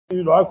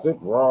likes it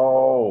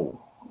raw.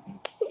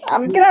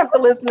 I'm gonna have to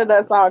listen to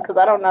that song because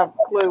I don't have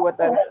a clue what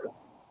that is.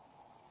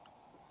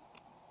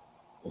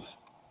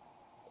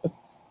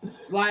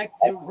 Likes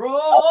to I think we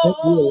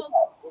roll.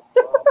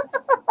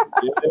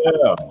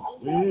 yeah.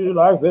 She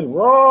likes it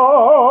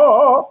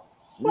raw.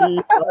 She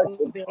likes Oh,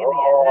 it baby, I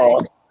raw.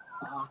 like it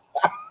raw.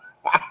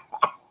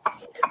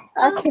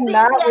 I Oh, baby,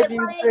 cannot I with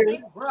you like two.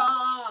 it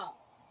raw.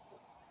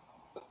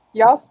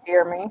 Y'all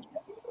scare me.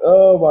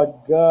 Oh my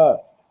God.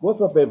 What's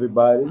up,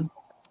 everybody?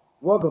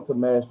 Welcome to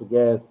Mash the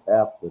Gas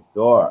After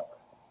Dark.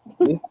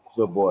 This is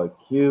your boy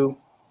Q.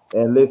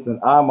 And listen,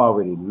 I'm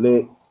already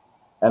lit.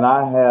 And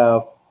I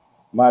have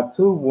my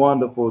two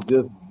wonderful,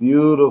 just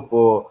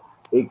beautiful,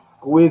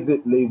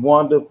 exquisitely,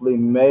 wonderfully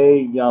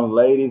made young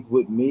ladies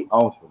with me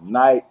on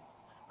tonight.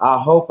 I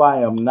hope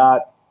I am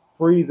not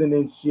freezing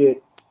and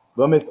shit.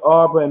 But Miss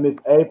Arbor and Miss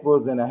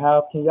April's in the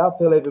house. Can y'all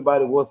tell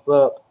everybody what's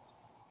up?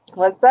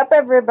 What's up,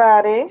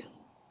 everybody?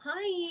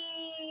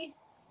 Hi.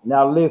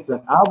 Now,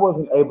 listen, I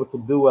wasn't able to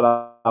do what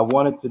I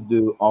wanted to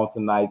do on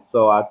tonight,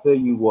 so I tell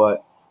you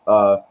what,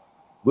 uh,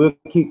 we'll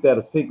keep that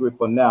a secret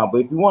for now.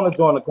 But if you want to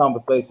join the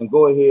conversation,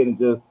 go ahead and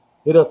just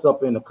hit us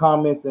up in the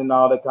comments and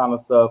all that kind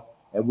of stuff,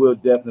 and we'll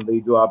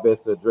definitely do our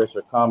best to address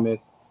your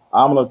comments.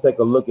 I'm gonna take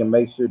a look and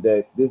make sure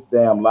that this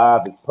damn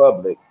live is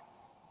public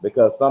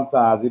because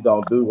sometimes it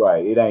don't do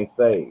right. It ain't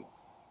saved.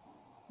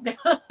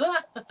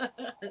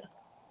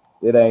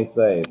 It ain't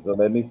saved. So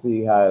let me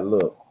see how it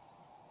looks.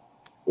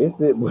 It's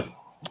it.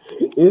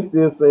 It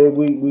still saying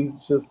we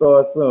should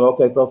start soon.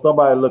 Okay, so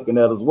somebody looking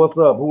at us. What's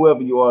up?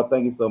 Whoever you are,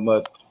 thank you so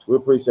much. We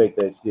appreciate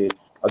that shit.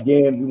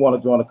 Again, if you want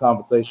to join the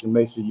conversation,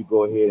 make sure you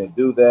go ahead and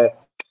do that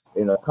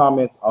in the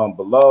comments on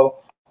below,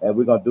 and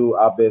we're gonna do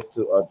our best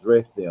to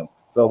address them.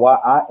 So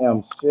while I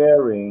am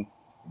sharing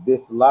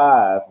this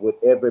live with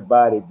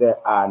everybody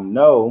that I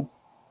know,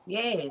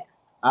 Yes.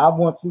 I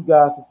want you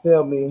guys to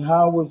tell me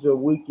how was your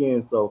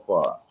weekend so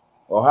far,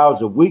 or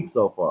how's your week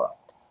so far?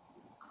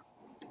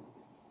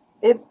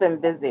 It's been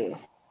busy.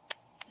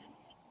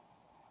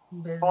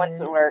 I went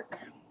to Busy. work,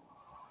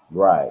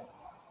 Right.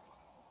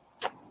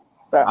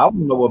 so I want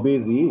to know what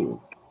busy is.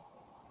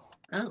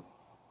 Oh.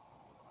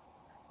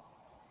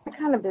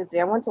 kind of busy.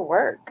 I went to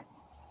work.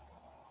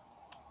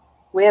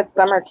 We had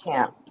summer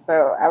camp,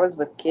 so I was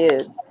with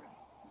kids.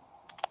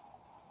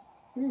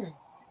 Hmm.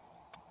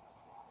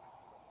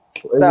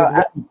 Is So it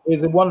I,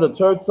 is it one of the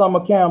church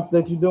summer camps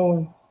that you're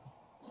doing?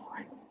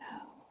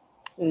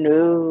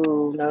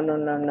 no, no, no,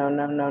 no, no,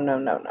 no, no, no,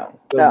 no, no,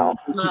 Because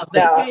no, no,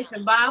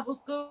 Vacation Bible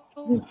school.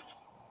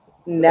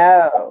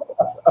 no.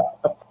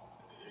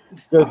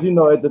 you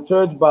know at the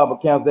church Bible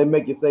camps they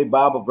make you say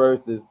Bible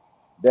verses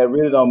that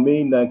really don't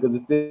mean nothing because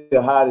it's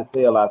still hot as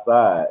hell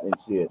outside and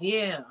shit.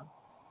 Yeah. No,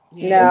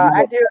 Yeah. And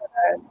you I know, do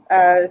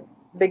a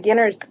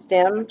beginner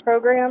STEM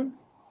program,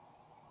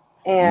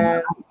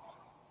 and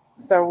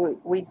so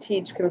we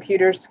teach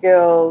computer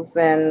skills.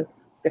 And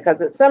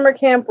because it's summer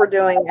camp, we're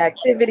doing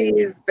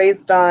activities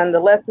based on the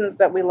lessons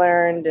that we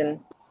learned, and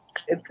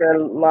it's a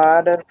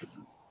lot of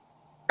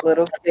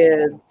little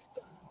kids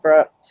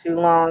for too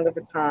long of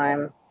a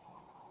time.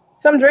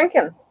 So I'm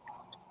drinking.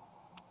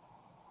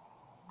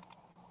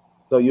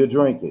 so you're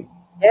drinking.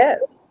 Yes,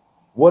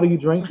 What are you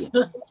drinking?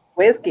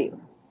 whiskey.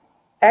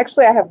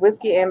 Actually, I have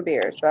whiskey and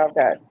beer, so I've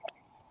got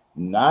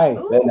Nice.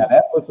 Now Ooh.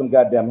 that puts some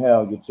goddamn hair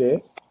on your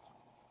chest.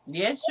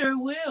 Yes, sure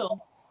will.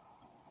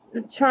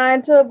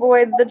 trying to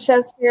avoid the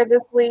chest hair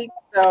this week.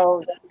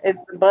 So it's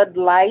Bud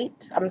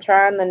Light. I'm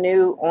trying the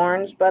new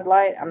orange Bud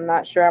Light. I'm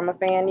not sure I'm a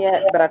fan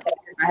yet, but I figure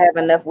if I have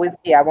enough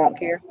whiskey, I won't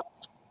care.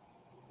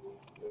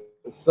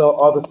 So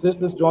are the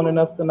sisters joining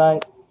us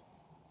tonight?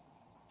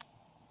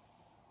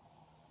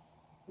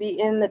 Be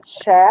in the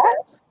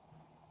chat.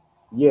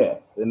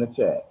 Yes, in the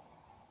chat.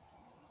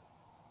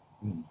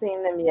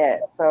 Seen them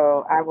yet,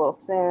 so I will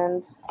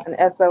send an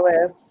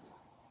SOS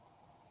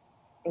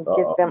and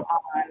get them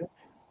Uh-oh. on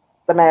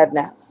the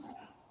madness.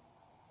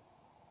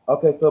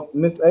 Okay, so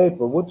Miss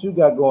April, what you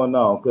got going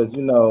on? Because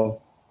you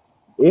know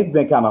it's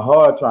been kind of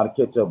hard trying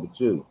to catch up with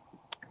you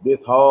this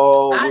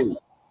whole I week.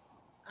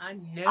 I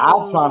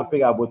I'm trying to know.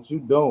 figure out what you're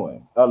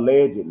doing,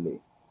 allegedly.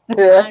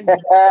 I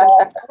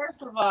know.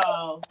 First of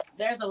all,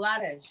 there's a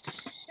lot of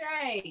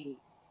shade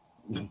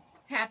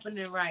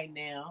happening right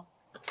now.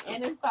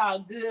 And it's all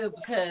good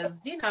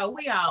because,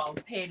 we all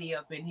petty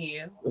up in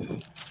here.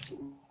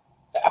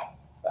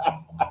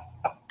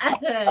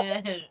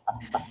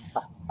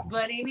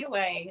 But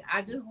anyway,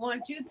 I just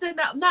want you to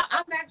know. No,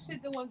 I'm actually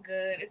doing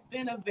good. It's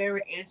been a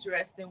very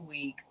interesting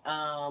week.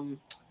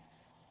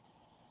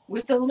 We're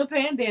still in the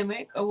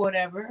pandemic or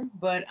whatever,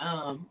 but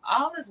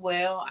all is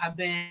well. I've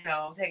been,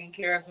 taking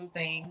care of some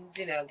things,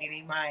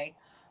 getting my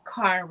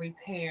car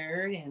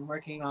repaired and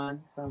working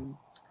on some,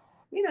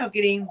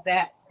 getting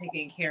that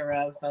taken care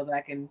of so that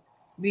I can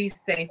be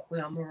safely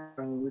on the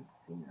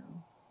roads.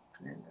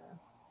 And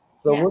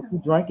So yeah. what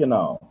you drinking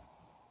on?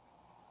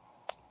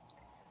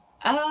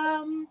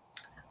 Um,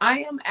 I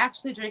am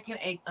actually drinking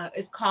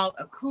it's called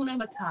Akuna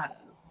Matata.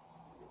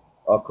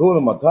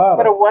 Hakuna What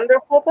Matata. a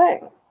wonderful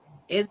thing.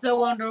 It's a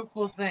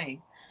wonderful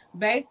thing.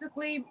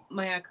 Basically,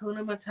 my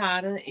Hakuna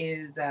Matata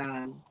is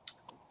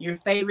your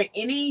favorite,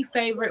 any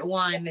favorite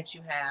wine that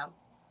you have,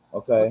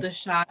 Okay. with a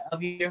shot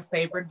of your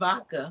favorite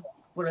vodka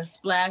with a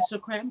splash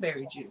of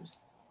cranberry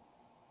juice.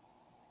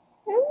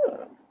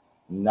 Mm.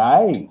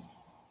 Nice.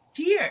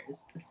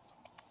 Cheers.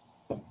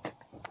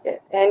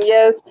 And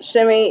yes,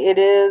 Shimmy, it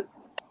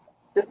is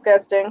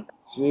disgusting.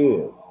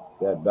 Cheers.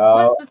 That What's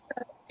dog.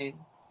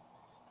 disgusting?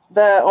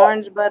 The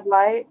orange Bud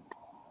Light,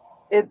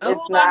 it's Oh,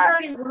 I not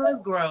heard it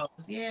was gross.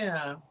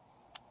 Yeah.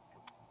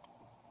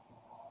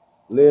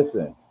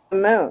 Listen.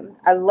 Blue Moon.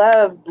 I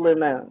love Blue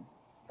Moon.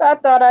 So I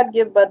thought I'd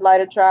give Bud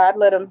Light a try. I'd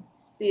let them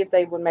see if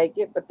they would make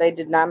it, but they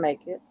did not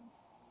make it.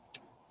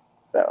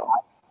 So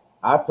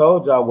I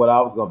told y'all what I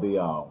was gonna be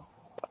on.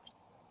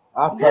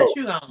 I What told.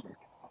 you on?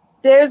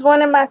 there's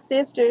one of my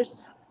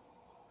sisters.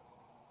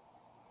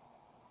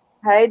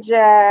 Hey,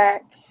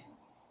 Jack.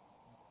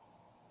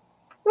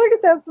 Look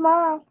at that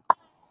smile.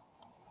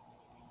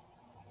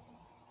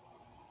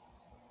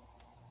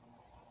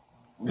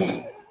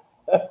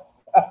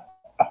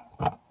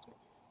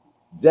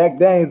 Jack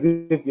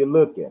Daniels, if you're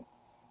looking,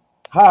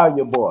 hire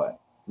your boy.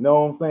 You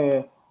know what I'm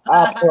saying?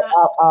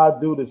 I'll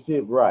do the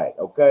shit right.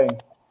 Okay.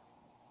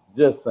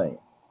 Just saying.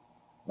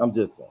 I'm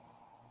just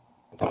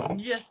saying.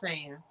 Just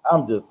saying.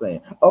 I'm just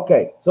saying.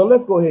 Okay, so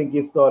let's go ahead and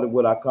get started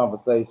with our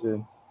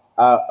conversation.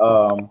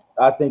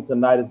 I think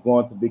tonight is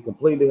going to be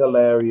completely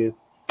hilarious.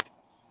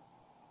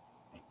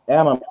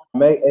 Anna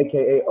May,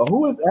 aka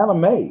who is Anna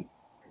May?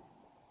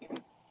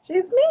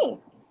 She's me.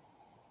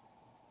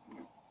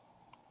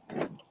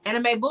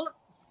 Anime bullet.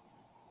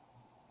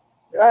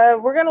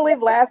 We're gonna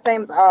leave last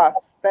names off.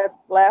 That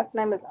last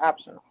name is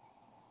optional.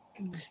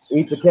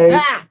 Eat the cake?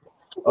 Ah,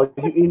 Are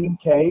you eating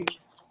cake?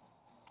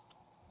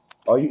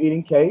 Are you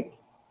eating cake?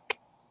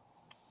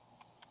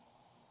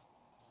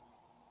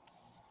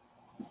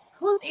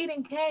 who's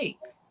eating cake?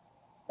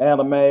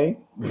 Anna May.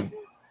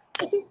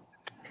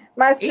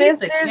 My Eat the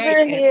sisters are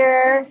cake.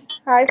 here.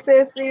 Hi,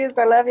 sissies.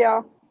 I love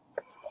y'all.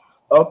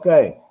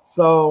 Okay,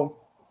 so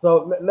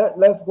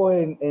let's go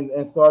ahead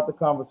and start the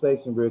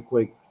conversation real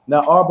quick.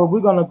 Now, Arbor,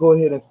 we're gonna go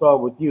ahead and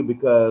start with you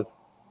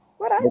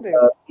What I do?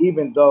 because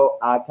even though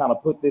I kind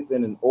of put this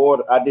in an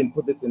order, I didn't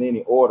put this in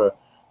any order.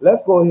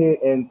 Let's go ahead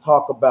and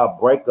talk about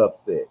breakup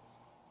sex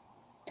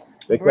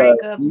because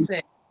Breakup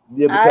sex.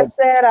 yeah, I because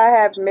said I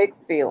have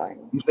mixed you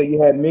feelings. say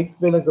you had mixed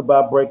feelings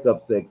about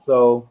breakup sex.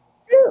 So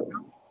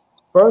Ew.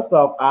 first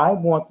off, I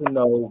want to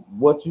know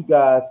what you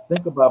guys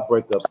think about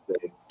breakup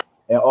sex,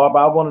 and Arbor,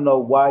 I want to know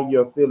why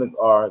your feelings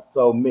are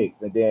so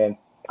mixed, and then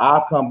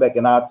I'll come back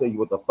and I'll tell you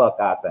what the fuck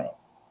I think.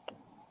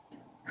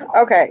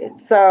 Okay,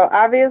 so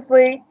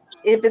obviously,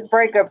 if it's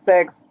breakup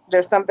sex,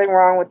 there's something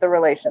wrong with the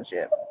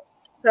relationship.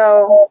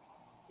 So,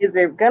 is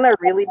it gonna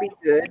really be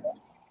good?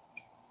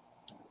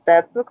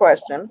 That's the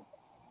question.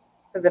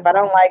 Because if I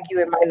don't like you,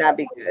 it might not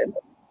be good.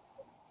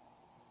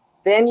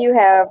 Then you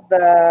have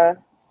the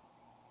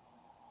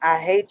I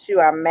hate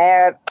you, I'm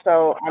mad,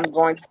 so I'm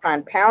going to try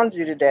and pound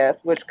you to death,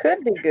 which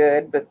could be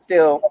good, but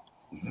still,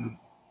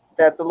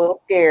 that's a little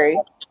scary.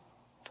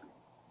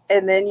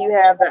 And then you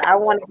have the I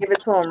want to give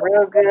it to him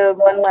real good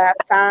one last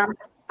time,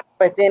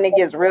 but then it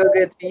gets real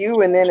good to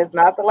you, and then it's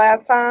not the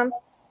last time.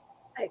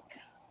 Like,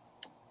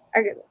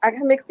 I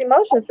got mixed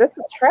emotions. That's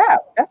a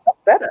trap. That's a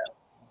setup.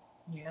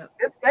 Yep,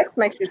 Good sex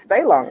makes you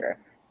stay longer.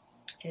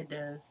 it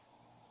does.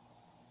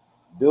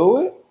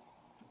 Do it?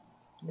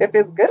 If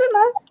it's good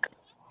enough.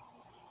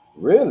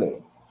 Really?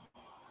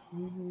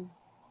 Mm-hmm.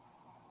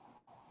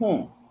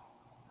 Hmm.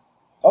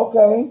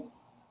 Okay.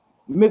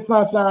 Miss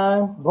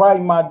Sunshine,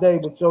 brighten my day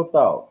with your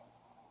thoughts.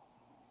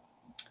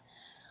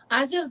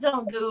 I just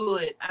don't do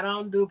it. I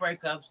don't do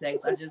breakup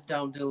sex. I just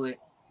don't do it.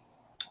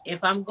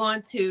 If I'm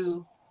going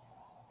to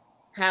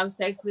have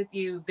sex with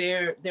you,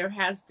 there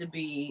has to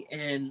be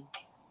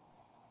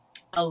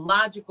a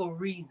logical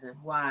reason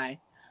why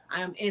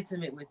I am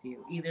intimate with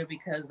you. Either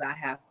because I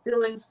have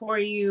feelings for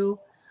you,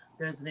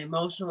 there's an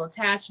emotional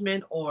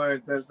attachment,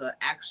 or there's an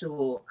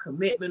actual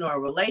commitment or a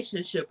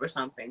relationship or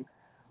something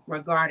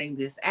regarding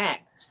this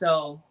act.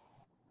 So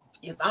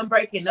if I'm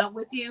breaking up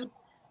with you,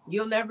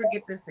 you'll never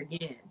get this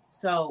again.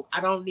 So I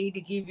don't need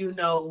to give you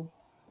no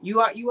you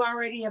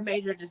already have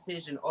made your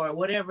decision or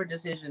whatever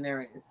decision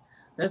there is.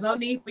 There's no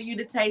need for you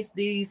to taste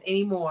these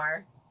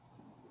anymore.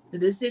 The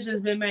decision's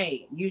been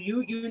made.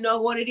 You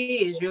know what it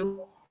is.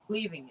 You're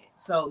leaving it.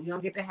 So you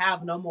don't get to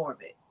have no more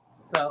of it.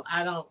 So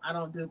I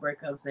don't do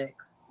breakup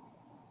sex.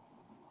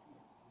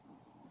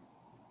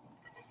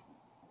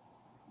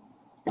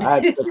 I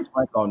had to take a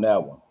frank on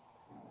that one.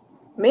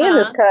 Me and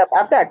this Huh? cup,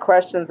 I've got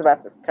questions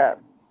about this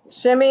cup.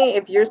 Shimmy,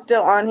 if you're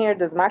still on here,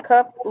 does my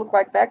cup look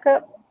like that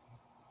cup?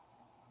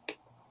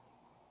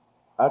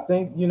 I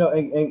think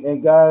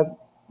and guys,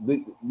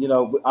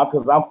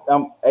 because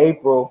I'm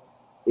April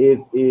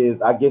is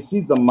I guess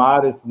she's the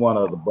modest one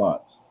of the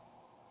bunch.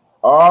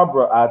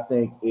 Arbor, I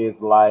think, is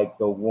like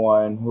the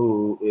one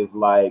who is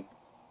like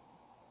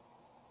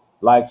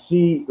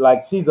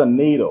she's a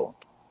needle.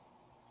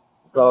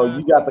 So Uh-huh.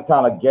 you got to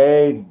kind of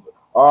gauge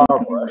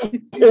Arbor.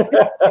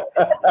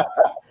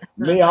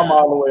 Me, I'm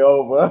all the way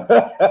over.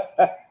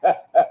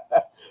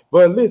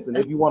 But listen,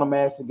 if you want a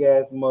Master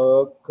Gas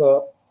mug,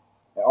 cup,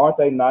 aren't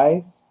they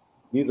nice?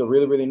 These are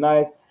really, really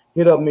nice.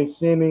 Hit up Miss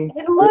Shimmy.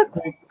 It looks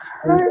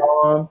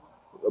good.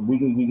 We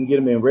can get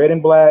them in red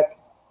and black.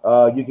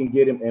 You can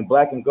get them in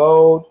black and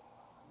gold,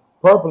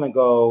 purple and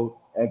gold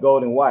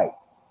and white.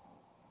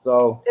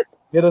 So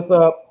hit us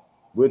up.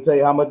 We'll tell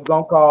you how much it's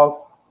gonna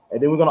cost,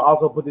 and then we're gonna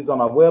also put these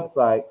on our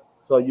website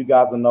so you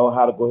guys will know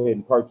how to go ahead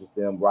and purchase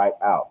them right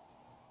out.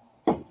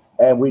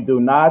 And we do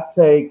not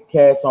take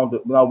cash on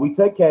no, we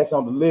take cash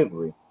on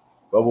delivery,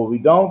 but what we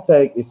don't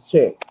take is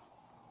checks.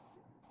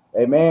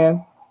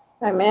 Amen.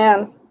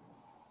 Amen.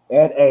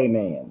 And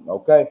amen.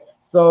 Okay.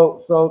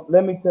 So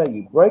let me tell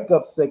you,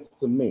 breakup sex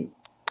to me,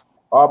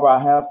 Arbor,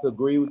 I have to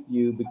agree with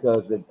you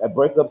because a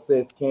breakup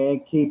sex can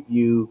keep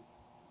you,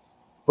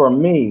 for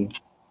me,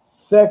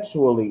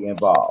 sexually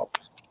involved.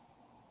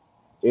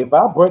 If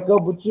I break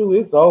up with you,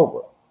 it's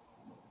over.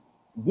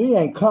 We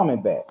ain't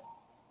coming back.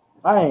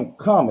 I ain't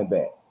coming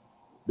back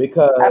I've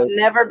because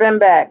never been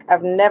back.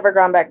 I've never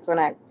gone back to an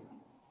ex.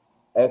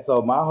 and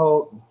so my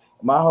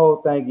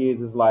whole thing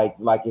is like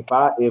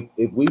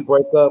if we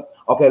break up,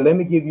 okay, let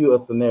me give you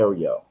a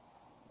scenario.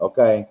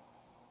 Okay.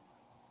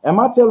 Am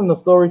I telling the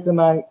story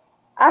tonight?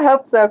 I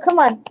hope so. Come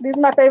on. These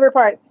are my favorite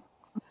parts.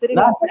 Sitting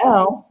Not on-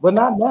 now, but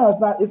not now.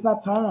 It's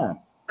not time.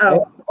 And,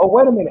 Oh, oh,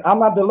 wait a minute. I'm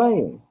not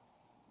delaying.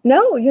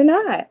 no, you're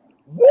not.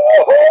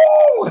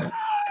 Woohoo!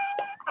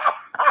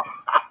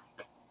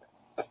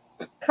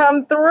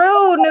 Come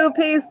through, new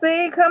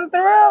PC. Come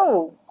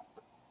through.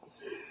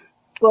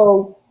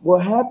 So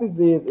what happens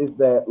is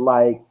that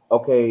like,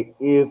 okay,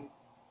 if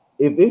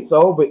it's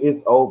over,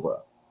 it's over.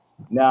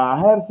 Now I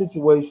had a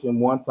situation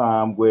one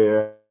time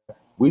where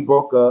we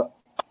broke up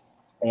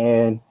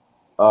and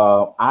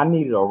I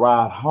needed a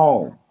ride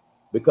home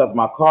because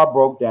my car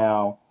broke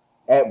down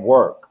at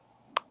work.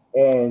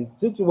 And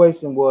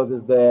situation was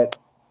is that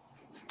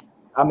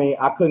I mean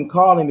I couldn't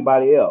call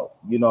anybody else,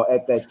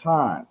 at that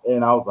time.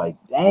 And I was like,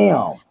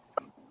 damn,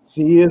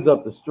 she is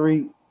up the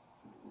street.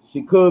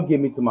 She could get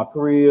me to my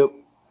crib.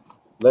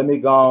 Let me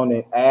go on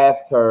and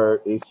ask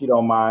her if she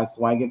don't mind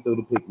swinging through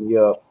to pick me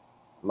up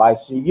like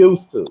she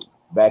used to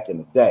back in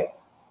the day.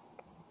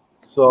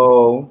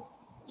 So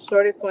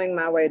Shorty swing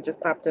my way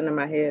just popped into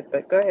my head,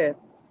 but go ahead.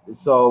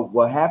 so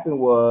what happened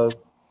was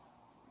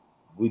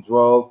we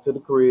drove to the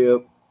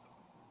crib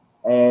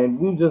and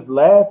we were just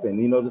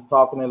laughing, just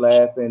talking and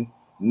laughing,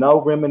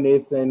 no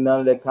reminiscing,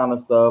 none of that kind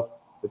of stuff,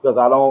 because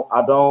I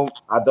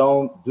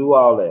don't do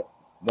all that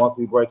once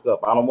we break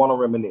up. I don't want to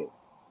reminisce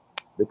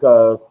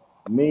because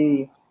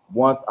me,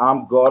 once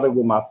I'm guarded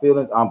with my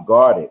feelings, I'm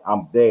guarded.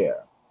 I'm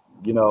there,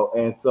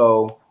 and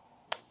so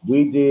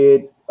we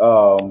did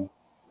oh,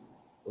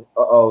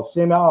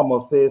 Shimmy, I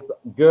almost said,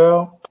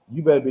 girl,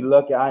 you better be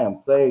lucky I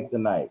am saved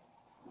tonight.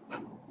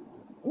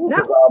 Ooh,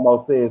 'cause No, I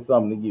almost said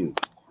something to you.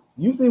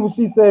 You see what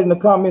she said in the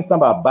comments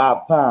talking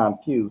about time,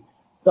 Q.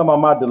 Talking about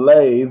my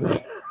delays.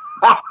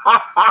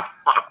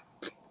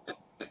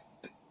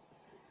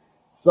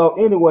 So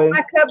anyway,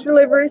 my cup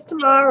deliveries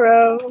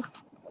tomorrow.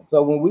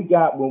 so when we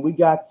got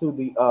to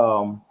the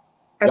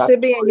I got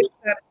should be in your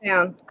side of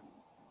town.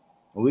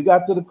 when we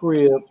got to the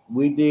crib,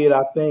 we did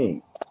our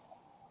thing.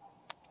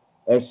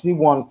 And she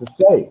wanted to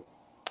stay.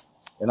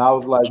 And I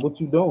was like, what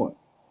you doing?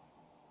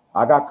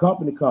 I got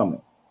company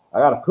coming. I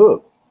gotta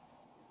cook.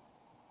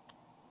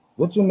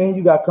 What you mean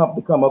you got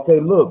company coming?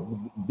 Okay, look,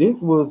 this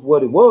was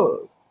what it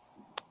was.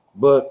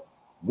 But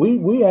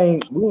we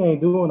ain't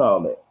doing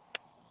all that.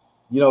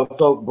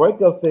 So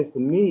breakup sex to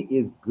me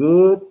is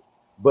good,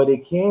 but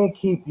it can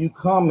keep you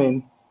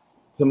coming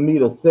to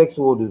meet a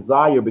sexual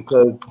desire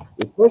because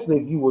especially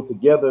if you were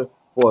together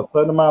for a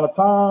certain amount of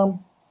time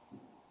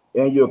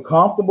and you're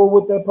comfortable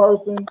with that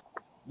person,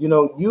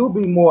 you'll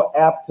be more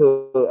apt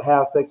to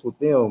have sex with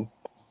them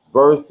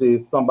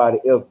versus somebody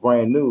else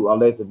brand new,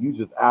 unless if you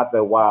just out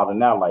there wild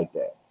and out like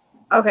that.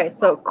 Okay,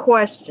 so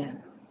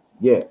question.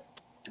 Yes.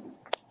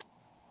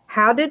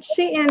 How did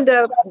she end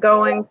up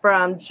going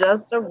from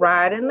just a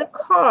ride in the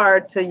car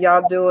to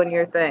y'all doing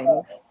your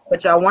thing?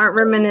 But y'all weren't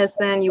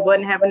reminiscing, you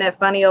wasn't having that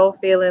funny old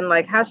feeling.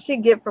 Like, how'd she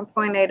get from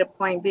point A to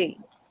point B?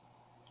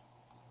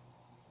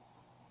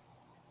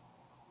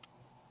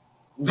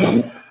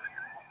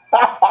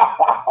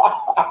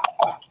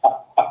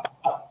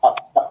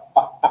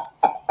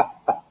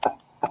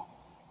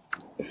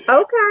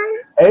 Okay.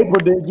 April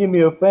didn't give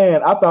me a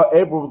fan. I thought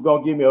April was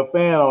gonna give me a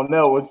fan on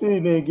that one. She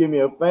didn't give me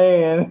a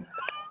fan.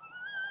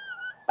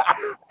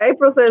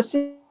 April says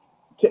she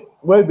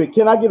Wait a minute.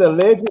 Can I get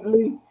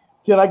allegedly?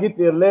 Can I get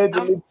the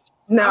allegedly?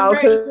 no,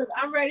 because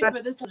I'm ready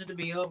for this to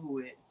be over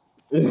with.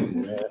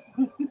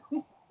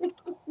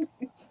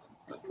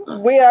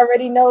 we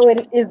already know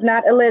it is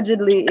not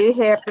allegedly. It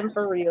happened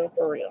for real,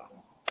 for real.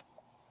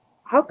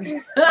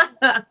 Okay.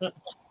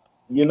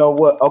 You know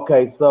what?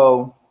 Okay,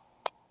 so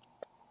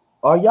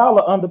are y'all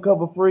an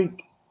undercover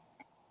freak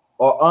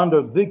or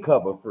under the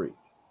cover freak?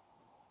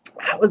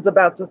 I was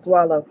about to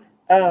swallow.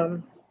 My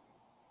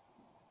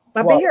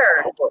Swallow.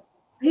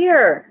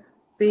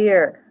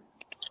 beer.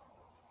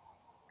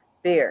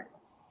 Beer.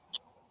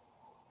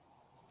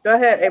 Go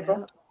ahead,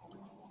 April.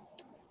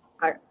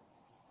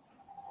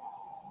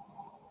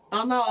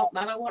 Oh no,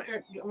 I don't want.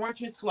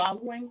 Weren't you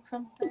swallowing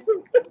something?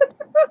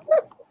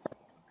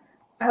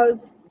 I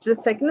was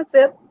just taking a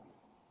sip.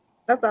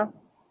 That's all.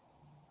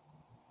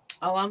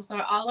 Oh, I'm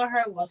sorry. All I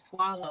heard was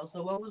swallow.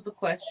 So what was the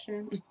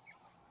question?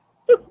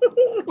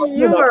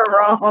 You were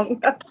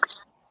wrong.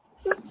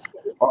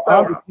 Or So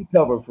I'm wrong. the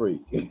cover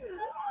freak.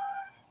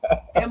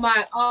 Am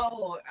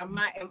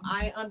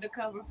I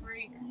undercover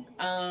freak?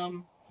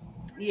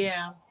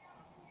 Yeah.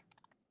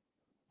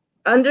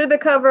 Under the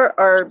cover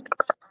or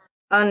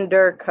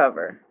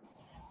undercover?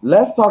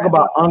 Let's talk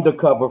about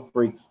undercover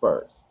freaks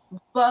first.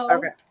 Both,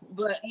 Okay.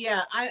 but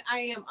yeah, I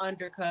am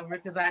undercover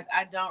because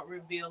I don't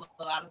reveal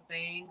a lot of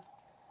things.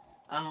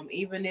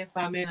 Even if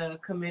I'm in a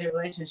committed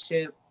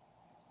relationship,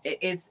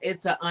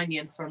 it's an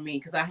onion for me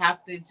because I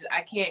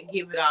can't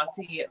give it all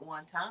to you at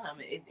one time.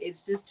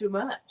 It's just too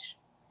much.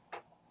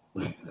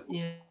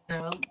 You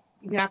know,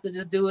 you have to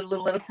just do it a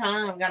little at a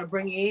time. Got to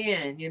bring you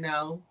in.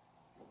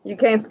 You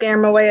can't scare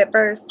them away at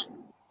first.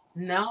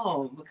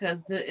 No,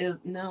 because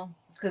no,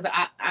 because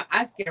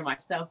I scare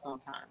myself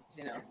sometimes.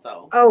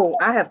 So Oh,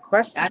 I have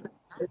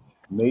questions.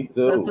 Me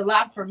so it's a too.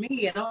 lot for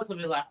me, and also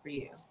be a lot for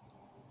you.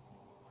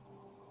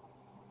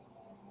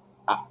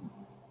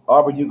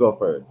 Aubrey, you go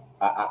first.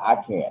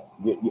 I can't.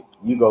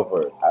 You go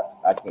first.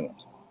 I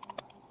can't.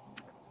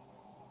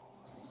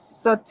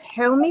 So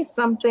tell me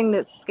something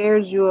that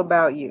scares you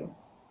about you.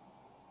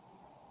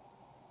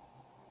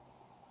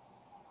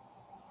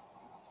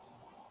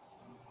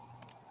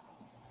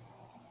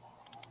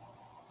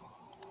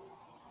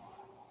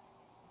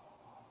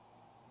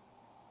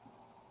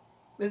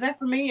 Is that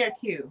for me or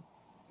Q?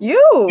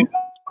 You.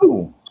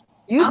 Ooh,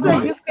 You I'm said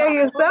on you scare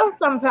yourself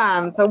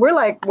sometimes. So we're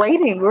like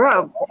waiting.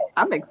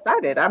 I'm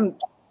excited. I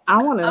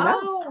want to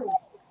know.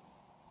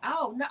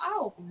 Oh no!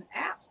 Oh,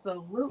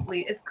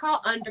 absolutely! It's called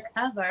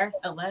undercover.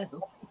 Hello.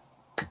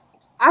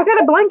 I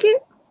got a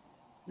blanket.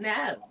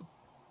 No,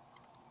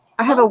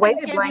 I have a those things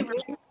weighted can't be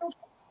blanket. revealed.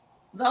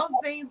 Those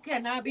things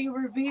cannot be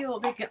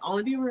revealed. They can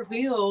only be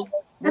revealed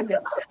when Just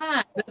it's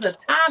time. There's a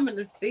time and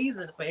a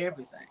season for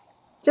everything.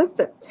 just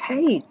a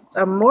taste,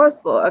 a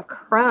morsel, a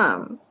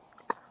crumb.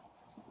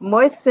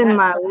 Moisten That's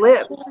my the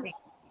point.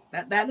 lips.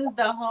 That is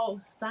the whole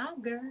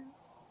stop, girl.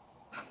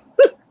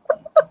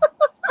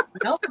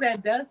 Know what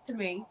that does to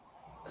me.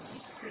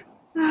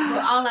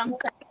 But all I'm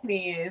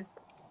saying is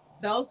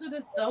those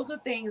are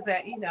things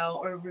that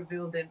are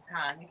revealed in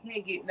time. You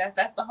can't get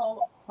that's the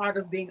whole part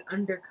of being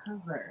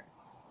undercover.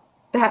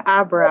 That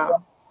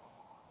eyebrow.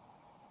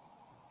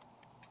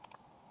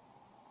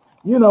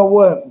 you know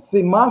what?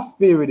 See, my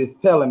spirit is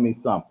telling me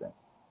something.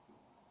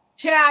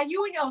 Child,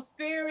 you and your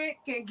spirit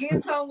can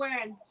get somewhere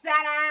and sit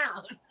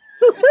down.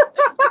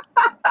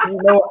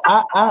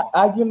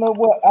 You know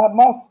what?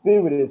 My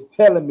spirit is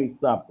telling me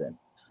something.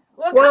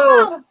 Well, come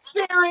Whoa. on,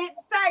 spirit,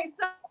 say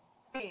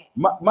something.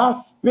 My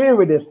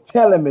spirit is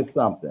telling me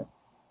something.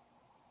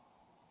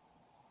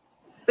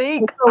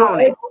 Speak So, on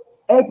it.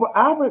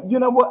 April, you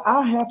know what?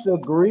 I have to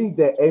agree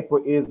that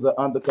April is an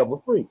undercover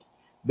freak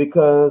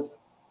because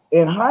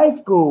in high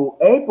school,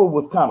 April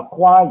was kind of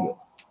quiet.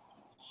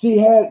 She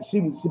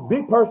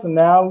big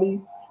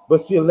personality,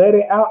 but she let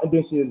it out and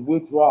then she would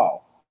withdraw.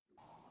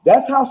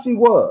 That's how she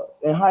was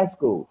in high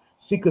school.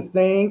 She could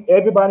sing.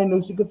 Everybody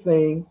knew she could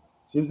sing.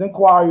 She was in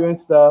choir and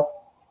stuff.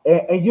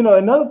 And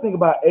another thing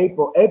about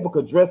April, April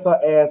could dress her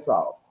ass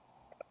off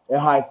in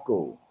high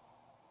school.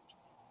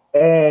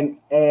 And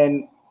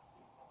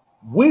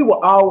we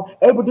were all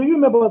April. Do you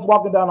remember us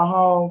walking down the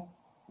hall?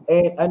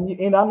 And I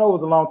know it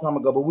was a long time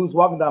ago, but we was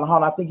walking down the hall.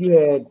 And I think you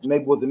had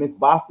maybe was it Miss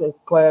Boston's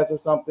class or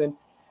something.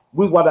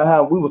 We was walking down the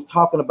hall. We was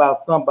talking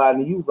about somebody,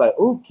 and he was like,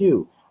 "Oh,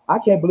 cute. I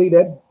can't believe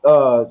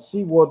that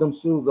she wore them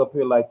shoes up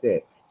here like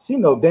that. She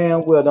know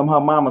damn well them her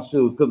mama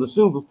shoes because the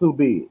shoes was too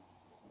big."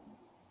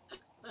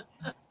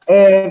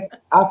 And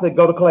I said,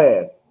 "Go to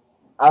class."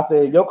 I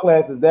said, "Your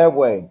class is that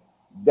way.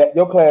 That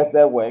your class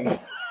that way."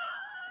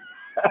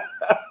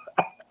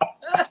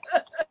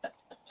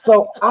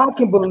 So I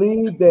can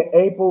believe that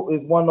April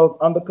is one of those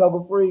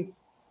undercover freaks.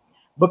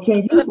 But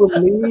can you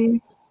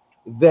believe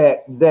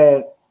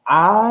that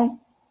I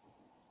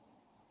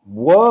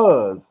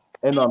was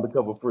an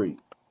undercover freak?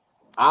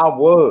 I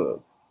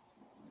Was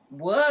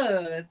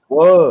was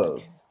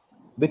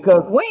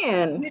because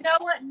When? you know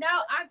what? No,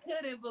 I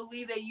couldn't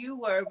believe that you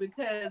were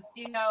because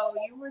you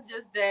were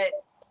just that.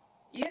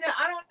 I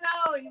don't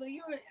know.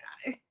 You were.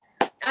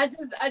 I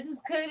just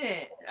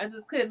couldn't. I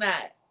just could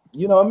not.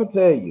 let me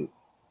tell you,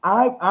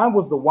 I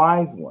was the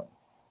wise one.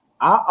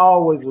 I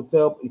always would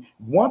tell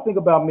one thing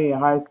about me in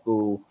high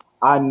school.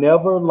 I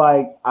never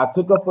I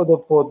took up for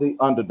the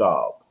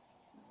underdog.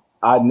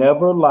 I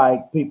never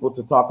liked people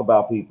to talk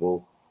about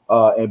people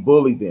and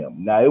bully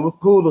them. Now it was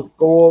cool to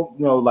score,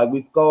 like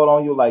we scored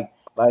on you, like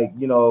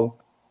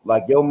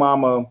your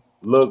mama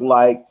looked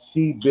like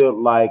she built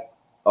like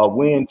a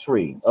wind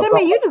tree or Shimmy,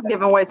 something. you just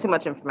giving away too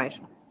much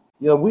information.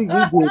 We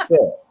did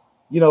that,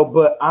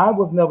 but I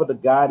was never the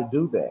guy to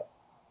do that,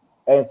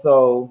 and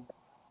so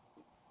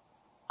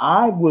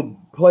I would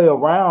play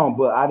around,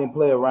 but I didn't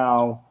play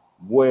around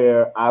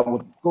where I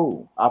went to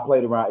school. I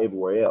played around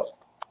everywhere else.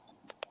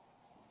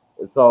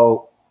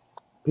 So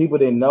people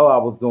didn't know I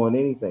was doing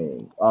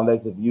anything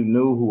unless if you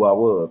knew who I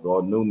was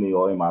or knew me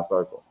or in my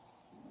circle.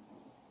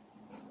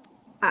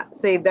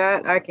 See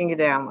that I can get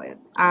down with.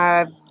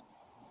 I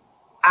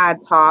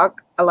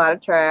talk a lot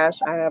of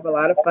trash. I have a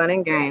lot of fun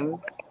and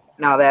games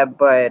and all that,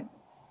 but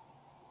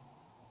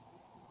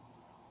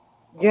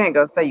you ain't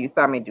gonna say you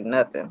saw me do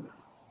nothing.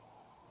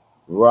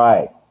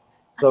 Right.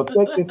 So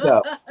check this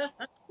out.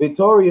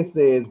 Victoria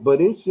says,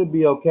 but it should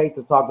be okay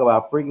to talk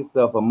about freaky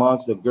stuff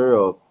amongst the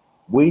girls.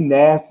 We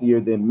nastier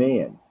than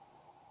men.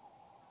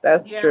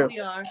 That's Yeah, true. we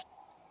are.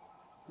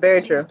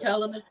 Very true. She's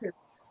telling the truth.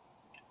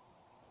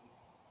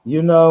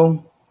 You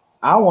know,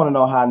 I want to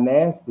know how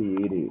nasty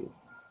it is.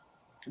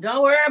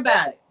 Don't worry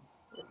about it.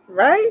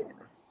 Right?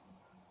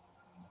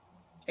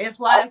 It's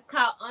why it's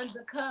called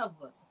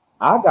undercover.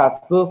 I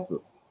got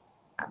sisters,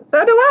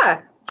 So do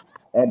I.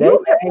 and they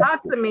You have nasty.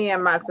 talked to me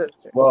and my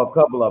sisters. Well, a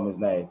couple of them is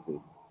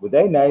nasty, but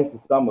they nasty.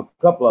 A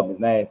couple of them is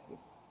nasty.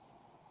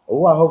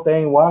 Oh, I hope they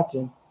ain't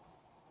watching.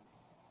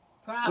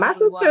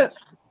 Probably watch.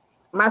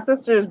 My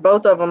sisters,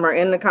 both of them are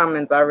in the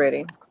comments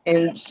already.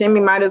 And Shimmy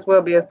might as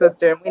well be a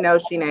sister. And we know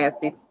she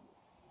nasty.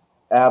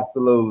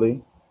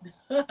 Absolutely.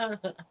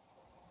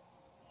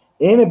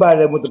 Anybody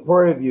that went to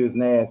Prairie View is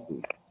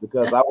nasty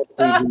because I was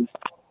thinking,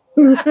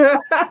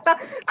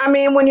 I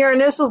mean, when your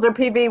initials are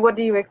PB, what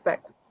do you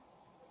expect?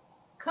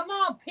 Come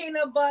on,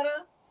 peanut butter.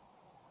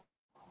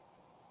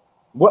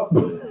 what?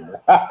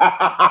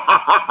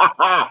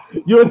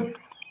 you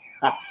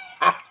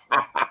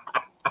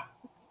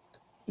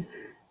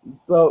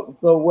so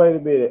wait a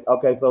minute.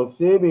 Okay, so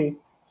Shimmy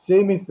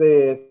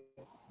says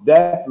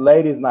that's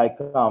ladies' night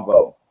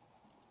convo.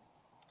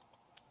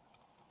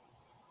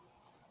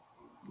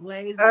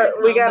 Ladies,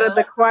 We got it.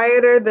 The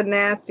quieter, the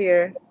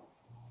nastier.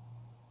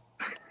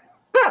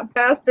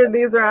 Pastor,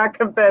 these are our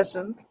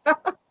confessions.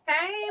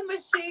 Hey,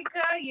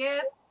 Mashika.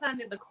 Yes,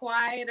 honey, the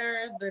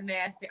quieter, the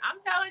nasty. I'm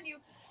telling you,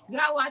 you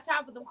gotta watch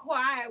out for the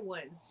quiet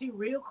ones. She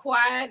real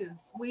quiet and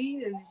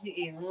sweet, and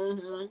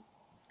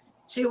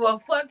she will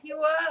fuck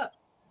you up,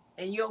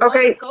 and you'll want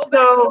Okay, to go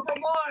so back for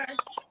more.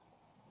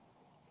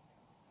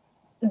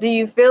 do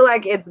you feel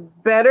like it's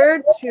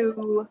better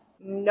to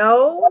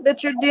know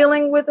that you're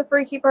dealing with a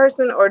freaky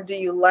person, or do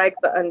you like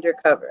the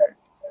undercover?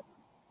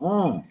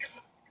 Mm.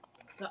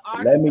 The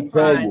art Let of me tell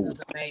surprise you.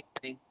 is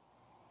amazing.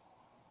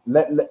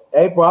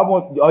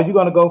 April, are you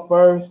gonna go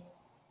first,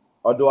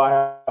 or do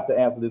I have to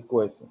answer this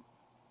question?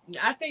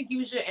 I think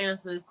you should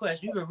answer this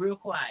question. You've been real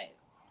quiet.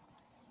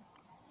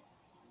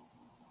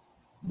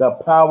 The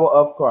power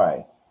of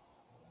Christ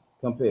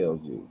compels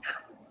you.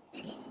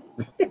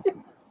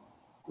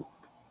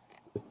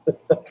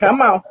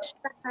 Come on.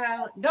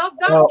 Don't be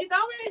trying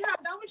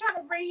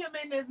to bring him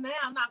in this now.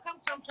 No, come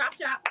chop.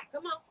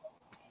 Come on.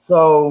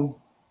 So,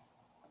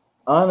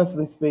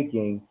 honestly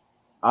speaking,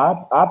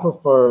 I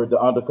prefer the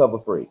undercover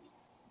freak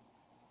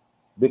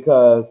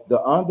because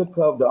the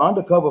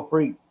undercover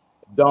freak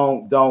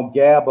don't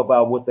gab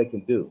about what they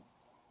can do.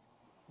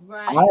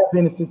 Right. I have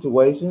been in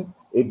situations.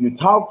 If you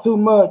talk too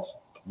much,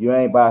 you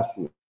ain't buy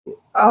shit.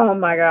 Oh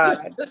my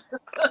God.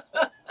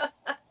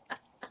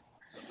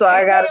 So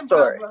I got a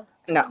story. Brother.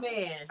 No,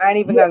 Man. I ain't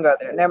even gonna go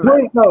there. Never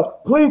mind.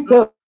 Please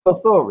tell a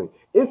story.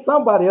 If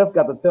somebody else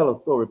got to tell a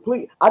story,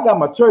 please. I got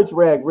my church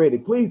rag ready.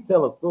 Please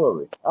tell a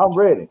story. I'm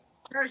ready.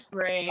 Church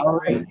rag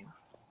ready.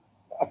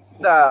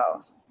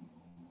 So,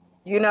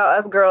 you know,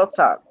 us girls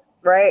talk,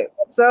 right?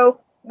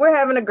 So we're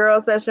having a girl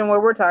session where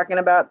we're talking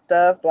about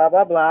stuff, blah,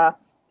 blah, blah.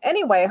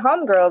 Anyway,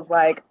 homegirl's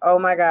like, oh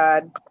my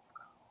God,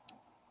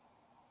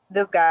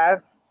 this guy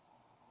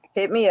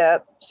hit me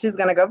up. She's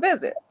going to go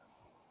visit.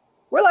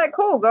 We're like,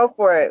 cool, go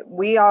for it.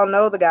 We all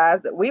know the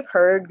guys that we've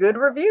heard good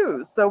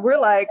reviews. So we're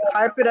like,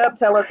 hype it up,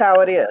 tell us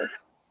how it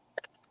is.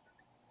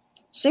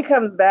 She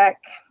comes back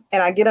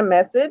and I get a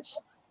message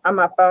on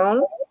my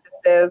phone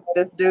that says,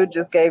 this dude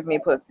just gave me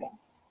pussy.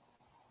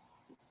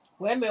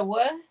 Wait a minute,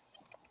 what?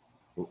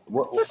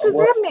 What does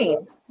that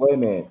mean? Wait a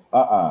minute.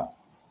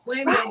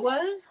 Wait a minute,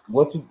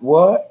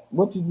 what?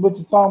 What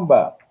you talking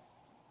about?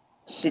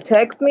 She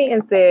texted me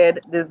and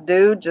said, this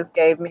dude just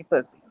gave me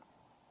pussy.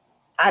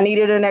 I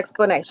needed an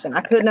explanation.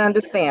 I couldn't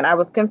understand. I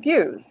was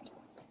confused.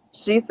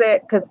 She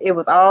said, because it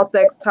was all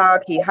sex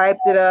talk. He hyped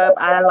it up.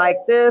 I like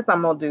this.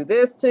 I'm going to do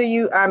this to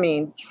you. I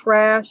mean,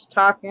 trash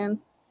talking.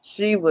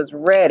 She was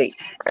ready.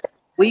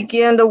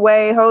 Weekend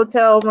away,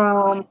 hotel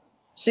room.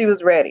 She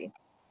was ready.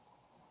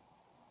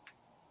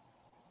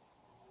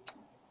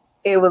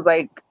 It was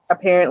like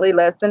apparently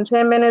less than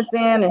 10 minutes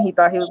in, and he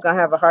thought he was going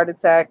to have a heart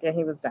attack, and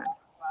he was done.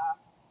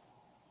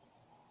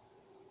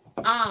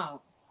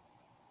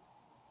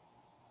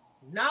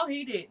 No,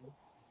 he didn't.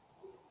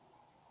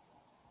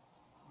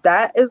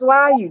 That is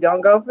why you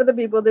don't go for the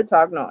people that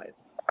talk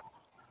noise.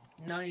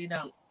 No, you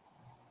don't.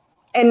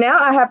 And now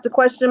I have to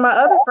question my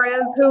other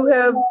friends who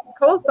have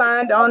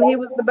co-signed on he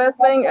was the best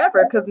thing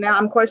ever, because now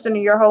I'm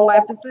questioning your whole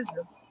life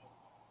decisions.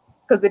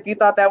 Because if you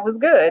thought that was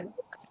good.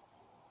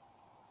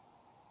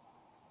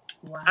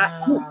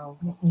 Wow.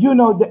 You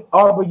know,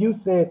 Arbor, you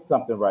said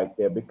something right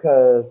there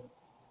because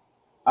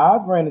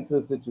I've ran into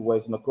a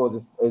situation. Of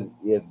course,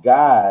 it's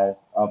guys.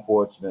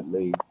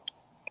 Unfortunately,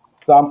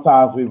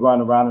 sometimes we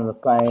run around in the She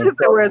same said,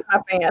 circle. "Where's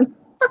my fan?"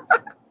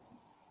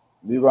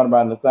 We run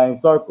around in the same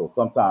circle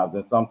sometimes,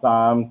 and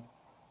sometimes,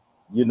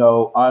 you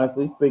know,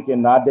 honestly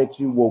speaking, not that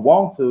you will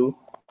want to,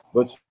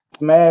 but you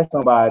smash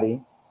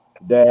somebody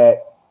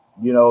that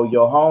you know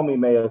your homie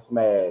may have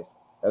smashed,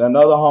 and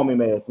another homie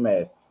may have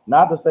smashed.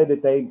 Not to say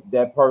that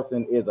that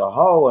person is a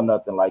hoe or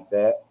nothing like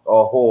that,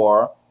 or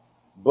whore,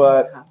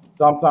 but Wow.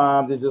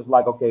 sometimes it's just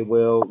like, okay,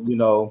 well, you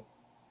know,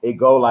 it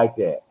go like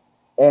that.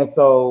 And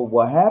so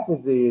what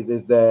happens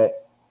is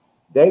that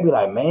they be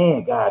like,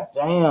 man, god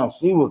damn,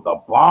 she was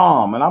the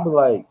bomb. And I'll be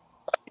like,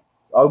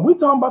 are we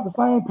talking about the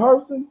same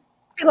person?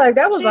 Be like,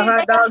 that was a She,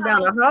 hot they dog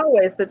down the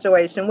hallway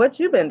situation. What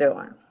you been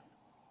doing?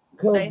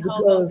 Because they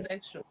because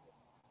homosexual.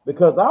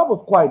 because I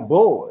was quite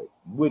bored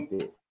with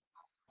it,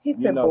 He you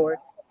said, know. bored.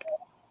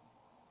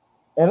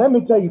 And let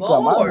me tell you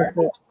something. Bored.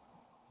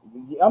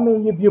 I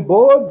mean, if you're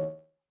bored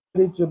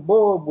with it, you're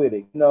bored with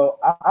it. You know,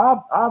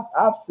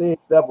 I've said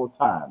several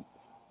times,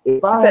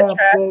 if She I said, have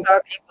trash sex,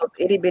 talk equals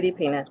itty bitty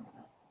penis.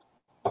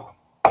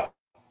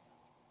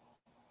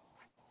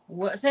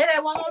 What? Say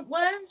that one more.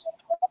 What?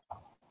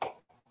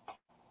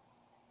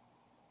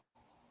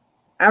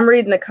 I'm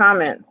reading the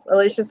comments.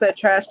 Alicia said,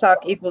 trash talk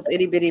equals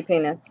itty bitty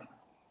penis.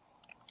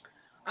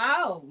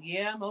 Oh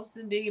yeah, most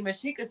indeed.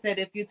 Mashika said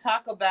if you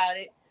talk about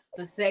it,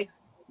 the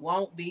sex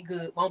won't be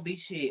good, won't be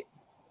shit.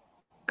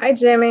 Hi,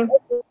 Jimmy.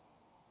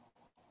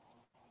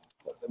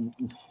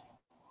 you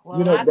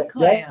Well, know I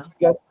declare.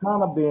 that's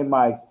kind of been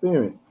my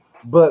experience.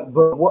 But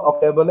what?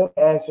 Okay, but let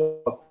me ask you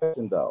a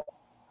question though.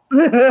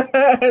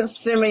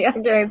 Shimmy, I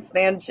can't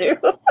stand you.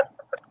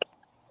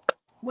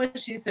 What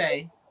did she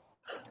say?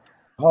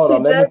 Hold She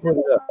on, let me judged. put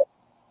it up.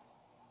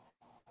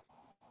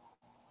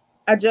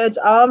 I judge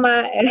all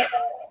my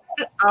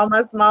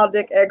small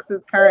dick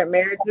exes' current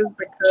marriages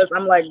because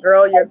I'm like,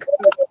 girl, your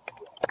cooch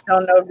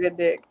don't know good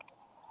dick.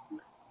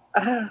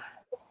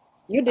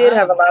 You did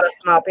have a Oh, lot of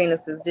small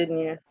penises, didn't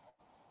you?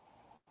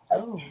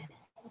 oh.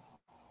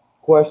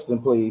 Question,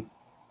 please.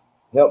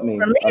 Help For me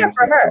me or for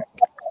understand. her?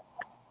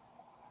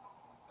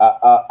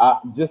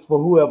 Just for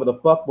whoever the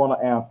fuck want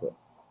to answer.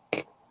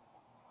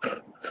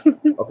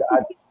 Okay.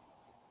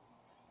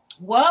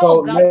 Whoa,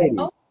 So,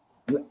 go.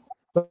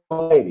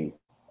 ladies,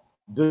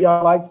 do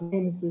y'all like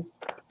penises?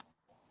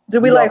 Do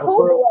Do we y'all like who?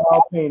 prefer a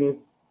small penis?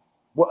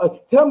 Well,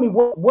 tell me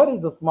what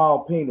is a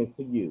small penis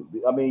to you?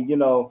 I mean, you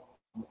know,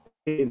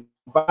 it's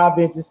 5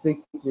 inches,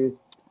 6 inches,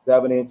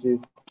 7 inches.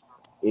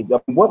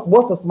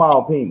 What's a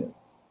small penis?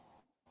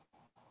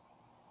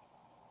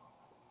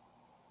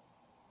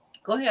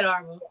 Go ahead,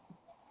 Arvo.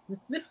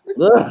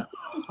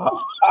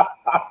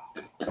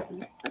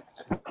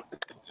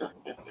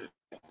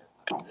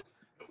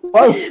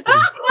 Why are you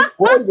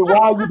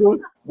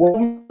doing? What are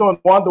you doing,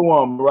 Wonder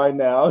Woman right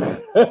now? This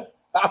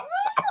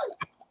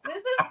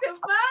is too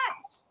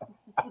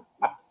much.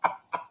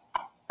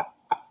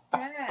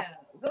 Yeah.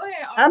 Go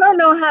ahead, I Arvo. don't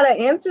know how to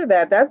answer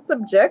that. That's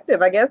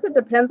subjective. I guess it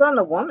depends on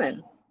the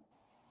woman.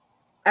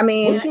 I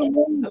mean, What you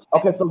mean?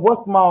 Okay, so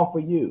what's small for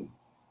you?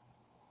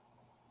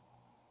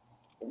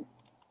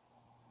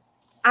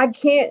 I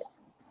can't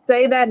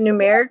say that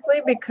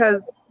numerically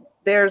because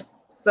there's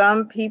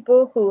some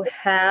people who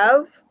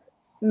have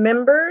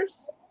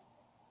members.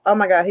 Oh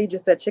my God, he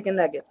just said chicken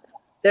nuggets.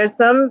 There's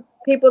some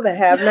people that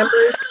have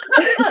members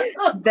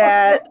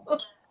that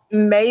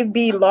may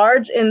be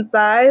large in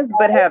size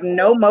but have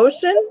no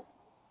motion,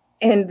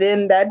 and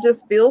then that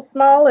just feels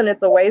small and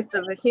it's a waste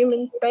of a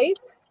human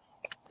space.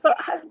 So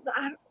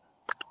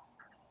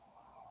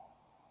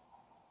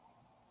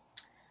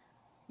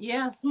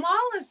Yeah, small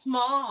is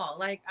small.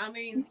 Like, I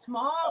mean,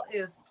 small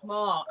is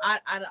small. I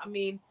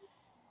mean,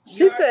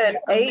 she you're said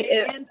a eight.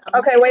 a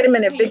Okay, wait a man's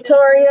minute, penis.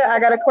 Victoria. I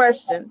got a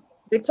question.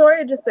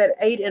 Victoria just said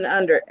 8 and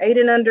under. 8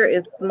 and under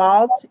is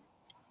small.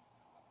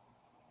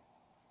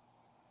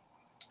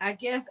 I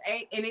guess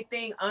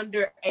anything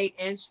under 8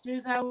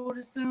 inches, I would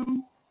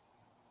assume,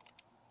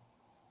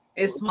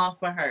 is small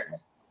for her.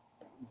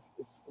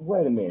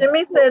 Wait a minute.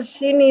 Jimmy said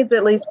she needs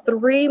at least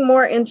 3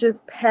 more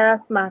inches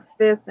past my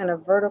fist in a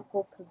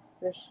vertical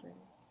position.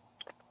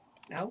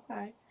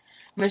 Okay.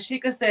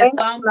 Mashika said Thank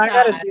thumb you. I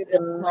gotta do size is the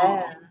small.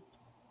 math.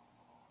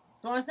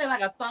 So I want to say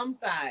like a thumb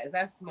size.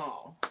 That's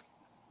small.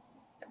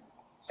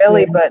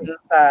 Belly Shimmy, button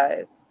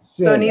size.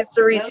 So it Shimmy, needs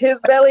to reach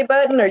his belly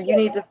button, or you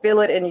need to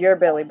feel it in your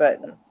belly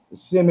button.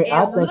 Shimmy. It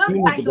I think looks you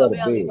need to like go a to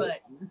belly bed.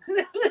 button.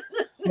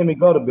 Shimmy,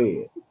 go to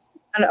bed.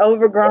 An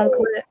overgrown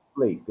clit.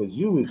 Sleep, because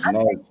you is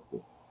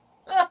nasty.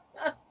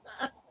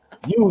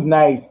 You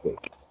nasty.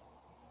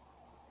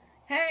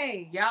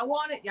 Hey, y'all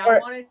want it? Y'all Or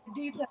wanted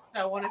details.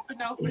 I wanted to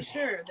know for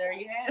sure. There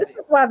you have this it.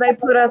 is why they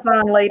put us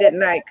on late at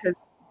night, because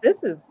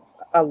this is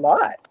a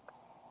lot.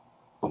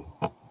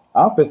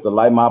 I'm supposed to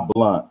light my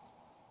blunt.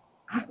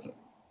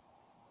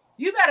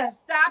 You better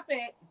stop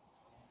it.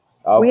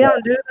 We Okay.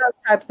 don't do those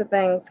types of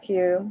things,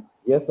 Q.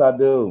 Yes, I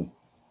do.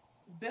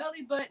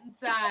 Belly button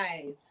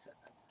size.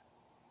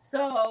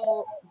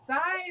 So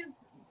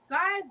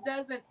size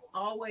doesn't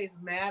always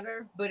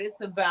matter, but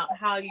it's about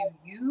how you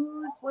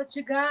use what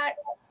you got.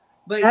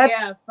 But That's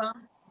yeah,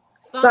 thumb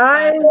size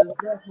size. is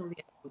definitely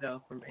a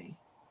go for me.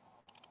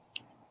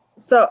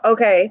 So,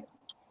 okay,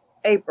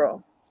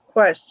 April,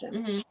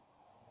 question.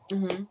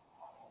 Mm-hmm.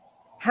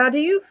 How do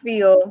you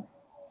feel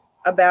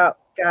about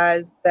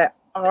guys that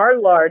are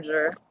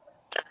larger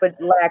but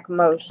lack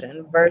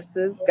motion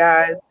versus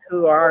guys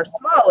who are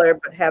smaller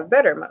but have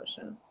better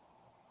motion?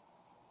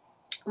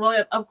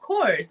 Well, of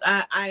course,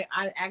 I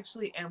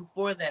actually am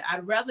for that.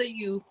 I'd rather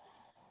you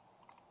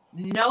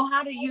know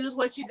how to use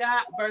what you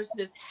got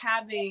versus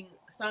having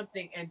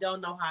something and don't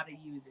know how to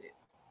use it.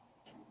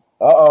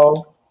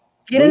 Uh-oh.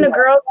 Get in a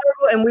girl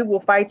circle and we will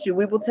fight you.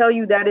 We will tell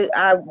you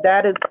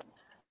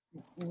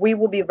we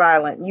will be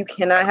violent. You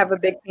cannot have a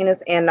big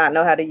penis and not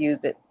know how to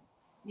use it.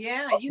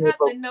 Yeah, you have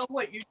to know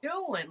what you're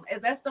doing.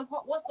 What's the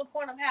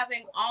point of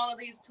having all of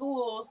these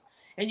tools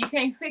and you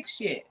can't fix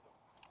shit?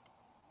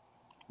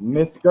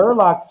 Miss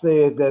Gerlach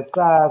says that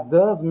size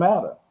does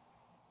matter.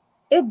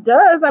 It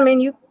does. I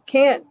mean, you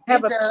can't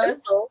have It a does.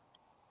 pencil.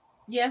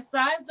 Yes,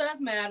 size does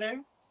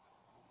matter.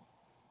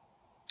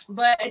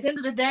 But at the end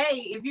of the day,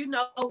 if you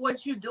know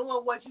what you're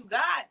doing, what you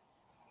got,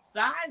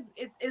 size,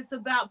 it's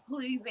about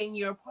pleasing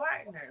your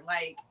partner.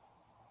 Like,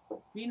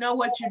 you know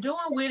what you're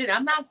doing with it.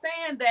 I'm not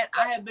saying that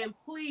I have been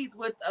pleased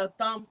with a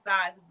thumb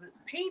size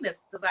penis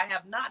because I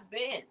have not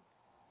been,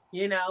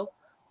 you know.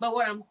 But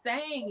what I'm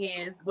saying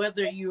is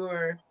whether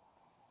you're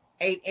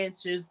 8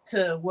 inches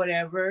to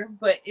whatever,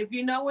 but if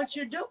you know what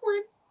you're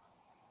doing.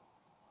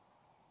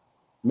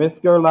 Miss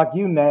Gerlach,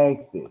 you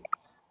nasty.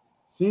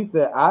 She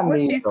said, I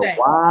What'd need she the say?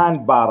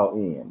 wine bottle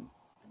in.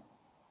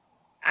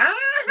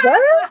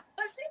 What?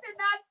 She did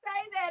not say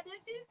that. Did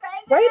she say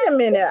that? Wait a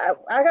minute.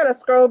 I gotta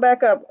scroll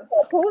back up.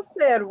 Who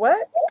said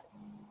what?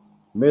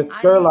 Miss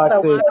Gerlach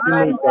said she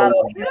needs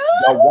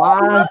the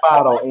wine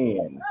bottle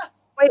in.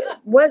 Wait,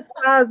 what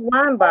size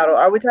wine bottle?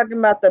 Are we talking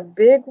about the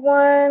big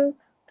one?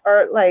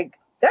 Or like,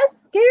 that's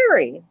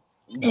scary.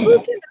 Who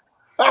can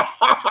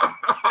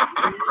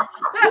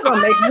You're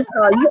gonna make me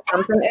call you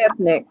something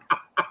ethnic.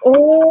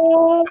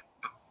 Oh,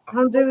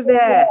 don't do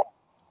that.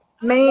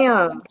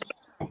 Ma'am.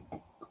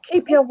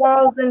 Keep your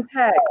walls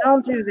intact.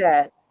 Don't do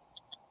that.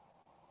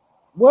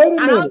 Wait a I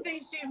minute. don't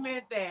think she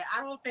meant that.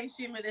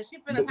 She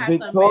finna type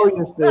something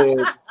else.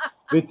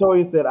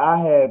 Victoria said I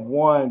had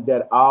one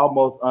that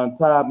almost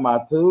untied my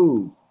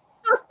tubes.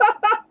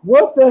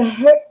 What the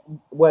heck?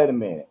 Wait a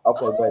minute.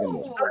 Okay, wait a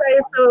minute. Okay,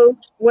 so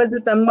was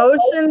it the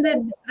motion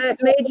that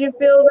made you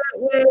feel that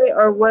way,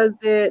 or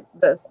was it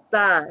the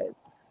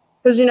size?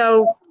 Because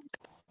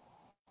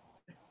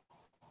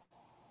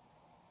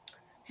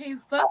he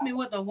fucked me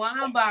with a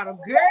wine bottle.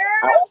 Girl,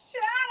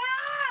 shut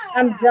up.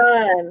 I'm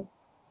done.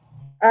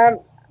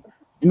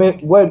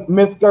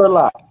 Miss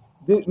Gerlach.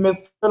 Miss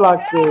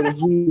Gerlach said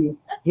he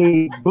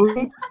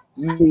bleeped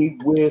me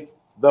with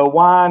the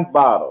wine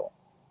bottle.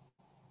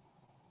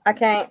 I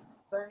can't.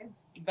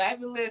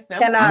 Baby, listen.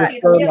 Cannot.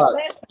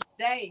 Listen.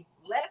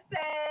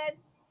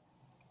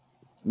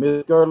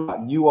 Miss Gerlach,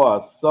 you are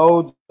a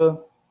soldier.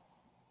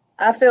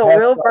 I feel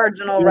real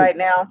virginal right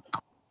now.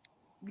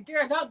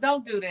 Girl,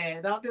 don't do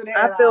that. Don't do that.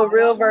 I feel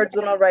real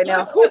virginal right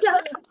now. Who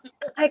does?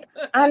 Like,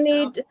 I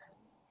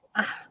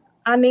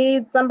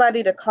need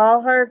somebody to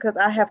call her because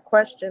I have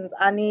questions.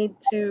 I need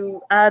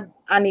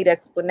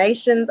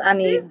explanations. I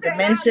need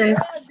dimensions.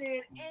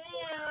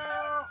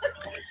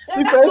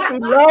 She said she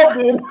loved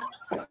it.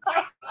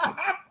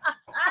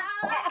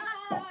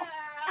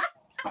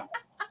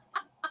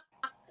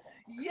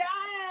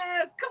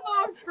 Yes, come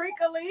on,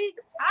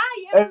 Freakaleaks.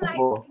 Hi,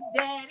 April. Like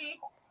Daddy.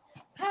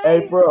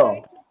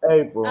 April.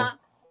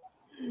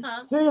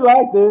 She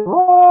liked it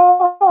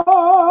raw.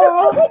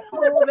 Oh,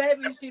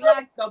 baby, she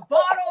liked the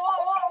bottle.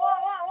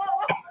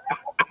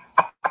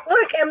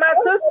 Look, and my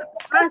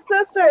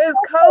sister is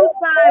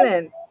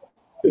co-signing.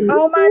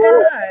 Oh my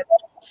God.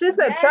 She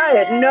said, try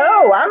it.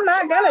 No, I'm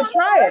not going to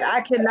try it.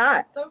 I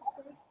cannot.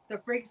 The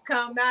freaks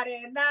come out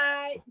at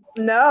night.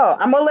 No,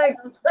 I'm going to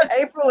let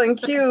April and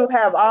Q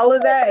have all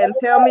of that and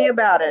tell me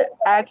about it.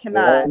 I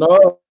cannot.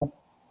 Hell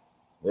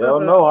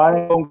no, I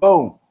ain't going to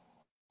go.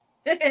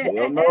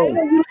 Hell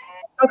no.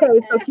 Okay,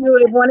 so Q,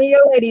 if one of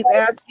your ladies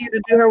asks you to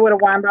do her with a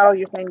wine bottle,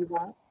 you're saying you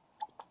won't?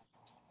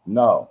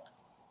 No,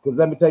 because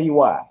let me tell you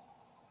why.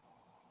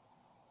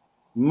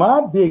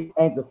 My dick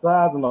ain't the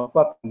size of a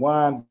fucking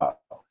wine bottle.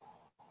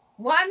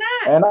 Why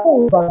not? And I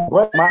don't about to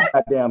break my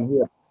goddamn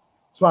hip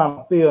trying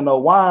to fill no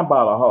wine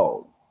bottle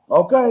hole.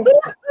 Okay?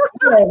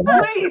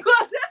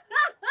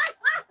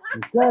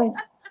 Okay?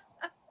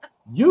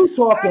 You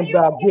talking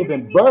about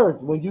giving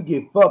birth when you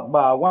get fucked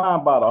by a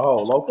wine bottle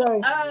hole,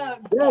 okay?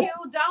 Q,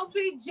 don't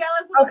be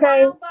jealous of the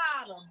wine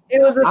bottle.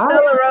 It was a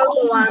Stella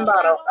Rosa wine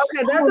bottle.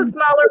 Okay, that's a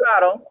smaller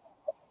bottle.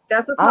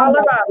 That's a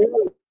smaller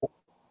bottle.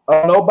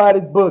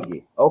 Nobody's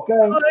boogie,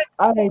 okay?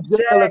 I ain't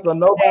jealous of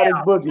nobody's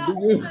boogie. No,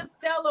 do you? It's a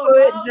Stella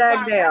Put Rosa Jack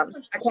bottle. down.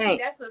 That's I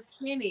can't. That's a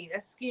skinny.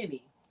 That's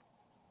skinny.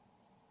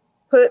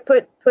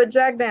 Put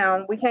Jack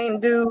down. We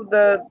can't do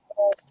the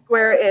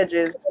square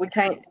edges. We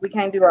can't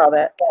do all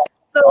that.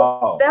 So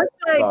Oh, sorry. that's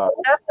like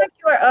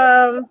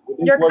Would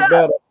this your work cup.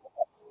 better?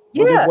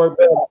 Would this Yeah. work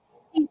better?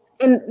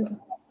 And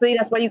see,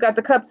 that's why you got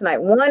the cup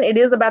tonight. One, it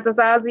is about the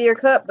size of your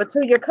cup, but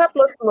two, your cup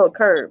looks a little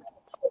curved.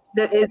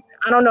 I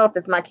don't know if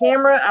it's my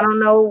camera. I don't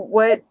know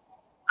what.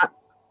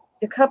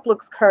 Your cup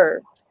looks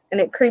curved,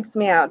 and it creeps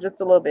me out just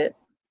a little bit.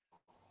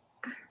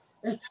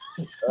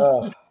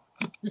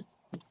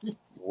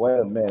 Wait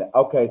a minute.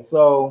 Okay,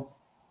 so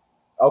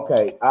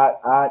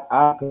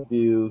I'm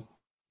confused.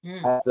 I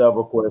have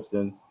several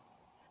questions.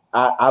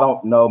 I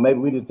don't know. Maybe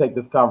we need to take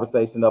this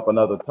conversation up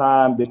another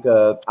time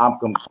because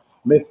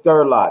Miss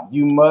Gerlach,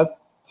 you must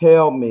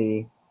tell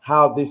me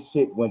how this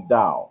shit went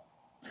down.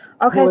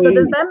 Okay, so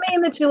does Please. that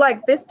mean that you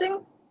like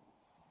fisting?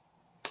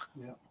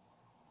 Yeah.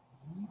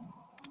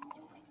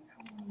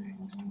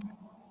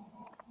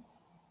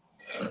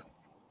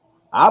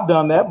 I've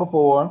done that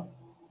before.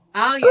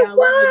 Oh yeah, I love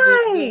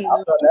a good.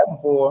 I've done that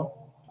before.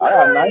 I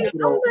got a nice Why?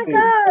 little Oh my fist.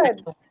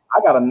 God, I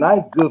got a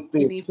nice good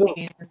Skinny fist too.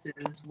 penis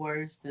is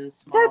worse than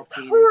small that's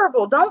penis.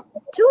 horrible. Don't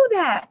do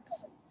that.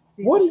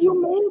 What do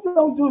you mean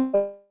don't do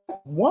that?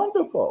 That's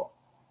wonderful.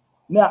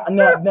 Now I didn't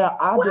have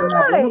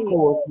Why?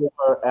 intercourse with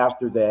her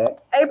after that.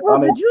 April, I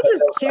mean, did you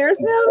just cheers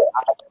them?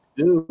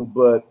 do,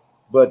 but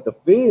the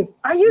fist,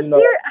 Are you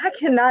serious? I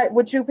cannot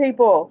with you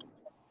people.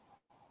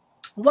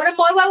 What am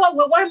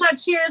I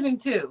cheersing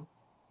to?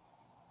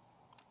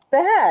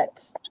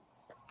 That.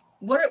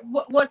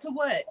 What to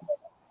what?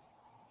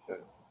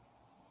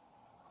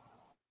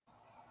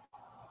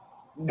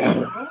 What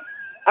are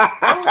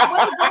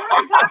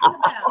you talking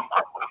about?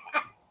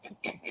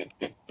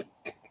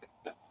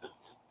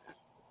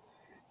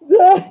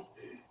 What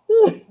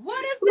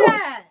is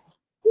that?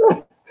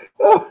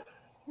 What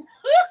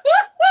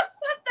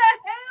the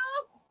hell?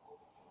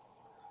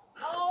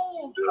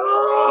 Oh,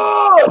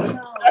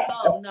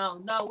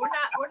 no.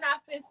 We're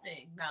not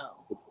fisting.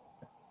 No.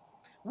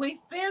 We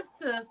fist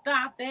to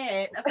stop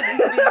that. That's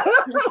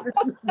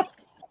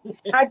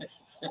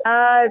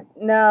what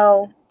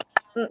No.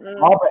 Mm-mm.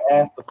 Barbara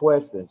asked the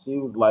question. She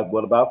was like,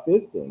 "What about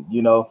fisting?"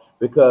 You know,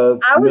 because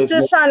I was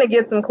just trying to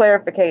get some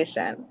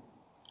clarification.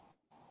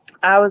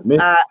 I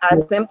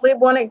simply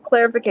wanted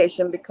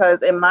clarification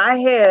because in my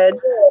head,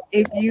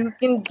 if you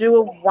can do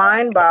a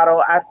wine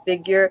bottle, I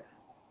figure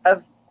a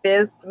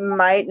fist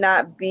might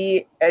not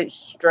be a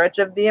stretch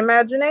of the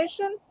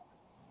imagination.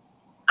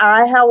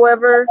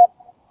 However,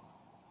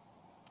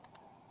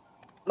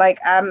 like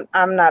I'm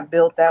not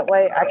built that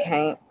way. I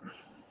can't.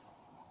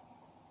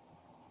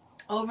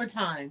 over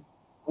time.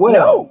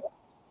 well,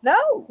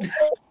 No.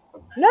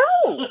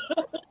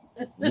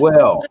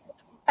 well,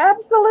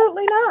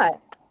 Absolutely not.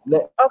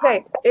 let-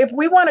 Okay, if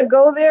we want to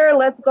go there,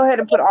 let's go ahead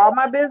and put all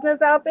my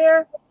business out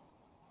there.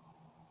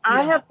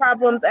 I have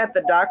problems at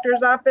the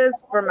doctor's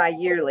office for my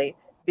yearly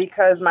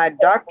because my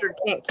doctor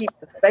can't keep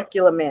the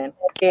speculum in.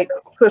 It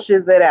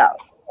pushes it out.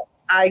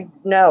 I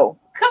know.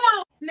 Come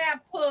on,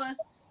 snap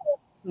puss.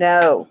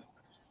 No.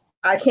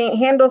 I can't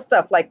handle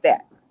stuff like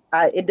that.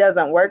 It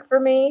doesn't work for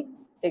me.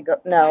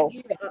 No.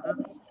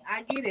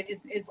 I get it.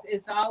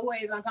 It's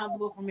always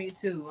uncomfortable for me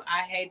too. I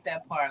hate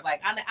that part. Like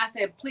I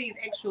said, please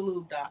extra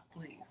lube, doc,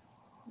 please.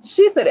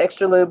 She said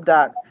extra lube,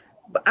 doc.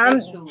 But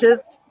Extra lube.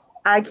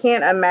 I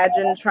can't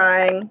imagine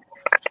trying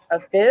a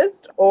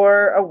fist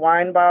or a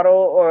wine bottle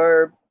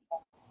or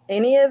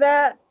any of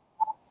that.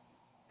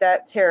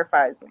 That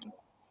terrifies me.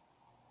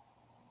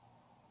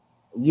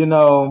 you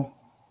know,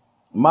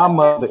 my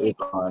mother is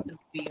People on.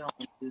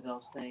 do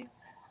those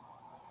things.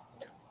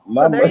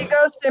 So there you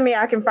go, Shimmy.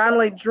 I can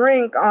finally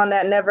drink on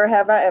that never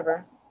have I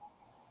ever.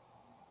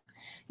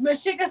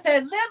 Mashika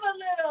said, live a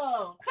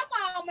little. Come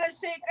on,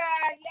 Mashika.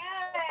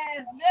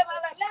 Yes. Live a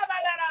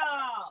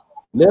little.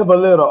 Live a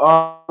little,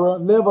 Arbor.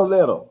 Live a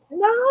little.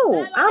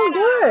 No, I'm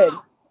good.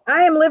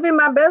 I am living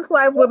my best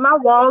life with my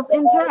walls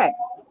intact.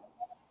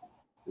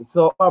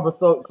 So, Arbor,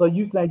 so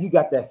you saying you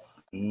got that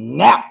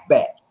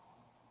snapback?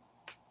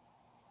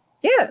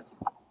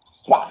 Yes.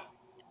 Swat.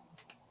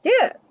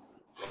 Yes.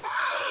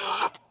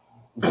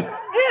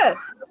 Yes.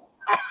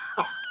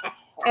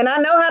 And I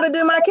know how to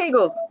do my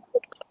Kegels.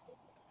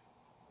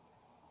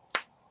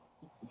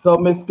 So,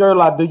 Miss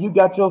Gerlach, do you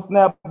got your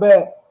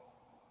snapback?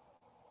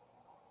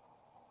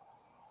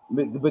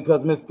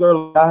 Because Miss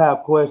Gerlach, I have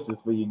questions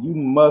for you. You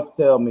must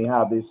tell me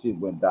how this shit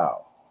went down.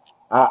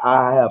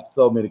 I have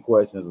so many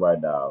questions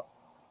right now.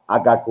 I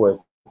got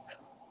questions.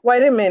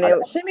 Wait a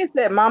minute. Shimmy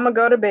said, Mama,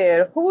 go to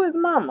bed. Who is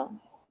Mama?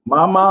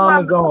 My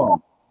mom is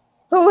on.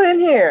 Who in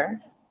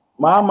here?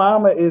 My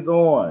mama is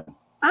on.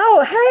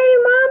 Oh, hey,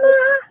 Mama.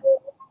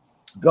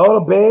 Go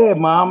to bed,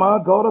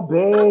 mama. Go to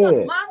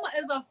bed. Mama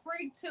is a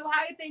freak too.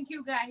 How you think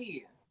you got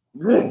here?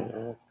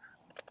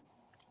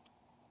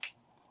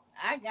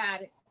 I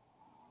got it.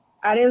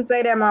 I didn't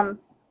say that, Mama.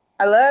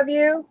 I love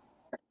you.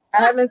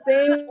 I haven't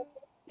seen you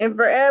in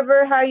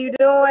forever. How you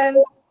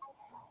doing?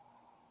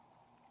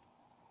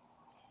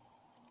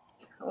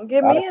 Don't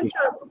get me in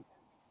trouble.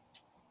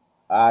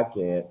 I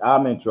can't.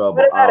 I'm in trouble.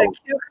 What about a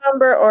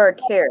cucumber or a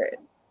carrot?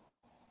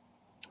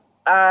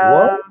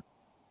 What?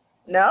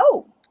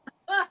 No.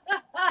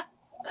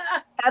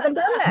 Haven't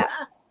done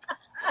that.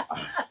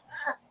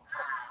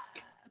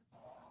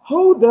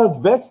 Who does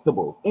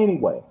vegetables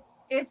anyway?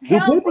 It's Do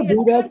healthy. people It's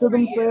do that good to for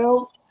you.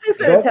 themselves? She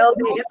said it's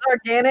healthy. It's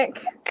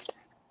organic.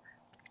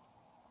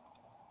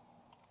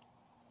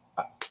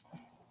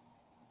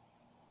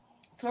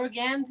 It's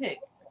organic.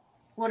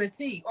 What a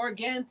T.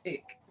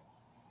 Organic.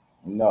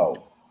 No,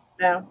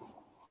 No.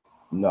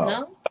 no,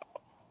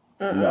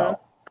 No? no.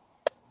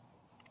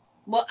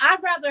 Well,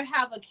 I'd rather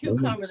have a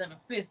cucumber than a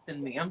fist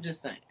in me. I'm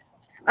just saying.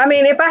 I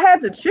mean, if I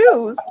had to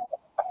choose,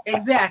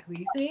 Exactly.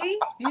 You see?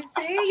 You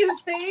see? You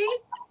see?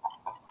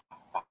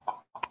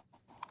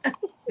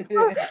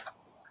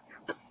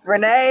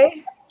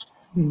 Renee,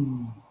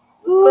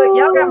 look,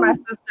 y'all got my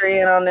sister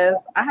in on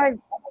this. I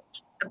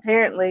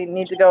apparently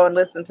need to go and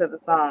listen to the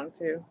song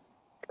too.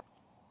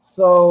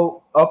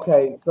 So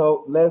okay,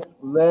 so let's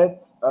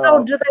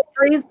So do they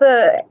freeze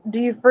do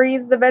you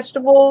freeze the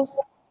vegetables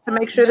to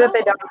make sure that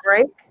they No. don't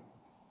break?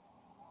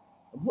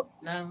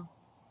 No.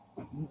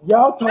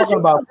 y'all But talking you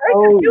about can break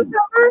a food.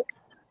 cucumber.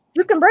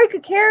 You can break a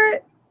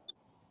carrot.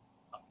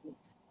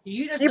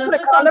 You just, Do you put a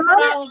just don't condom put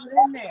on it? all of it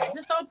in there.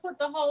 Just don't put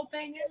the whole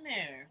thing in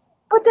there.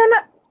 But they're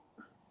not.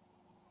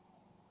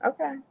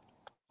 Okay.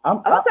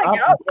 I'm I'll take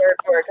y'all's word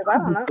for it because I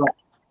don't know.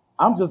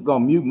 I'm just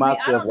gonna mute I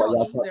myself don't while know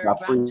y'all talk either, about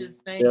but I'm free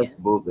just saying.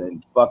 vegetables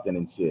and fucking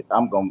and shit.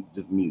 I'm gonna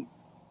just mute.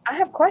 I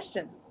have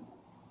questions.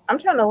 I'm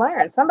trying to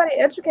learn. Somebody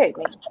educate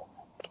me.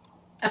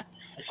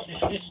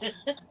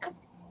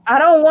 I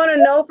don't want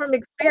to know from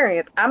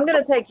experience. I'm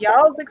going to take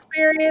y'all's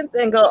experience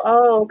and go,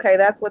 oh, okay,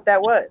 that's what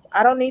that was.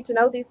 I don't need to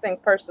know these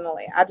things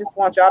personally. I just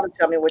want y'all to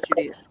tell me what you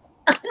did.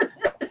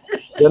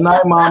 Good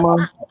night,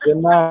 mama. Good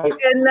night.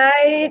 Good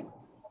night.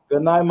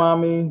 Good night,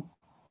 mommy.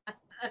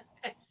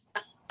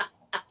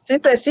 She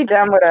said she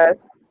done with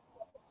us.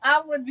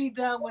 I would be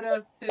done with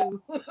us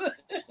too.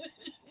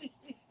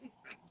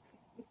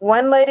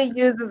 One lady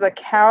uses a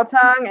cow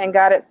tongue and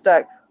got it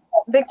stuck.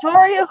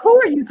 Victoria, who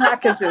are you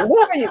talking to? Who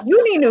are you?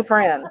 You need new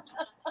friends.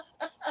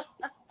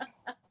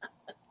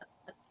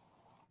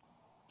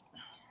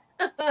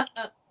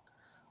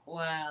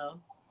 Wow.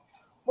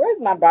 Where's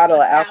my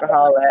bottle of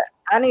alcohol at?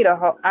 I need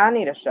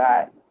a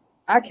shot.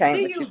 I can't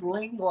They with you. use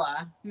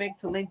lingua make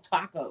to link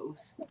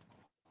tacos.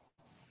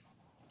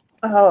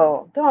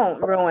 Oh,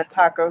 don't ruin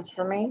tacos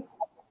for me.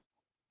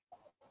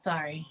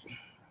 Sorry.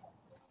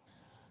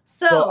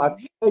 So I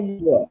tell you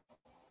what,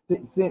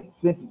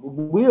 since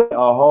we're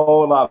a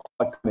whole lot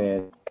of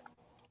comments,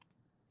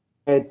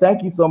 and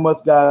thank you so much,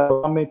 guys,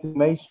 for commenting.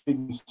 Make sure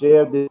you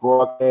share this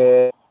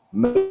broadcast.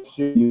 Make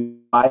sure you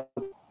like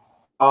us.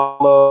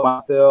 Follow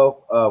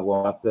myself,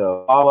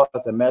 all of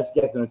us at Master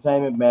Gas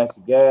Entertainment,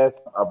 Master Gas,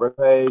 our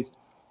page.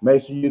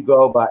 Make sure you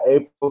go by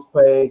April's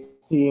page,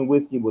 Tea and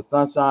Whiskey with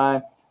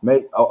Sunshine.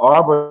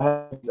 Arbor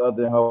has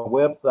other than her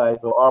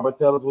website. So Arbor,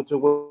 tell us what your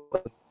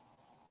website is.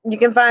 You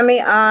can find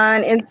me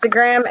on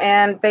Instagram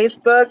and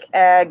Facebook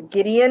at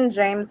Gideon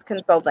James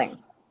Consulting.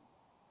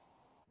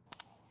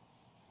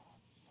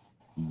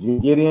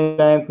 Gideon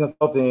James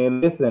Consulting.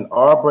 And listen,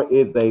 Arbor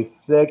is a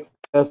sex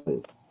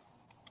specialist.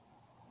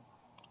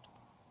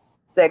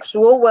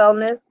 Sexual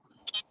wellness.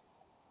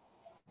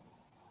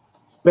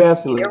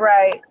 Specialist. You're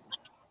right.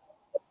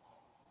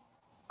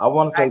 I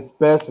want to say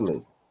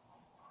specialist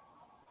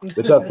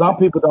because some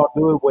people don't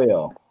do it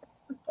well,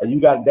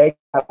 and they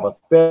have a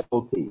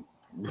specialty.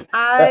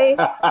 I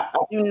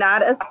do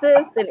not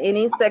assist in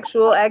any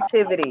sexual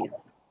activities.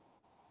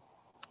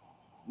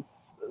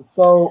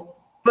 So,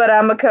 but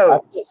I'm a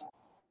coach.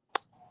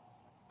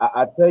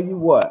 I tell you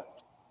what,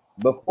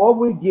 before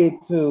we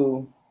get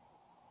to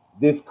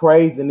this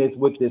craziness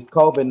with this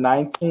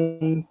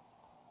COVID-19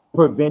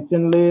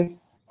 prevention list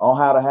on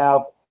how to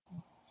have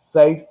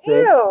safe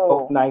sex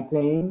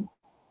COVID-19,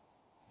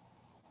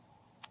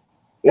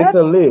 it's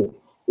a list.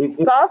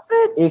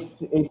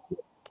 Sausage?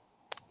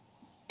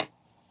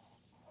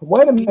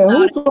 Wait a minute,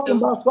 who's talking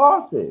about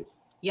sausage?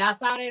 Y'all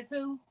saw that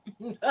too?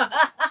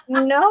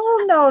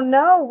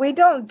 No. We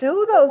don't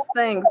do those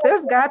things.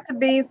 There's got to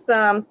be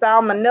some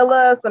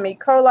salmonella, some E.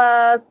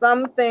 coli,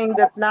 something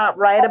that's not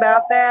right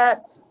about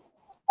that.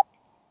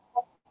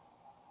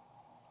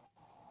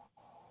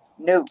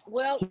 No.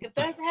 Well, if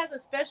that has a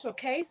special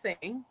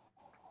casing.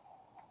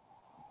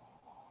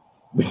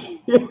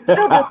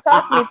 She'll just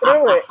talk me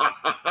through it.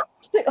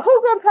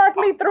 Who gonna talk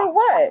me through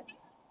what?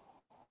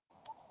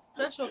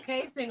 Special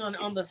casing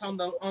on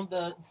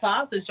the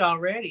sausage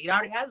already. It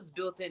already has its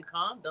built-in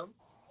condom.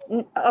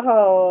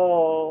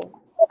 Oh,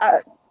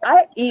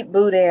 I eat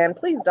boudin.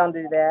 Please don't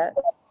do that.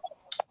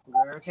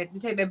 Girl, take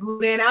that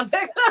boudin out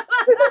there.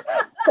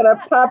 Can I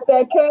pop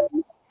that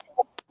cake?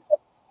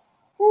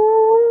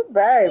 Ooh,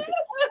 baby.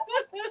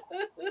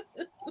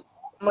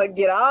 I'm gonna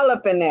get all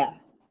up in there.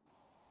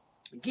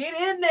 Get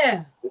in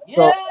there.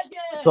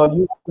 So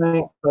you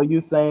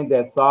saying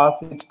that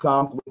sausage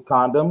comes with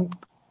condoms?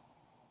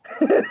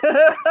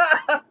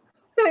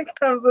 It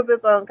comes with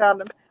its own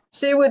condom.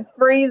 She would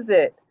freeze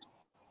it.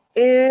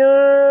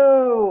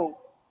 Ew.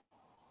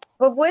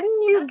 But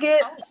wouldn't you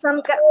get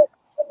some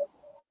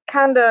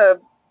kind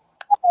of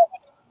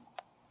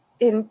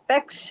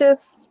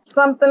infectious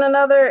something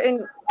another.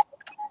 And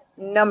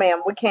no,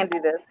 ma'am, we can't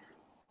do this.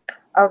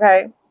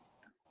 Okay.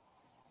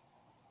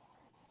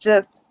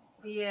 Just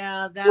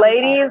Yeah, that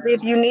ladies,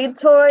 if you need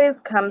toys,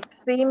 come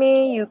see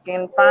me. You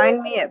can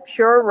find me at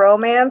Pure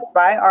Romance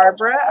by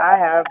Arbra. I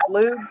have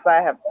lubes,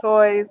 I have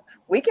toys.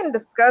 We can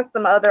discuss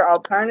some other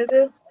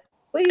alternatives.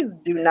 Please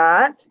do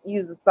not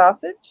use a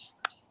sausage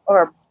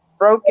or a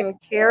broken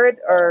carrot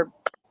or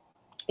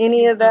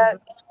any of that.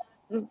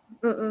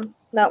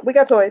 No, we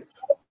got toys.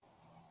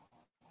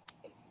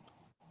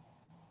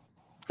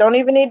 Don't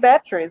even need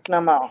batteries no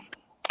more.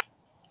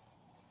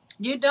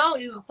 You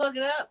don't. You can plug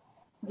it up.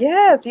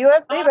 Yes,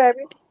 USB,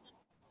 baby.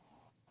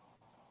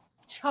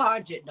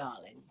 Charge it,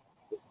 darling.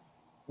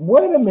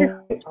 Wait a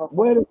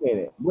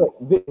minute. What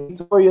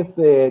Victoria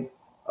said,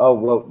 oh,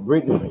 well,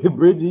 Bridget,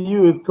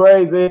 you is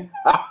crazy.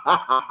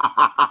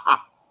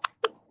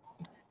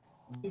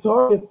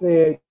 Victoria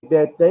said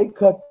that they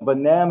cut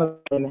bananas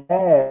in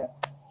half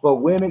for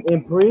women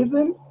in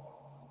prison.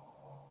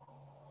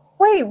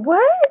 Wait,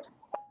 what?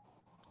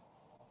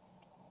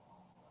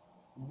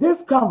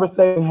 This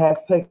conversation has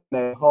taken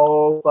a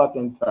whole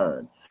fucking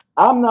turn.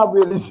 I'm not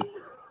really sure.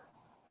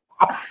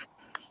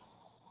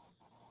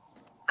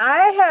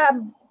 I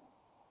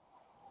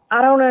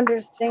don't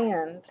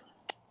understand.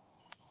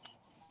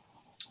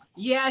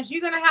 Yes,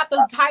 you're gonna have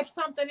to type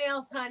something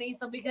else, honey,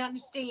 so we can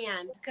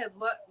understand. Because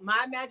what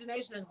my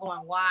imagination is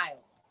going wild.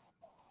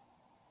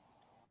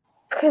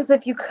 Because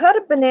if you cut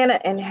a banana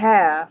in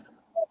half,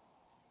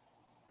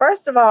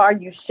 first of all, are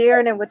you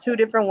sharing it with two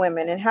different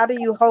women? And how do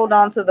you hold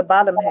on to the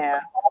bottom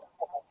half?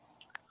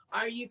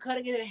 Are you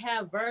cutting it in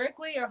half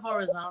vertically or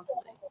horizontally?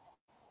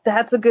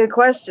 That's a good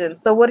question.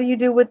 So what do you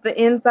do with the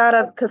inside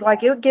of, because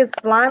like it gets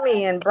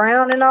slimy and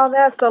brown and all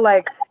that. So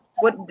like,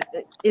 what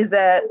is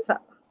that?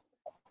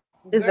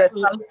 Is that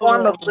some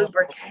form of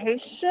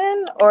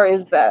lubrication, or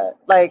is that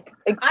like,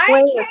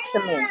 explain it to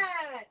me?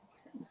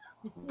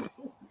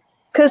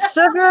 Because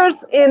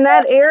sugars in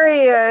that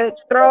area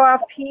throw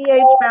off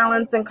pH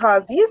balance and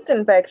cause yeast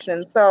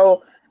infection.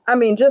 So, I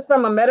mean, just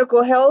from a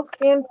medical health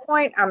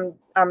standpoint,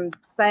 I'm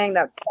saying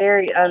that's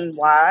very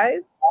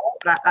unwise.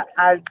 But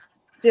I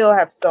still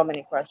have so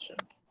many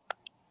questions.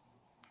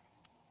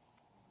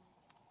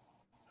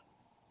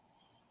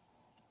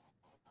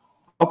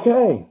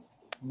 Okay,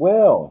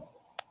 well.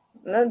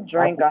 No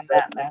drink on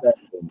that, man.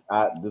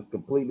 I just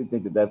completely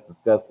think that that's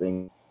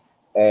disgusting.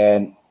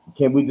 And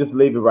can we just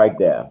leave it right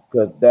there?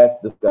 Because that's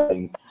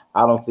disgusting.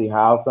 I don't see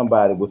how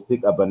somebody would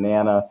stick a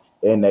banana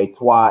in a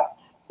twat.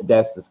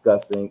 That's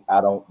disgusting.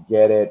 I don't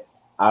get it.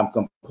 I'm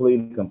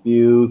completely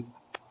confused.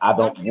 I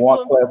don't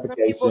want clarification.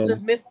 Some people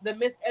just miss the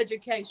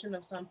miseducation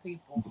of some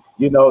people.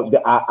 You know,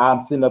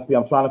 I'm sitting up here.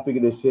 I'm trying to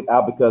figure this shit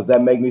out because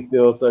that make me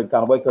feel a certain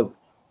kind of way.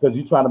 Because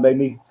you're trying to make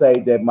me say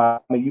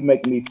that you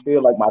make me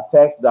feel like my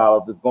tax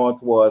dollars is going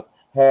towards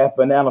half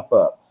banana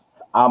fucks.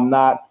 I'm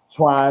not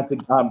trying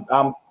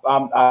to.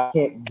 I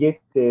can't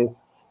get this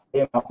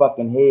in my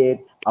fucking head.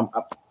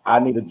 I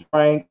need a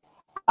drink.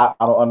 I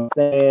don't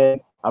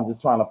understand. I'm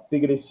just trying to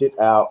figure this shit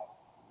out.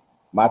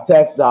 My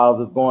tax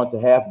dollars is going to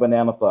half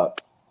banana fucks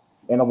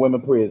in a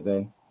women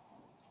prison.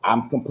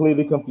 I'm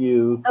completely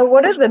confused. So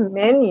what are the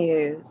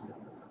menus?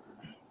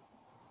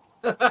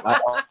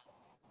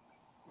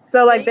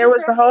 So like there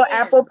was the whole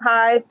apple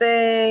pie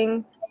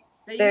thing.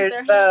 There's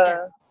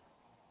the.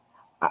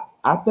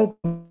 I think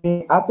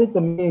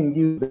the men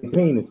use their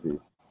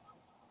penises.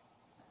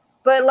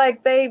 But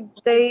like they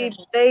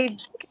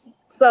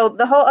so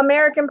the whole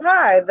American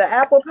Pie, the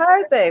apple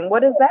pie thing,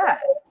 what is that?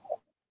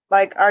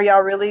 Like, are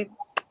y'all really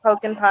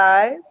poking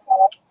pies?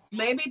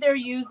 Maybe they're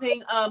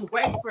using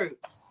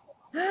grapefruits.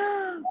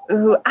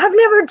 Ooh, I've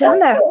never done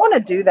that. I want to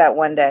do that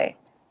one day.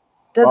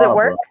 Does it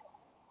work?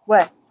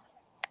 What?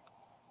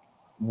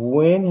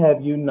 When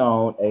have you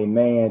known a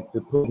man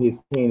to put his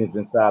penis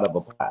inside of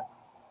a pie?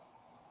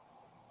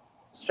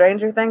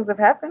 Stranger things have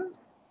happened.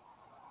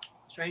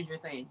 Stranger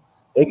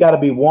things. It got to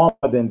be warmer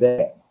than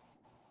that.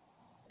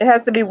 It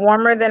has to be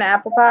warmer than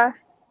apple pie?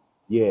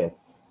 Yes.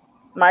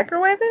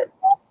 Microwave it?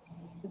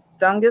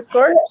 Don't get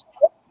scorched?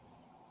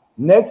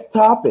 Next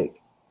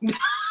topic.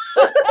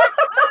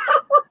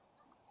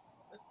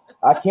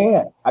 I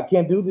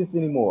can't do this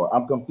anymore.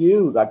 I'm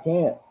confused. I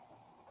can't.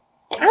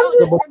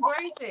 Just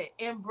embrace it.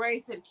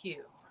 Embrace it,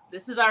 Q.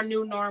 This is our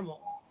new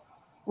normal.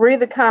 Read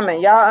the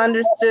comment. Y'all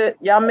understood.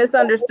 Y'all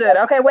misunderstood.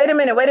 Okay, wait a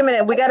minute.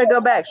 We got to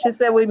go back. She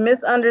said we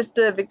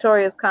misunderstood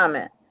Victoria's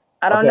comment.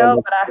 I don't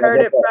know, but I heard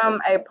it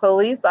from a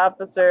police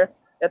officer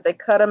that they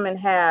cut them in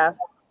half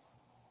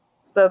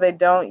so they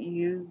don't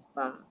use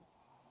them.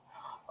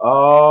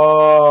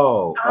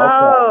 Oh. Okay.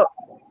 Oh.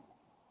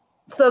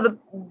 So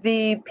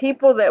the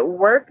people that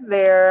work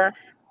there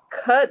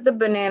cut the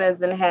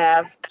bananas in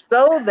half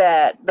so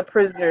that the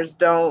prisoners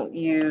don't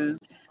use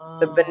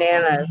the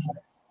bananas.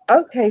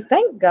 Okay,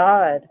 thank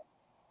God.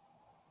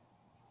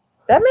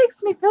 That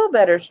makes me feel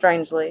better,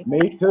 strangely.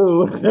 Me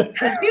too.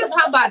 If you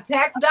talk about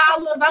tax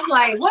dollars, I'm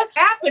like, what's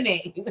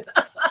happening?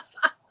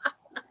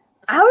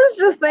 I was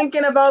just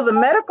thinking about the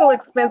medical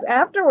expense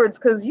afterwards,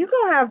 because you're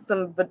going to have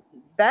some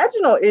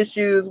vaginal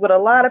issues with a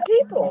lot of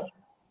people.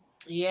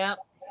 Yep.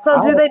 So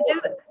I do was- they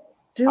do that?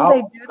 Do I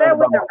they was do that concerned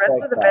with about the my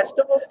rest of the tax dollars.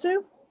 vegetables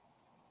too?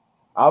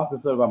 I was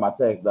concerned about my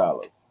tax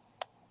dollars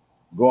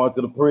going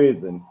to the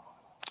prison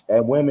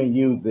and women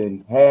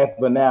using half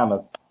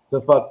bananas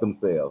to fuck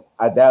themselves.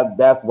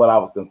 That's what I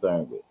was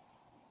concerned with.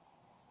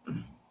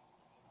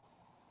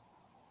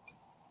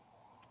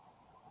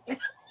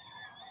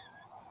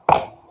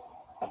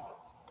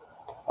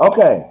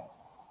 Okay.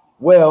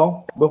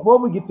 Well, before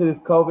we get to this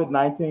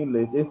COVID-19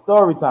 list, it's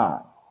story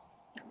time.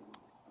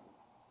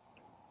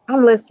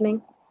 I'm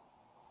listening.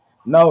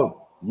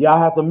 No, y'all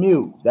have to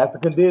mute. That's the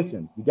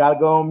condition. You gotta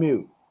go on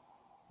mute.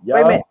 Wait a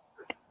Y'all, minute.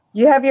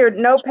 You have your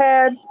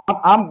notepad?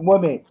 I'm wait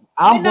a minute.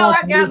 I'm You know going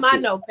I to got mute my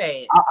you.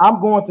 notepad.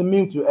 I'm going to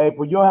mute you,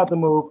 April. You don't have to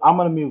move. I'm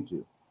gonna mute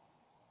you.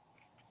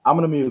 I'm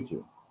gonna mute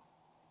you.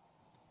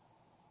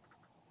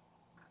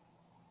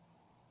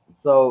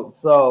 So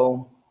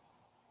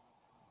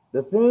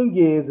the thing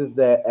is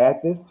that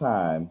at this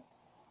time,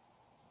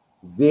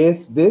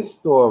 this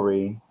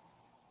story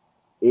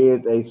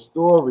is a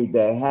story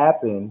that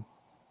happened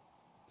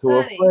to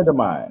a Sonny, friend of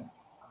mine.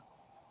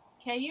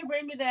 can you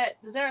bring me that?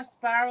 Is there a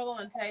spiral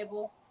on the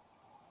table?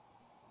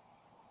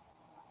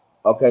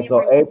 Okay, You so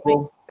bring me-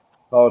 April,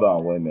 hold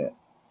on, wait a minute.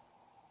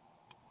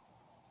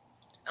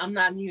 I'm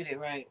not muted,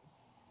 right?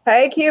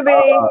 Hey,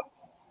 QB.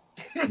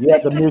 You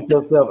have to mute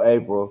yourself,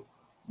 April.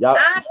 Y'all,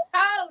 I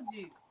told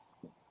you.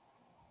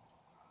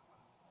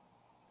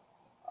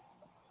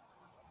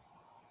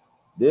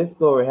 this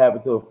story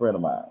happened to a friend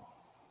of mine.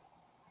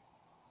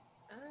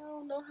 I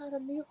don't know how to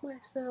mute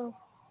myself.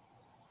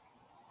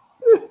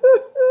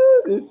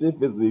 This shit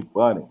is be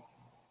funny.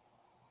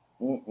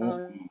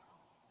 Mm-mm.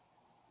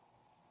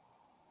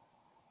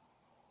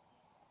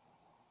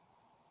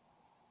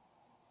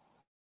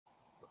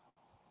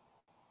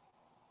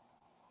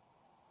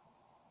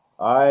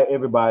 All right,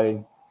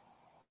 everybody.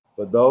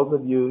 For those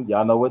of you,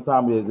 y'all know what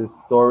time it is. It's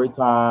story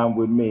time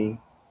with me.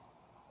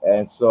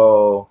 And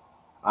so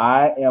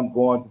I am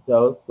going to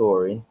tell a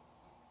story.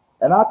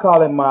 And I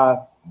call it my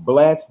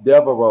Blanche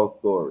Devereaux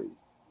stories.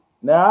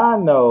 Now I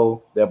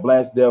know that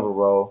Blanche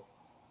Devereaux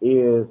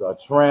is a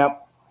tramp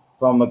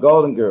from the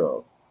Golden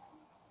Girls.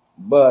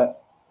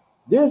 But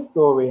this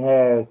story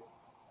has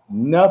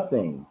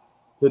nothing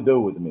to do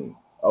with me.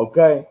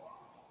 Okay?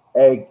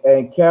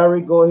 And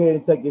Carrie, go ahead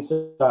and take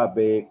your shot,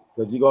 babe,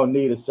 because you're gonna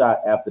need a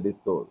shot after this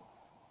story.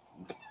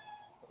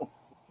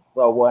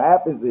 So what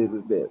happens is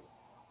this.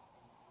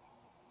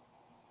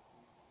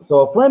 So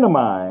a friend of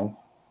mine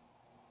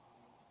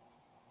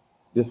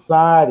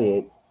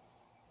decided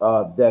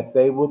that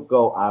they would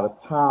go out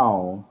of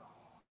town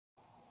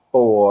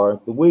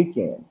for the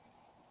weekend.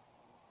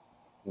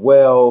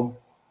 Well,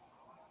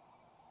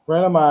 a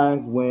friend of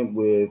mine went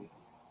with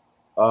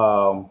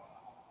um,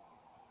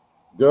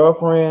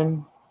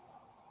 girlfriend,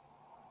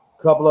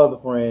 couple other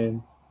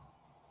friends,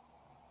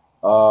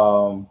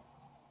 um,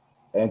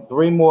 and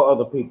three more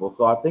other people.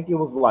 So I think it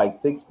was like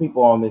 6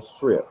 people on this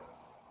trip.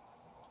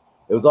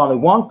 There was only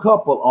one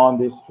couple on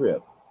this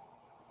trip.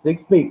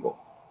 6 people.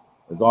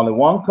 There's only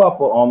one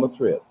couple on the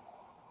trip.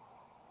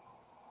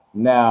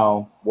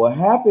 Now, what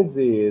happens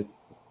is,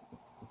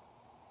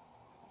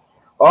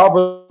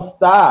 Arbor,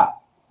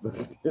 stop.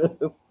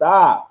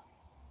 Stop.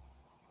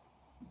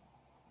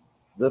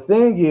 The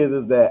thing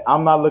is that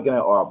I'm not looking at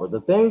Arbor.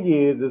 The thing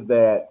is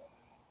that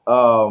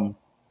on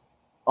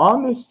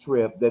this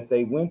trip that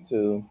they went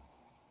to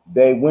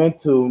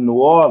New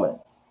Orleans,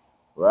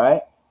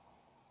 right?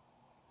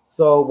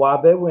 So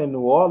while they were in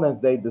New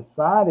Orleans, they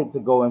decided to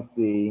go and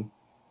see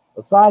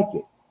a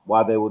psychic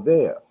while they were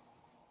there.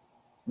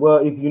 Well,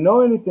 if you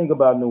know anything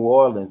about New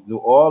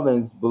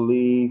Orleans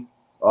believe,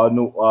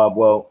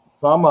 well,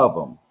 some of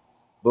them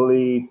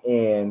believe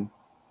in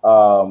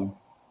um,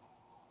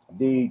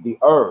 the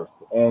earth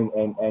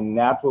and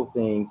natural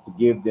things to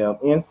give them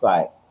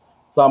insight.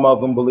 Some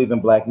of them believe in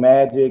black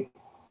magic,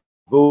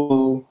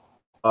 voodoo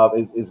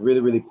is really,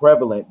 really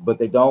prevalent, but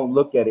they don't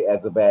look at it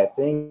as a bad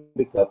thing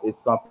because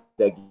it's something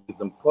that gives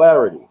them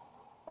clarity,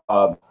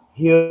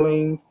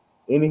 healing,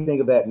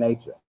 anything of that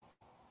nature.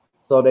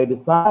 So they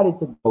decided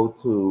to go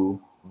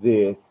to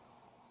this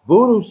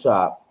voodoo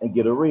shop and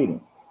get a reading.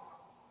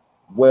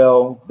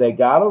 Well, they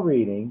got a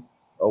reading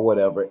or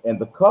whatever, and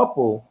the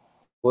couple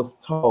was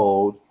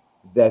told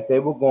that they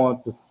were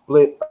going to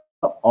split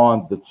up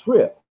on the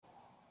trip.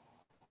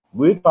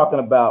 We're talking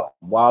about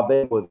while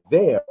they were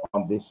there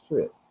on this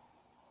trip.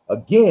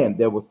 Again,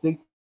 there were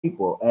 6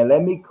 people, and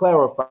let me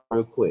clarify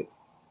real quick: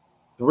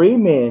 3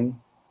 men,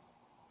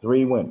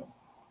 3 women,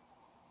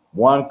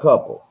 one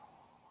couple,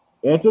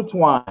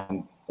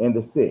 intertwined in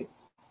the 6.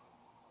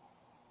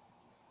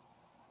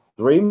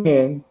 3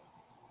 men,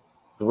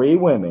 3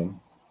 women,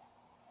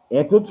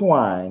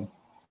 intertwined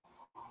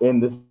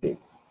in the 6.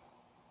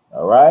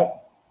 All right.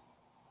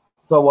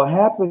 So what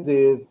happens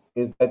is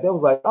that they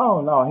was like,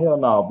 oh no, hell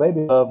no,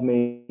 baby love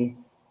me,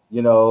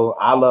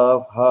 I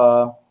love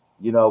her,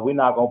 we're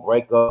not gonna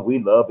break up, we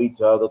love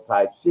each other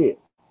type shit.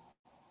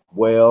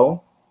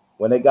 Well,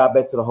 when they got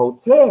back to the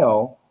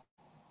hotel,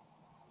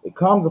 It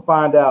comes to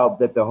find out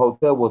that the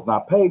hotel was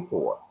not paid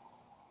for.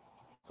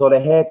 So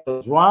they had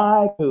to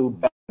drive to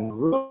Baton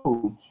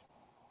Rouge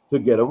to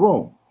get a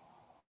room.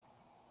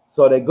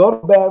 So they go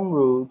to Baton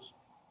Rouge,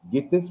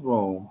 get this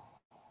room,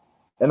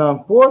 and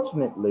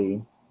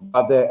unfortunately,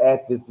 while they're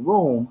at this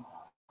room,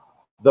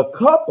 the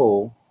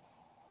couple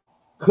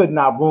could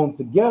not room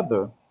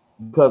together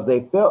because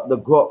they felt the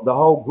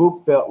whole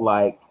group felt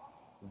like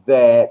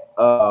that.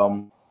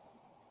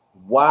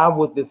 Why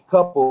would this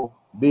couple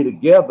be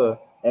together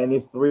and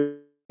it's 3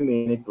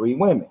 men and 3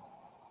 women?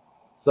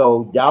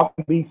 So y'all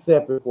can be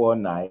separate for a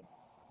night.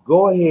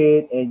 Go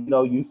ahead and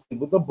you sleep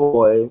with the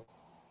boys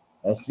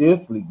and she'll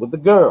sleep with the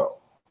girls.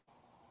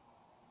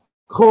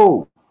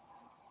 Cool.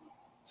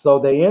 So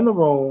they in the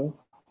room,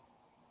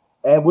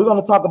 and we're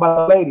gonna talk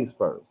about the ladies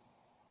first.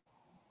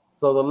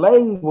 So the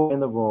ladies were in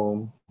the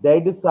room. They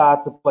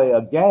decide to play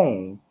a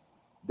game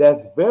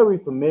that's very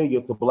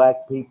familiar to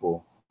Black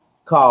people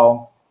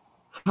called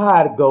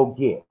hide go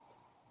get.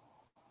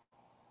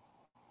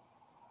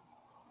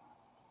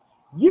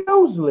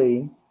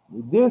 Usually,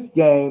 this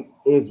game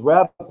is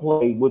rather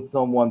played with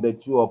someone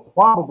that you are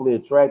probably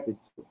attracted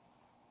to,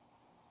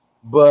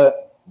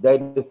 but they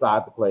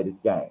decide to play this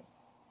game.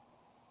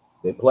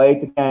 They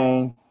played the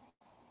game.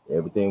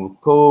 Everything was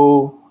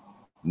cool.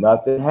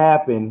 Nothing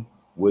happened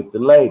with the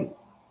ladies,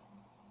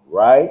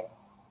 right?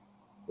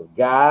 The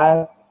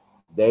guys,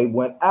 they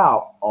went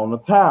out on the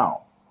town.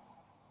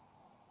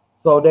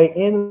 So they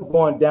ended up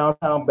going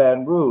downtown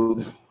Baton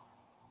Rouge.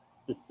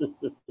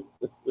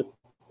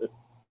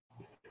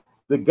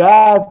 The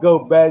guys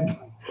go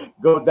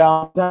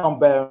downtown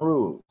Baton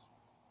Rouge.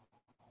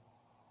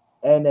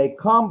 And they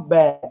come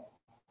back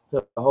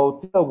to the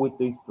hotel with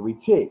these 3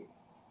 chicks.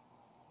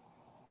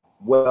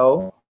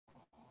 Well,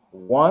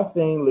 one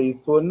thing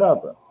leads to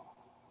another.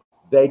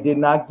 They did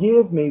not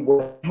give me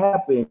what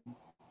happened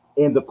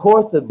in the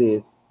course of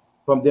this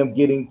from them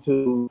getting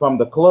from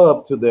the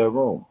club to their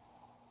room.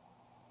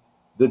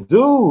 The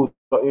dudes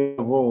are in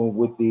the room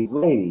with these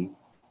ladies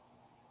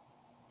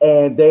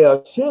and they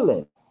are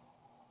chilling.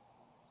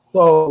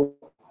 So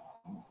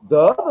the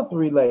other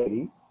 3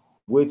 ladies,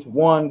 which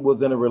one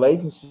was in a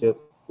relationship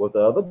with the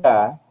other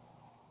guy,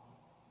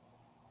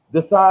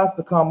 decides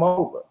to come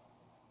over.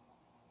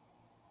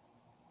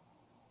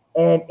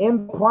 And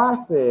in the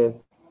process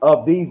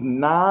of these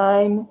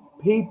 9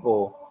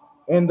 people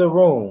in the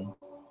room,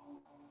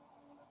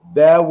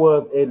 there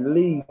was at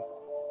least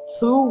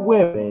 2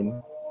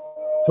 women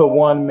to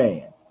 1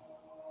 man.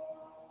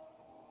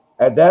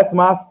 And that's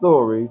my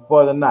story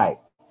for the night.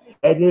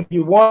 And if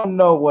you want to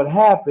know what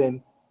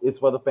happened, it's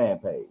for the fan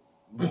page.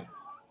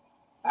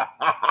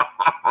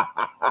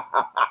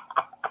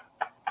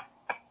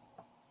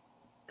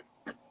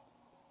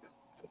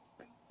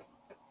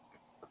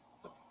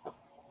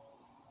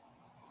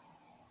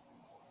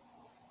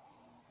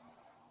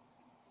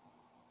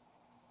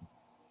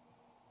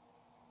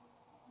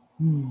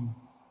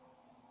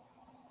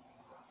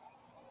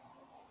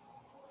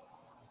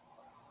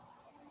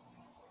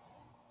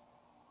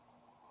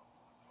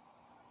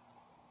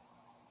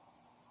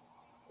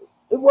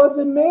 It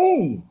wasn't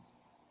me.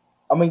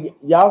 I mean,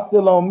 y'all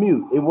still on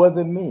mute. It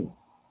wasn't me.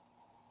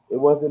 It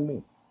wasn't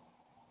me.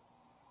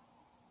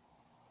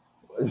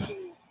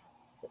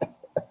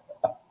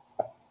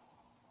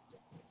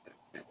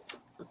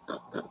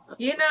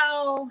 You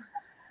know,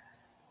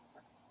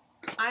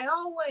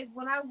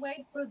 when I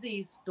wait for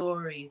these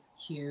stories,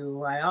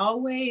 Q, I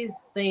always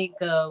think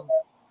of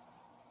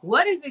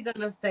what is it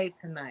going to say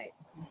tonight?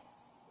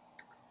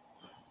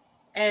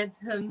 And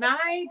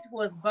tonight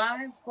was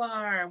by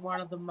far one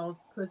of the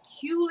most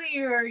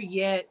peculiar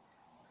yet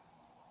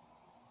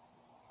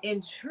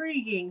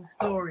intriguing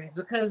stories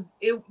because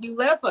you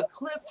left a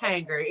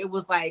cliffhanger. It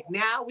was like,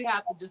 now we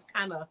have to just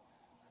kind of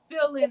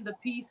fill in the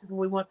pieces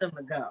we want them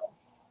to go.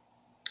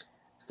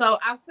 So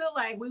I feel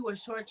like we were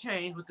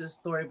shortchanged with this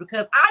story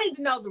because I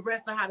didn't know the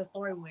rest of how the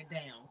story went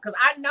down. Because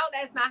I know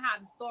that's not how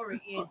the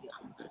story ended.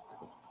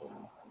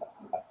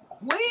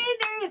 We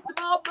need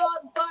some more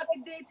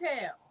motherfucking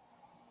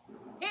details.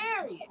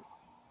 Period.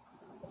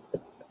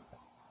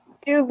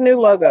 Q's new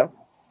logo.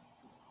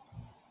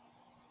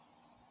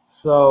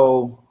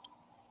 So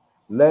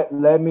let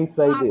me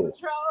say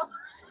this.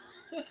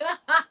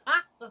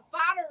 The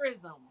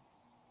fodderism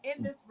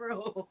in this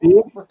room.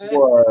 This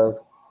was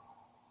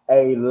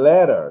a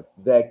letter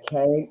that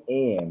came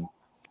in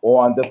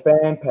on the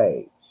fan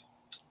page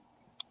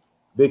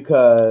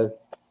because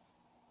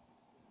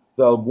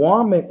the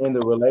woman in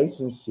the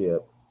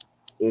relationship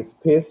is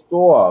pissed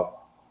off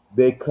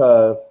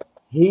because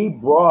he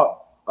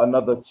brought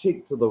another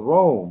chick to the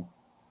room,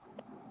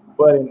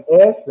 but in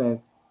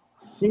essence,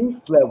 she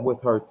slept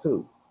with her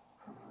too.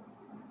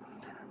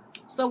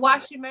 So why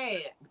she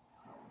mad?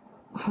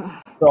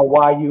 So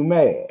why you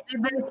mad?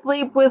 Did they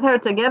sleep with her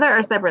together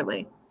or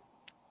separately?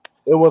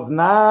 It was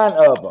 9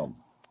 of them.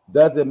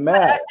 Doesn't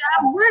matter.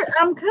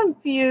 I'm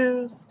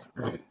confused.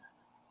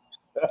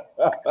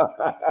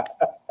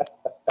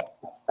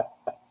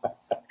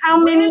 How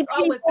many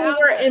people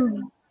were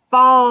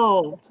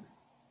involved?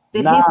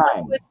 Did 9. he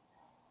sleep with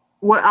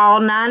Were all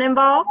 9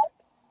 involved?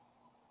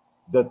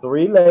 The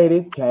 3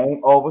 ladies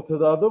came over to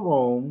the other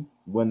room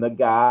when the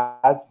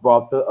guys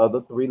brought the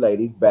other 3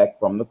 ladies back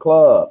from the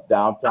club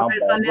downtown Okay,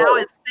 so Baton now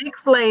Rouge. it's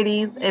 6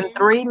 ladies and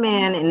 3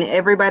 men, and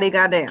everybody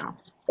got down.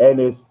 And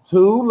it's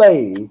 2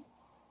 ladies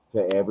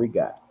to every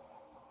guy.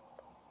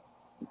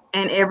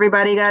 And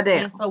everybody got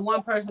down. And so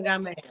one person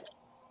got mad.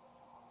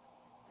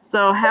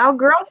 So how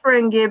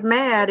girlfriend get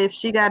mad if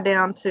she got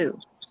down too?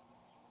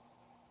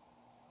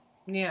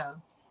 Yeah.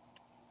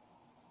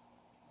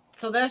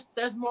 So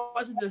there's more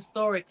to the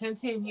story.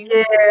 Continue.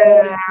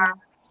 Yeah.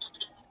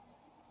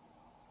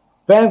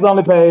 Fans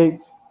only page.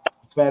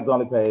 Fans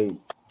only page.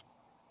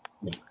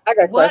 I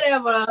got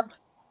questions.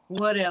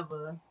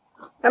 Whatever.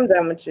 I'm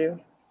done with you.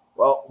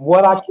 Well,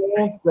 what I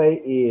can say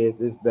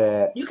is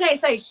that you can't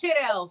say shit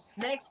else.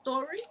 Next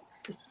story.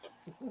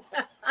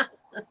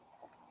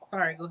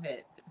 Sorry, go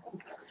ahead.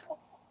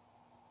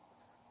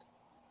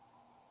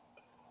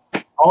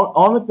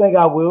 only thing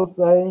I will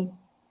say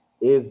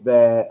is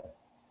that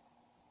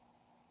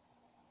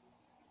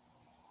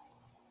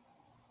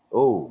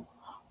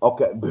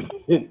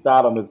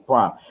thought on his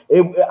prime.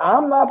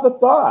 I'm not the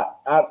thought.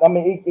 I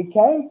mean, it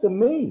came to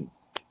me.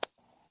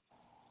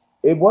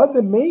 It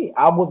wasn't me.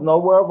 I was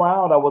nowhere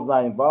around. I was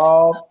not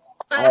involved.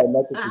 I had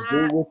nothing to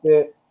do with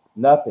it.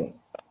 Nothing.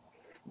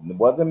 It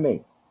wasn't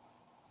me.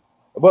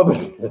 But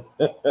it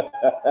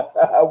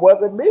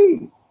wasn't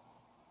me.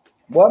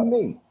 Wasn't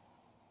me.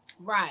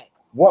 Right.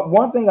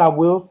 One thing I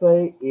will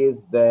say is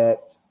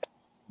that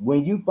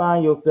when you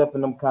find yourself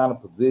in them kind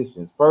of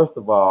positions, first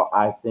of all,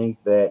 I think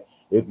that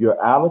if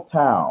you're out of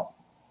town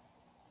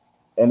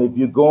and if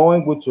you're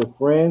going with your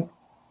friends,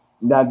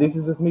 now this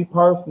is just me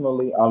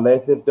personally,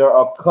 unless if there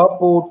are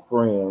coupled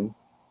friends,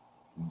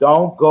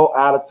 don't go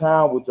out of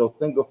town with your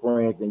single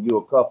friends and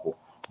you're a couple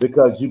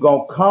because you're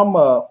going to come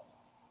up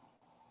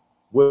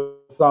with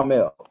something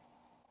else.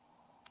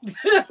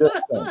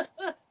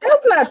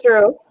 That's not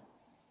true.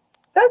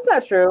 That's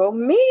not true.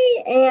 Me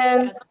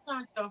and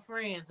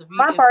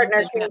my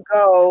partner can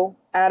go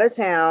out of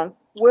town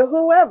with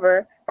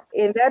whoever,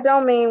 and that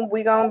don't mean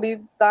we're gonna be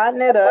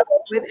thotting it up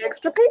with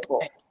extra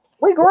people.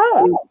 We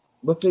grown.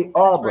 But see,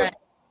 Arbor,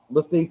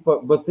 but see,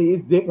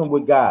 it's different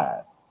with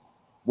guys.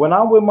 When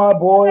I'm with my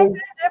boys,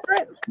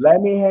 let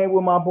me hang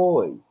with my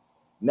boys.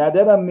 Now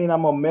that doesn't mean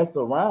I'm gonna mess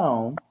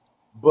around,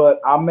 but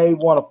I may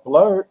want to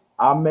flirt.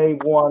 I may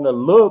want to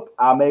look.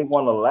 I may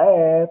want to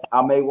laugh.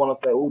 I may want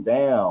to say, "Oh,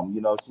 damn,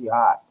 she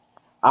hot."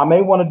 I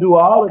may want to do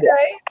all of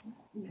that.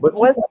 But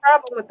what's the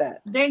problem with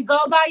that? Then go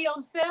by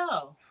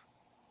yourself.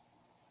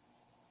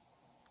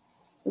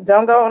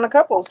 Don't go on a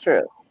couples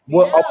trip.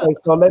 Well, okay,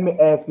 so let me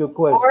ask you a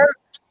question. Or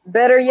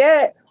better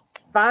yet,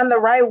 find the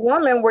right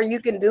woman where you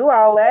can do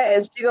all that,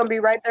 and she's gonna be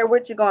right there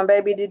with you, going,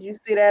 "Baby, did you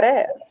see that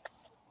ass?"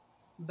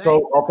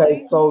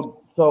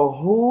 So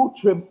who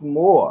trips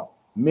more,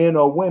 men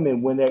or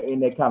women, when they're in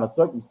that kind of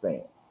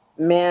circumstance?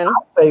 Men.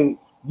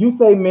 You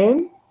say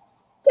men?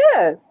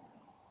 Yes.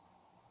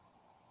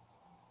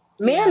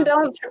 Men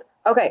don't.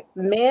 Okay,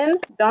 men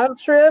don't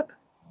trip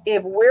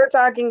if we're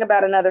talking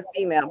about another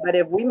female, but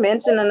if we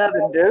mention another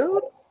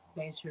dude,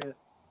 they trip.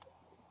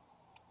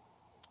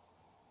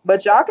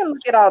 But y'all can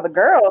look at all the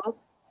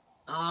girls.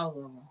 All of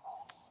them.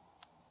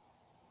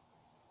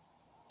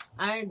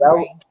 I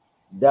agree.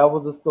 That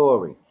was a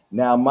story.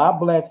 Now, my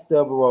Blanche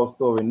Devereaux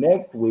story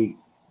next week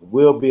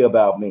will be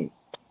about me,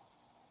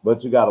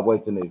 but you got to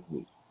wait till next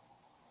week.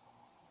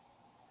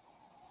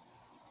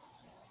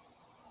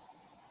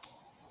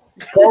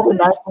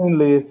 COVID-19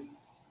 list.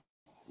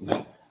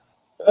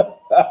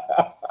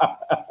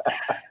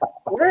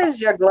 Where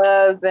is your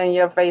gloves and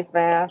your face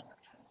mask?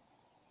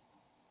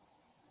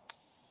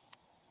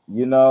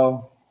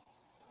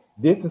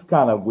 This is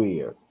kind of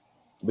weird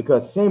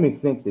because Shimmy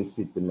sent this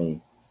shit to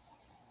me.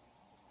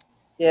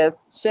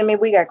 Yes, Shimmy,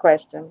 we got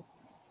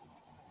questions.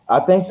 I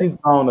think she's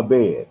on the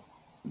bed,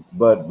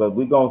 but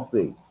we're going to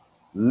see.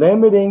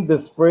 Limiting the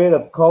spread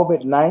of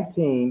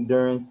COVID-19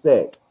 during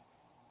sex.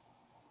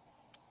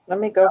 Let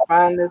me go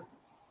find this.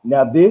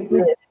 Now, this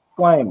is a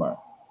disclaimer.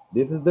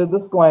 This is the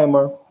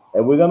disclaimer,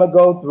 and we're going to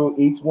go through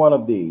each one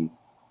of these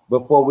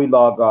before we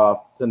log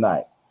off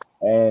tonight.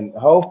 And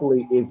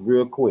hopefully it's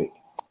real quick.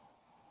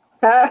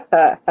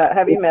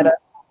 Have you met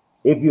us?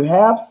 If you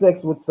have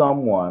sex with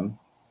someone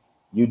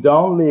you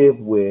don't live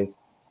with,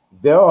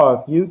 there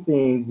are a few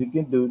things you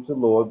can do to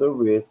lower the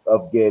risk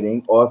of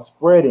getting or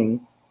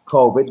spreading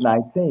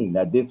COVID-19.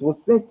 Now, this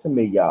was sent to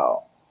me,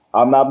 y'all.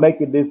 I'm not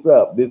making this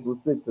up. This was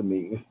sent to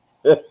me.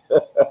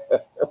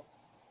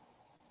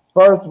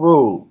 First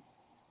rule,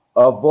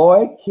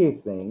 avoid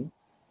kissing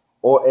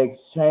or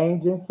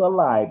exchanging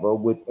saliva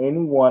with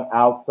anyone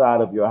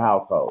outside of your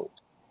household.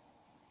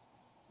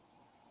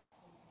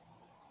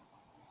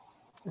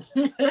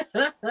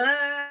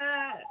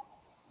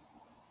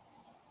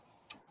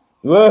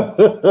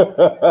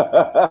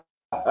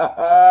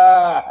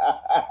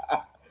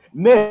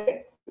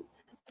 Next.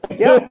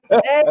 Yep.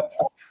 Next.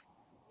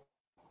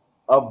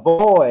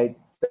 Avoid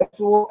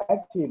sexual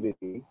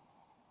activity,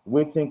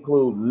 which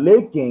include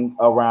licking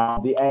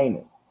around the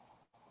anus.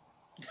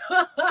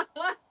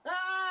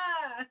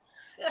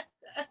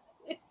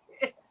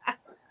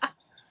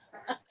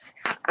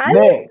 I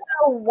need to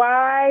know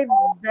why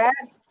that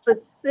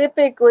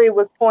specifically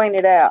was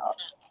pointed out.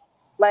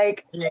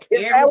 Like,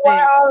 is that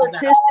why all the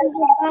tissue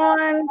was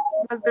gone?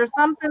 Was there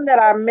something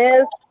that I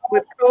missed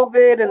with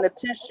COVID and the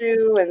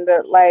tissue and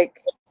the like?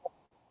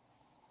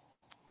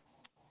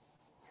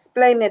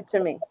 Explain it to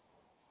me.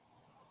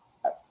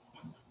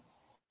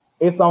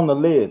 It's on the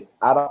list.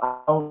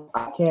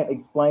 I can't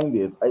explain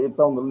this. It's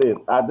on the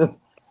list.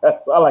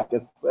 That's all I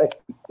can say.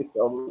 It's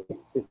on the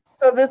list.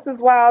 So this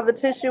is why all the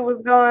tissue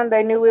was gone.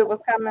 They knew it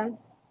was coming.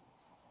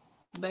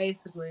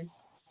 Basically.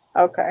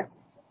 Okay.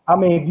 I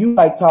mean, if you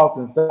like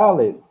tossing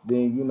salads,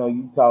 then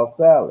you toss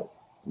salads.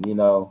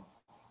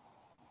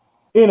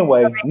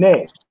 Anyway,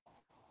 next.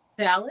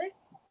 Salad?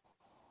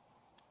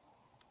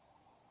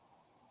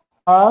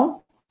 Huh?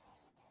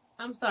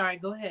 I'm sorry.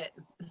 Go ahead.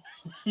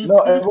 No,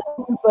 what did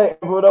you say,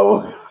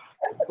 Bruno?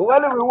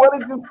 What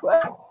did you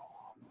say?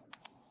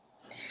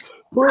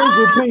 Please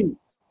repeat.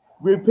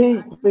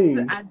 Repeat, please.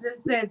 I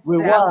just said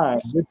Rewind.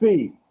 salad.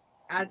 Repeat.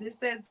 I just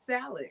said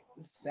salad.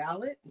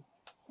 Salad?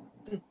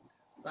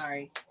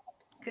 Sorry.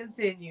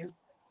 Continue.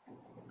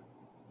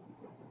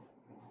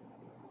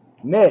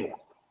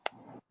 Next.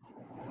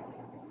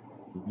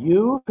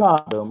 Use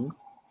condoms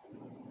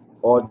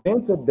or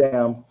dental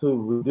dams to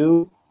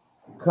reduce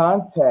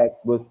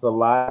contact with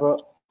saliva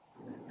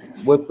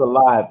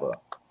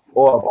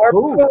or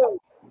poo. Poo.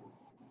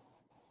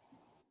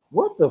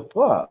 What the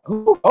fuck?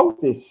 Who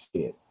wrote this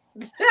shit?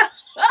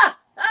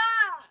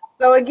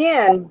 So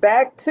again,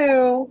 back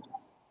to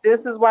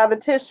this is why the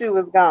tissue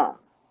is gone.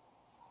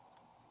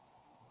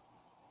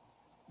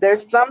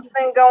 There's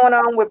something going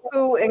on with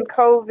poo and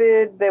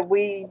COVID that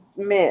we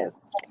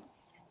missed.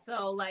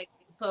 So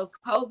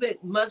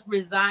COVID must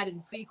reside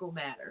in fecal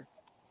matter.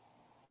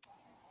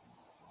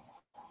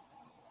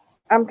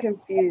 I'm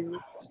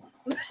confused.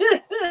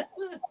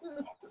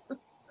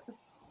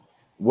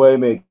 Wait a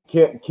minute.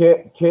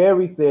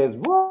 Carrie says,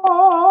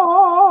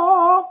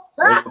 raw.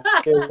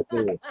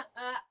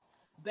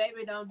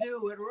 Baby, don't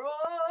do it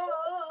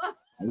raw.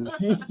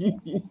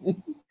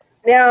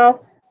 Now,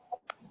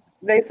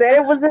 they said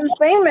it was in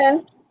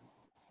semen.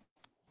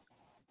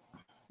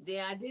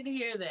 Yeah, I did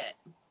hear that.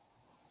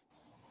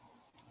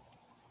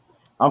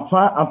 I'm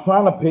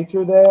trying to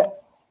picture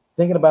that,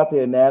 thinking about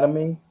the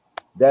anatomy.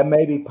 That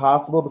may be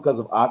possible because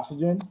of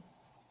oxygen.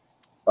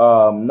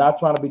 Not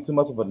trying to be too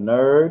much of a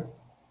nerd,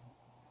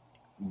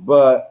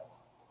 but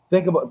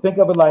think of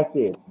it like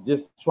this.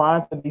 Just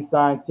trying to be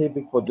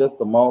scientific for just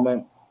a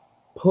moment.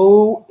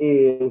 Poo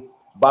is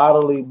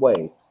bodily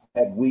waste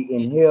that we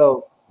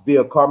inhale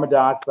via carbon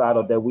dioxide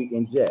or that we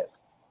ingest.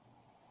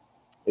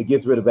 It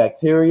gets rid of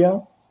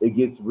bacteria. It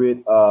gets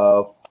rid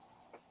of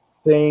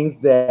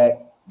things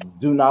that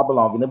do not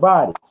belong in the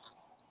body.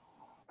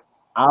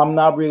 I'm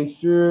not really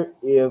sure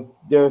if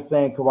they're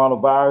saying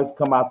coronavirus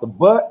come out the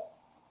butt,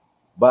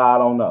 but I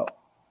don't know.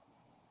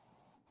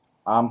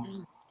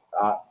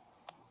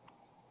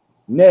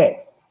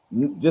 Next.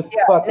 Just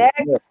fuck it.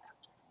 Next.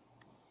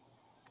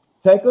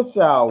 Take a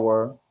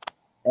shower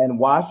and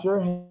wash your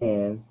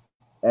hands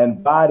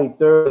and body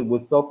thoroughly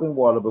with soap and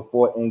water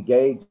before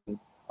engaging.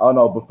 Oh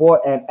no,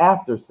 before and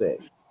after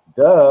sex.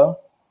 Duh.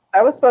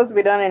 That was supposed to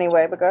be done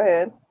anyway, but go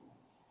ahead.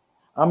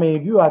 I mean,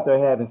 if you out there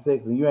having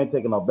sex and you ain't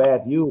taking no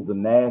bath, you was a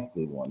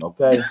nasty one,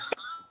 okay?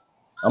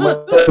 I'm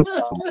gonna tell you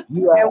something.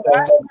 You And out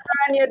there wash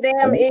behind your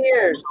damn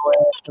ears.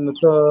 in the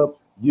tub,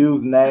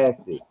 you's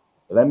nasty.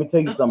 But let me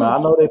tell you something. I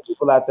know there's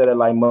people out there that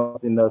like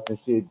musty nuts and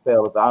shit,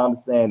 fellas. I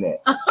understand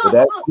that, but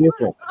that's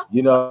different,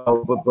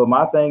 But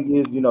my thing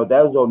is, that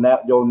was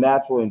your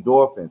natural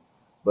endorphins.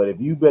 But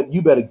if you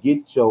better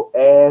get your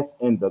ass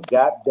in the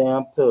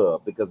goddamn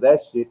tub because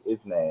that shit is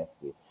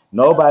nasty.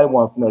 Nobody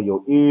want to smell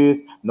your ears.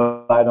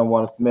 Nobody don't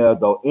want to smell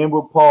those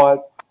inward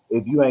parts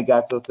if you ain't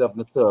got yourself in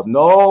the tub.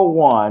 No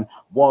one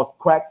wants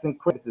cracks and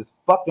crevices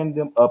fucking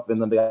them up in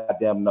the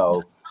goddamn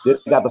nose. They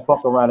got to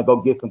fuck around and go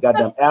get some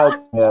goddamn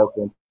allergy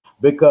medicine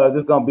because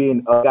it's gonna be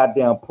a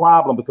goddamn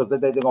problem because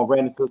they're gonna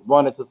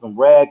run into some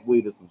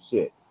ragweed or some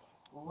shit.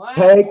 What?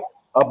 Take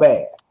a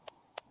bath.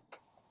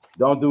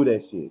 Don't do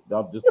that shit.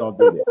 Don't do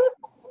that.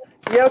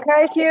 You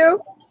okay,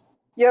 Q?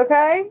 You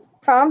okay?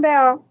 Calm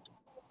down.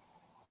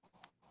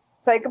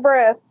 Take a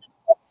breath.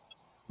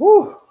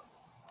 Whew.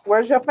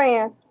 Where's your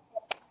fan?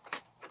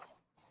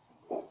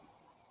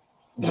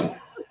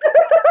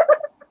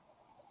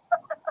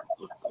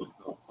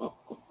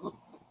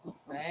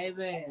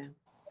 Baby.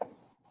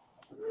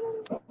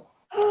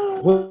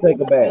 We'll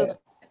take a bath.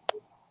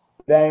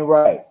 That ain't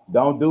right.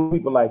 Don't do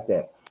people like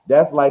that.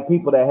 That's like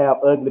people that have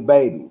ugly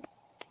babies.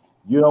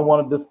 You don't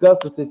want to discuss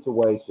the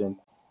situation,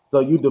 so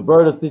you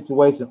divert the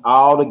situation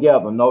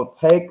altogether. No,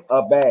 take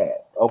a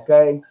bath,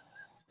 okay?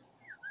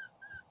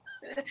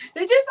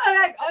 Did you say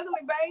like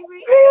ugly baby?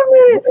 Wait a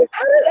minute.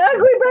 How did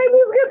ugly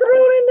babies get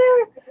thrown in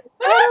there?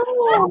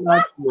 Oh, I'm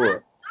not sure.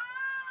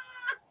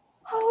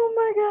 oh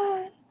my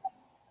God.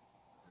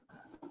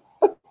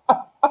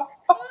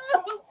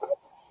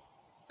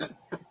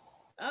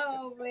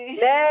 Oh man.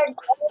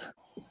 Next.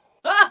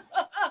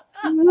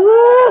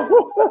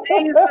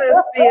 Jesus,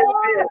 be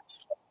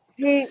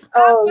a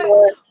bitch.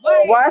 Lord.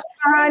 Wait, Wash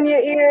behind your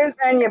ears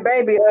and your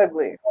baby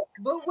ugly.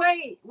 but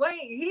wait,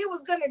 he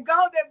was gonna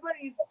go there, but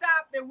he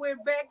stopped and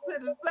went back to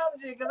the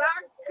subject because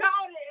I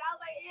caught it. I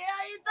was like,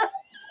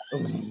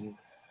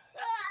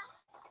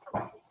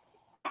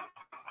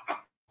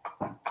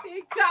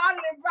 he caught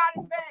it and brought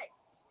it back.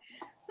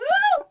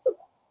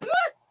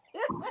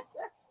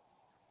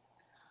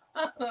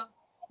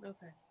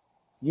 Okay.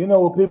 You know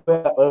what people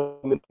have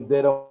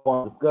they don't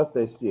want to discuss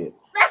that shit.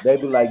 They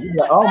be like,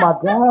 oh my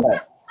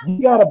God,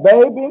 you got a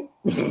baby?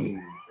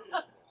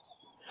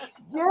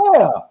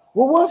 Yeah.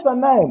 Well, what's her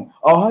name?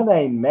 Oh, her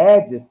name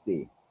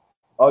Majesty.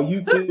 Are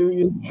you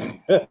serious?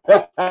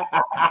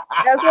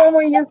 That's when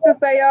we used to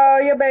say, oh,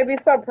 your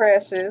baby's so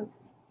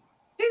precious.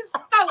 He's so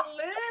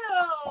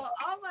little.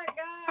 Oh my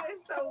God,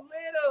 he's so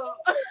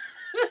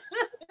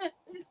little.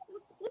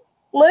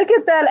 Look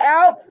at that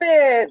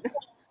outfit.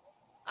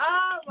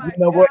 Oh my You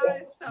know God, what?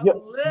 it's so Your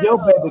little.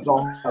 baby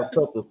gonna have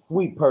such a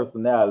sweet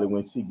personality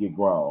when she get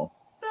grown.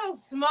 So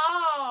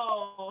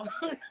small.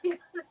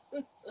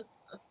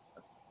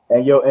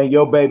 And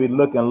your baby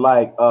looking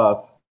like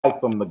Spike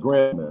from the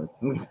Gremlins.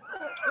 Look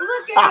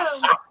at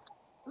him.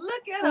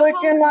 Look at him.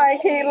 Looking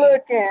like he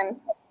looking.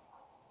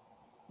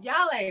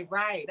 Y'all ain't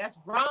right. That's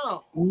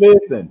wrong.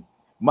 Listen,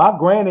 my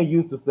granny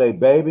used to say,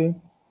 baby,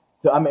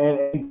 and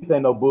this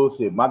ain't no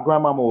bullshit. My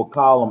grandmama would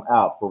call them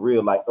out for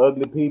real, like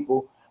ugly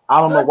people. I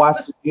don't know why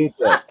she did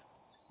that.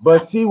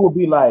 But she would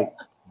be like,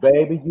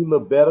 baby, you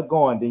look better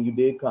going than you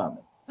did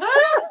coming. Wait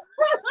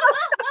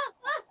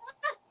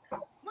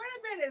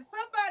a minute.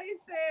 Somebody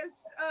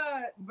says,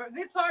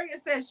 Victoria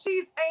says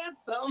she's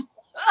handsome.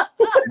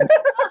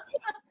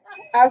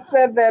 I've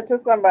said that to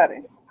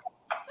somebody.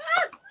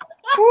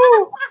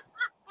 Woo.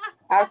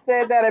 I've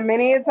said that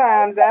many a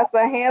times. That's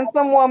a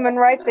handsome woman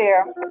right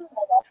there.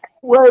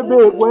 Wait a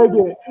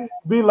minute.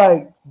 Be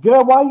like,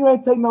 girl, why you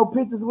ain't take no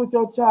pictures with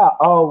your child?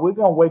 Oh, we're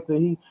gonna wait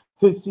till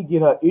she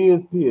get her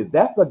ears pierced.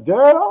 That's a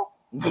girl?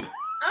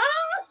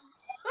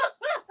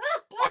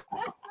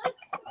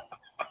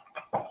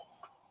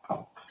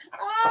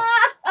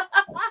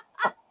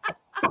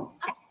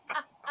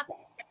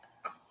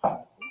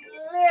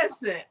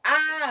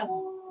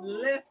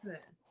 Listen.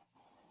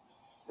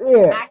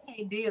 Shit. I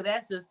can't deal.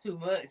 That's just too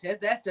much.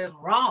 That's just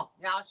wrong.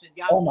 Y'all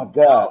Oh my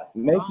God.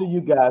 Make sure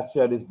you guys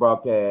share this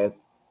broadcast.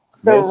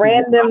 The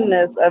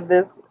randomness of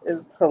this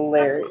is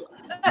hilarious.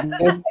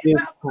 This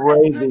is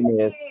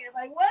craziness.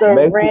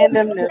 The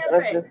randomness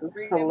of this is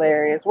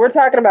hilarious. We're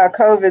talking about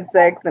COVID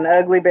sex and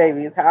ugly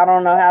babies. I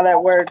don't know how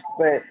that works,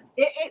 but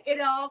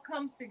it all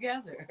comes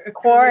together.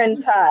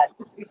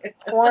 Quarantots.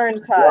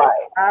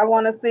 Right. I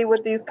want to see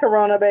what these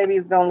corona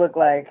babies gonna look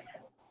like.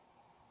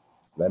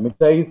 Let me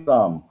tell you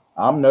something.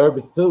 I'm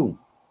nervous too.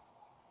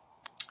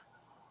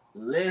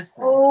 Listen.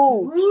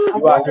 Oh, I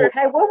wonder,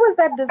 hey, what was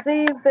that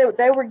disease that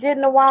they were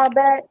getting a while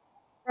back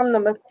from the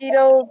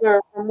mosquitoes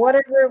or from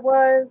whatever it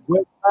was?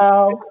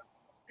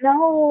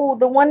 No,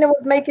 the one that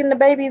was making the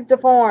babies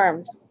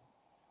deformed.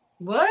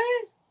 What?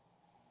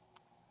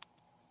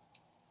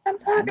 I'm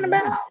talking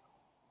about.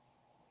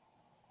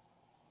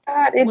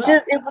 God, it was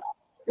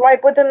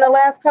like within the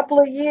last couple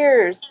of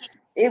years,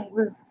 it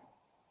was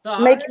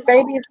making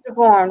babies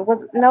deformed.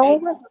 Was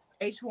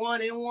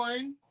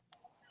H1N1?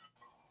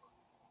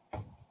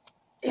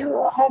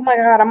 Oh my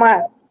God, I'm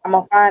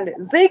gonna find it.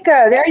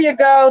 Zika, there you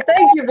go.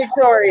 Thank you,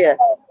 Victoria.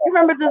 You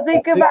remember the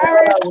Zika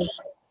virus?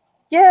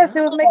 Yes,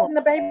 it was making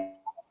the baby.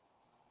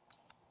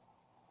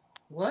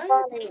 What?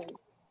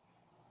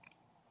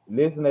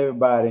 Listen,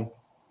 everybody.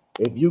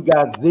 If you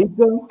got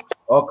Zika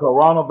or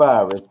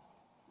coronavirus,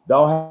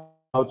 don't have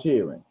no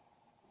cheering.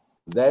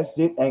 That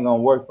shit ain't gonna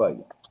work for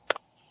you.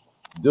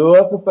 Do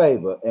us a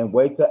favor and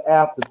wait till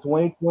after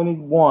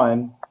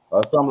 2021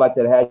 or something like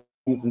that. Have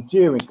you some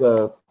cheering,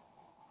 because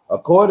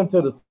according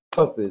to the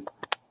sources,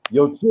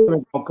 your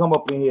children gonna come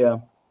up in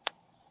here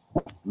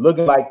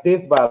looking like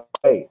this by the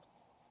way,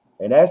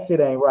 and that shit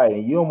ain't right.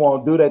 And you don't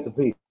want to do that to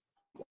people.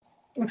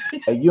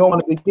 And you don't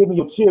want to be giving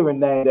your children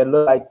name that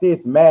look like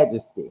this,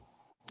 Majesty,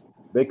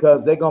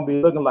 because they're gonna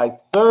be looking like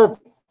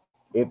servants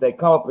if they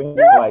come up in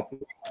here like this.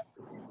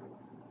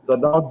 So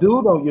don't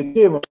do your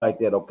children like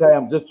that, okay?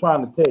 I'm just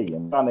trying to tell you.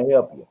 I'm trying to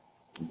help you,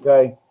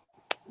 okay?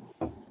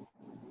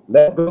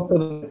 Let's go to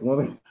the next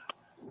one.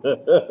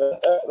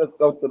 Let's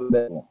go to the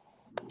next one.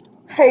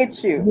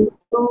 Hate you.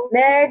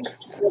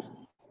 Next.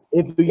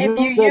 If you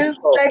use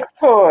sex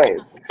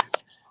toys,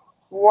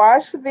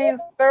 wash these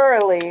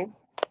thoroughly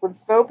with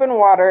soap and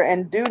water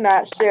and do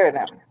not share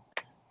them.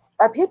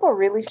 Are people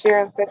really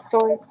sharing sex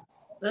toys?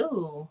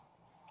 Ooh,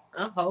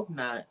 I hope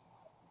not.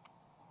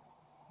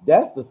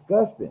 That's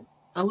disgusting.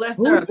 Unless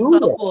they're a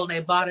couple and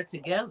they bought it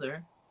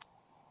together.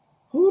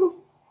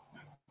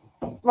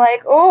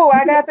 Like, oh,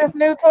 I got this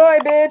new toy,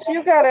 bitch.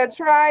 You gotta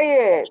try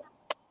it.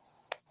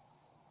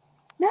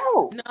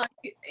 No,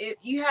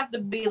 you have to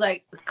be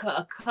like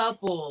a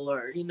couple,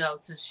 or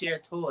to share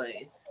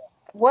toys.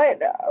 What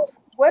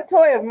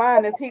toy of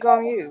mine is he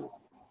gonna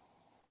use?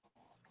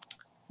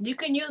 You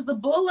can use the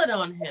bullet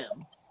on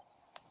him.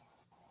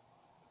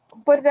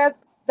 but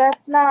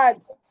that's not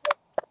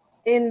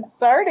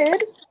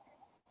inserted.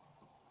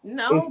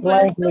 No,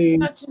 but it's still Please.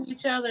 touching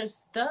each other's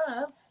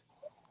stuff.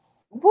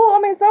 Well, I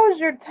mean, so is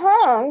your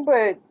tongue,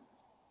 but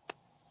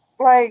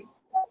like,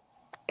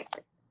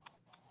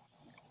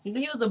 You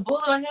can use the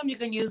bullet on him. You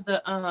can use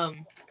the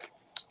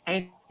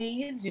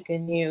IDs. You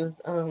can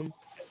use a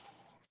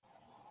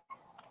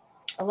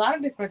lot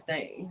of different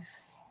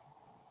things.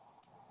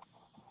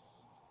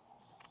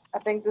 I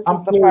think this I'm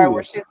is the part where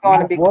curious. she's going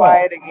to be What?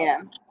 quiet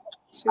again.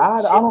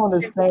 I don't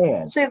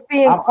understand. She's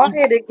being I'm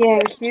quiet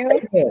again, Q.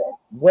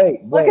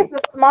 Wait. Look at the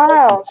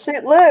smile.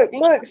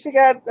 Look, she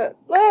got the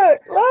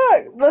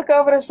look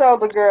over the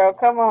shoulder, girl.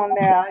 Come on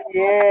now.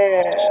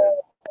 Yeah.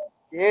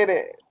 Get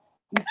it.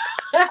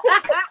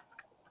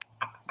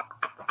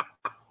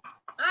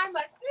 I'm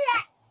a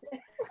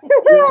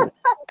slut.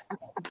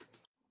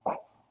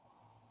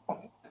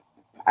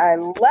 I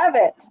love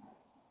it.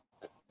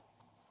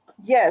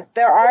 Yes,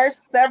 there are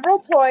several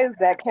toys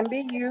that can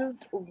be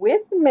used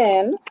with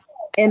men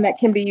and that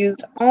can be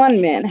used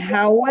on men.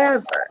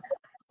 However,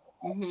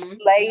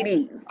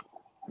 ladies,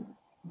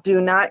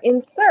 do not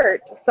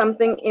insert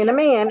something in a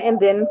man and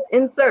then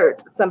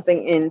insert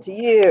something into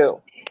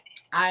you.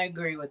 I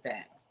agree with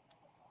that.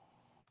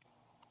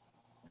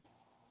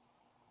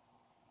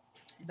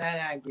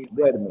 That I agree with.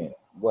 Wait a minute.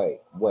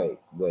 Wait a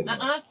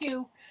minute.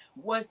 Q.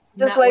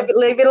 Just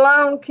leave it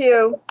alone,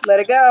 Q. Let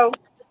it go.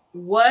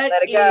 What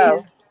Let it go.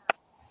 is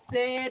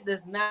said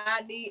does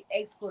not need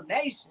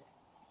explanation.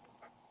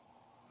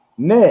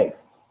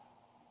 Next,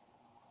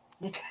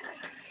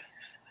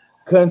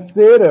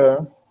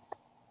 consider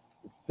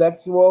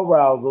sexual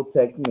arousal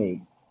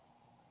techniques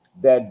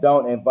that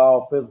don't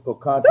involve physical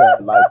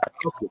contact, like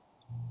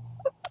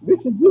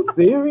bitch, are you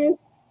serious?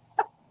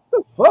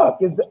 The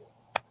fuck is that?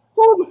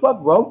 Who the fuck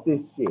wrote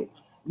this shit?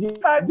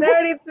 Talk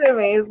dirty to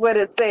me is what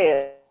it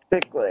said,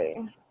 basically.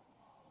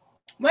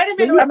 Wait a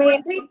minute. I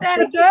mean, repeat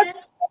that again.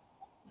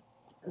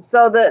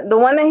 So the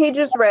one that he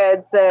just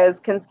read says,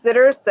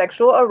 consider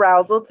sexual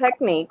arousal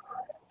techniques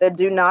that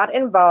do not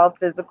involve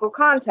physical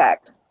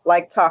contact,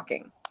 like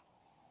talking.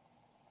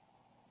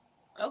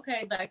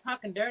 Okay, like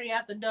talking dirty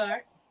after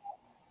dark.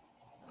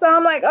 So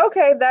I'm like,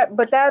 okay, that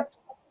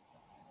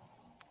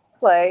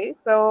play.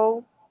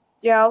 So,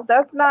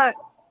 that's not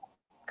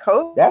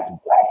code. That's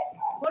black.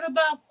 What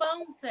about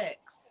phone sex?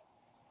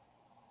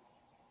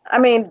 I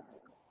mean,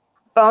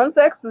 phone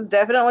sex is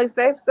definitely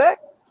safe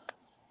sex.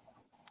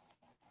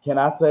 Can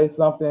I say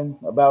something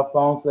about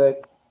phone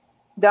sex?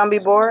 Don't be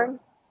boring.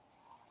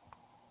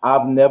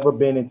 I've never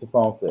been into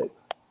phone sex.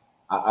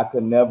 I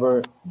could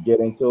never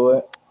get into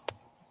it.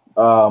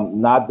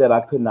 Not that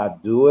I could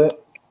not do it,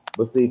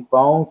 but see,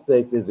 phone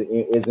sex is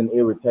an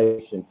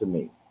irritation to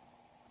me.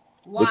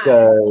 Why?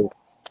 Because,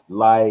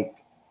 like,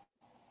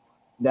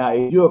 now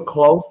if you're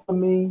close to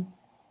me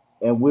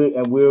and we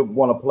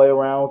want to play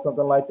around with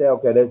something like that,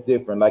 okay, that's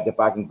different. Like if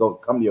I can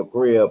come to your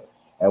crib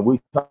and we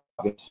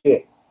talking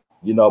shit,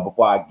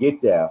 before I get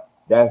there,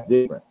 that's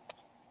different.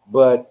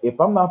 But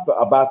if I'm not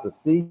about to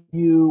see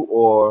you,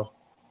 or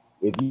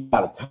if you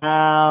out of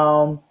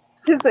town,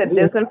 She said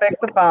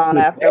disinfect the phone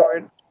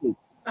afterward.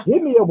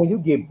 Hit me up when you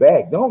get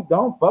back. Don't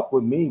fuck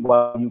with me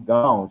while you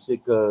gone,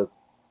 shit, cause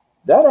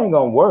that ain't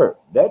gonna work.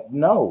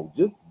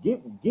 Just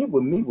get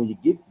with me when you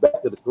get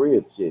back to the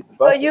crib, shit.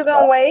 So you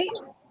gonna wait?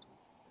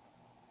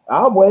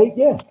 I'll wait.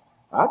 Yeah,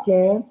 I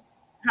can.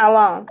 How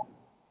long?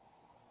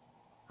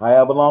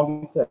 However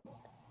long it takes.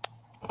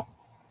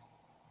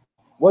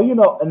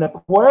 Well, an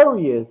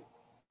Aquarius,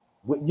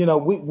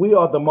 we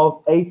are the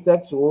most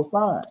asexual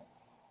sign.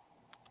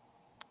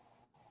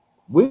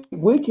 We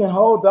can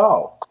hold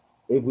off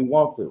if we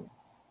want to.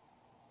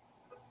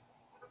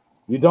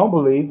 You don't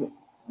believe it?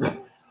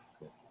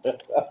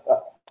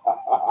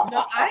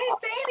 No, I didn't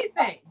say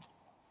anything.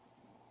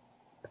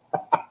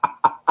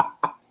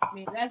 I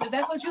mean,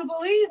 that's what you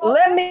believe. Okay?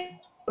 Let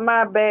me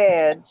my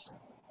badge.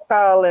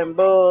 Calling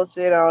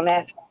bullshit on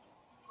that.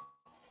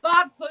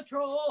 Thought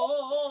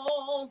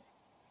Patrol.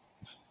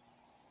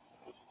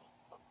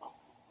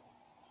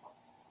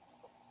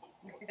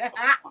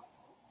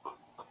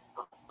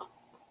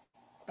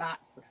 Thought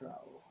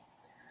Patrol.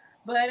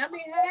 But I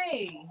mean,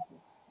 hey,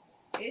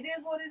 it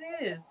is what it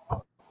is.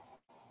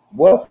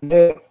 What's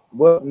next?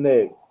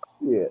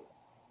 Shit.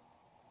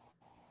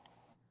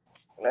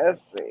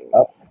 Let's see.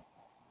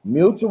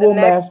 Mutual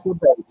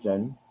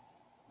masturbation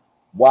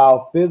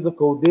while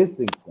physical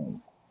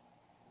distancing.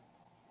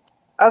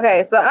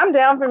 Okay, so I'm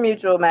down for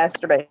mutual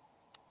masturbation.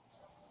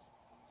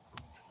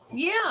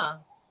 Yeah.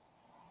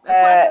 That's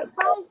why it's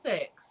phone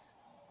sex.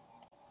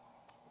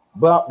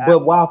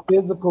 But while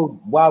physical,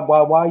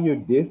 while you're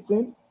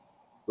distant,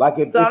 like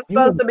if I'm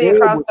supposed to be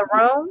across the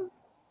room.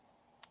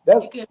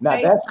 That's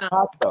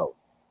hot though.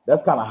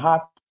 That's kind of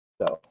hot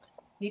though.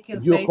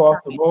 If you're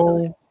across the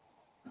room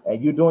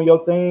and you're doing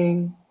your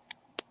thing,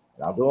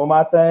 and I'm doing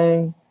my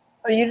thing.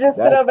 So you just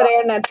sit over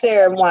there in that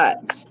chair and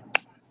watch.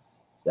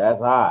 That's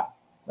hot.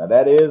 Now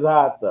that is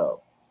hot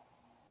though.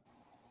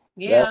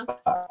 Yeah.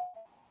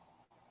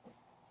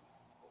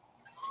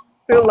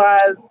 True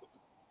Lies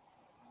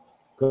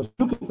Because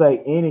you can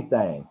say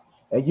anything.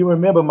 And you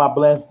remember my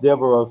Blanche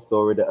Devereaux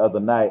story the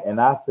other night,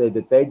 and I said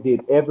that they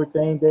did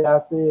everything that I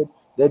said.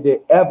 They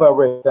did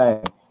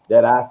everything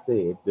that I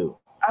said do.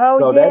 Oh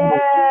So that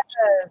means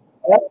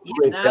yes,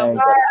 you Now everything we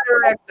that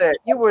director.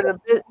 You were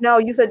the no.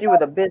 You said you were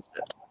the bishop.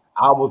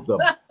 I was the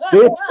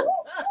bishop.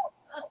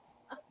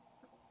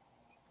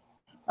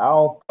 I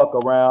don't fuck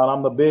around.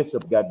 I'm the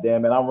bishop,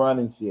 goddamn it. I'm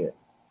running shit.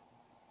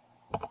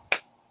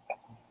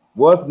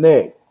 What's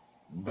next?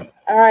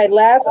 All right,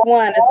 last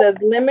one. It says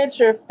limit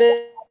your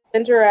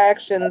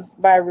interactions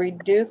by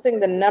reducing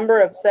the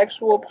number of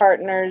sexual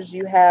partners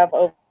you have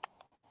over.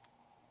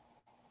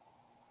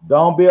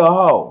 Don't be a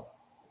hoe.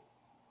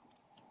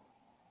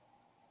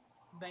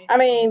 I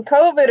mean,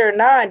 COVID or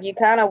not, you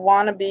kind of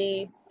want to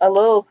be a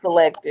little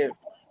selective.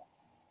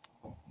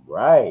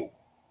 Right.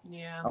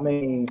 Yeah. I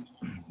mean,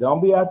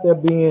 don't be out there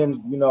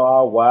being,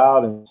 all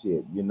wild and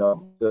shit,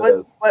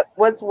 because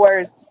What's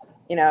worse,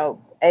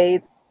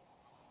 AIDS.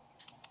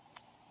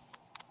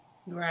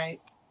 Right.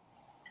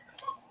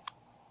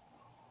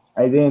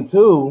 and then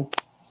too,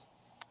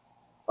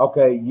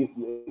 okay,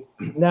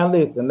 now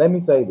listen, let me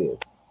say this.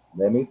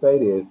 Let me say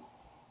this,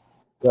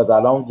 because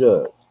I don't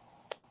judge.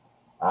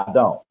 I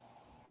don't.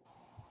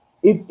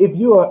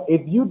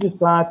 If you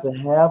decide to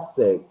have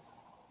sex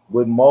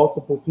with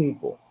multiple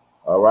people,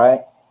 all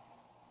right,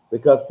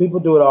 because people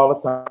do it all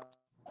the time,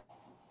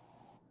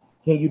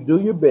 can you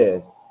do your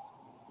best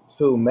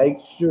to make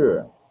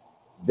sure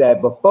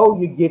that before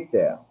you get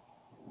there,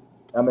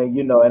 I mean,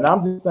 and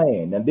I'm just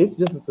saying, and this is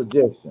just a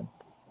suggestion,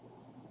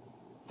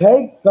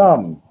 take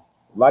something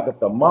like a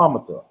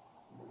thermometer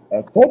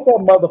and take that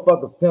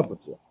motherfucker's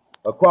temperature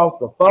across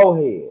the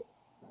forehead.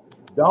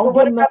 But Don't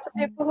what get about nothing.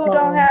 the people who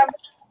don't have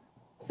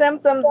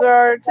symptoms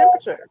or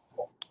temperatures?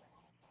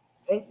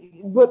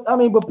 But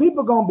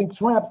people gonna be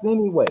tramps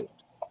anyway.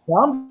 So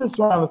I'm just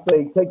trying to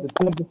say, take the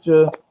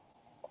temperature,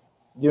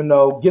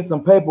 get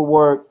some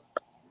paperwork,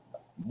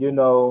 they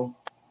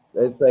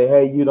say,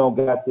 hey, you don't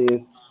got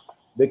this,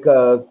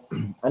 because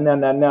and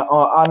now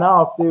on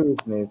all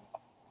seriousness,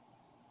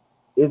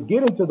 it's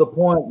getting to the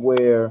point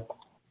where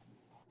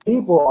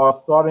people are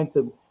starting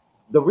to.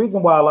 The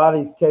reason why a lot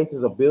of these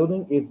cases are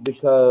building is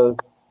because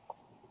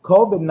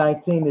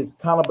COVID-19 has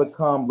kind of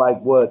become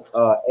like what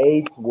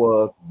AIDS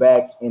was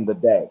back in the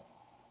day.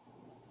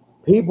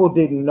 People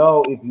didn't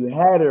know if you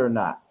had it or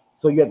not,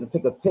 so you had to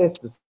take a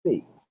test to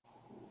see.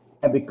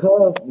 And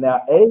because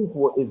now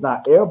is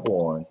not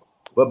airborne,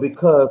 but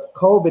because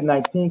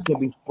COVID-19 can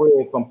be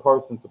spread from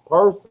person to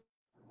person,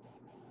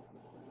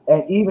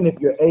 and even if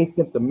you're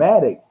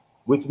asymptomatic,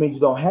 which means you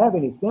don't have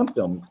any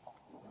symptoms,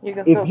 You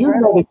can still if you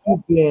spread know it. that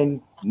you've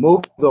been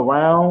moving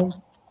around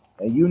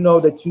and you know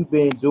that you've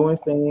been doing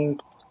things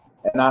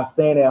and not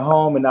staying at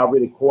home and not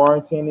really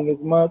quarantining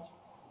as much,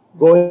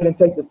 go ahead and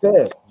take the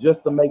test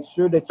just to make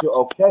sure that you're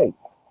okay.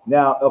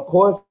 Now, of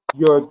course,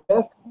 your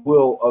test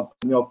will,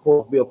 of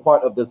course, be a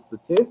part of the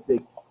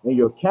statistic in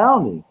your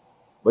county,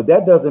 but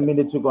that doesn't mean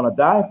that you're going to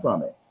die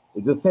from it.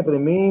 It just simply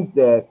means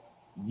that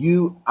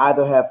you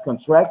either have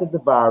contracted the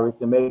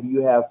virus and maybe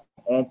you have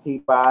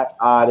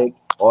antibiotic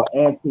or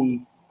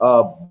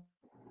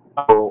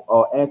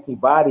or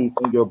antibodies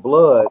in your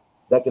blood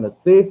that can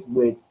assist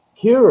with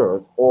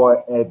cures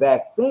or a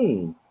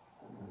vaccine,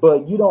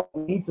 but you don't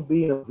need to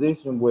be in a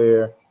position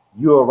where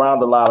you're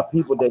around a lot of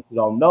people that you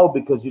don't know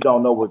because you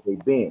don't know where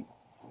they've been.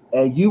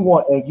 And you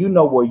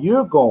know where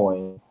you're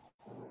going,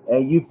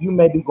 and you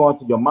may be going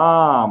to your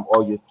mom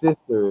or your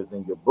sisters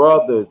and your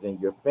brothers and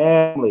your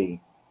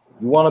family.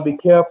 You want to be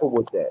careful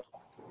with that.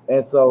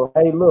 And so,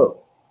 hey,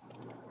 look,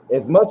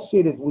 as much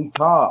shit as we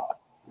talk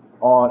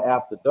on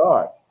After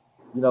Dark,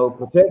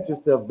 protect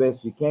yourself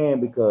best you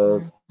can,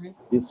 because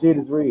this shit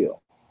is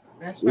real.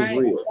 That's It's right.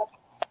 real.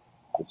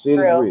 The shit is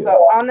Real. real. So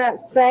on that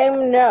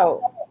same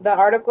note, the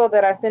article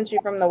that I sent you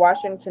from the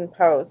Washington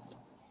Post,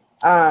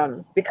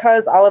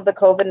 because all of the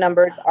COVID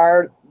numbers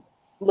are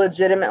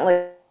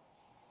legitimately,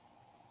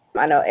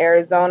 I know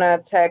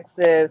Arizona,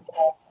 Texas,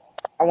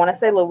 I want to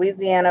say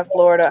Louisiana,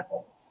 Florida,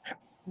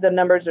 the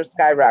numbers are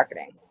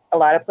skyrocketing. A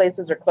lot of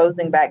places are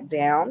closing back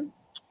down.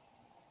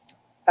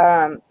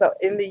 So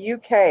in the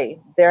UK,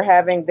 they're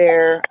having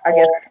their, I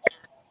guess,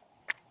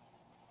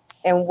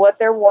 and what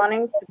they're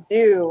wanting to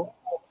do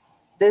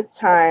this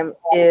time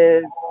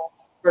is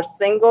for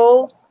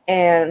singles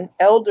and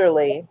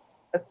elderly,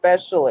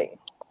 especially,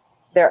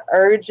 they're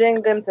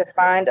urging them to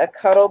find a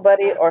cuddle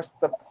buddy or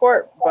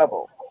support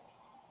bubble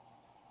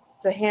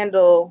to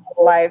handle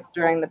life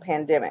during the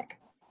pandemic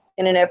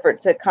in an effort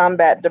to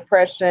combat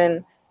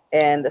depression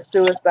and the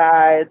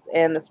suicides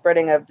and the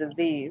spreading of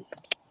disease.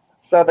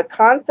 So the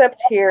concept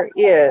here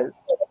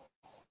is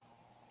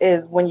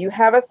when you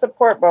have a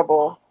support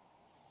bubble,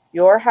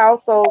 your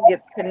household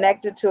gets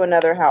connected to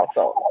another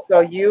household.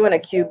 So you and a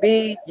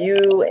QB,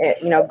 you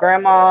and,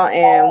 grandma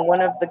and one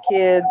of the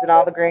kids and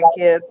all the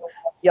grandkids,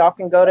 y'all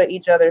can go to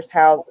each other's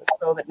houses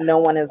so that no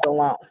one is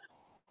alone.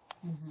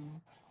 Mm-hmm.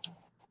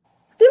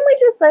 So didn't we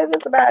just say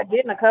this about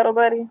getting a cuddle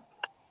buddy?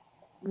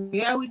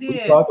 Yeah, we We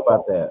did. talked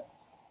about that.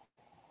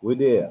 We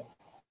did.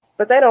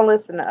 But they don't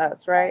listen to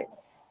us, right?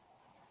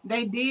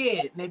 They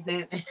did. They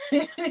did.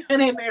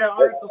 And they made an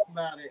article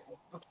about it.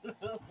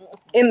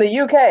 in the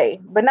UK,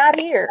 but not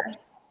here.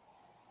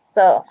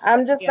 So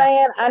I'm just Yeah.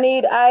 saying I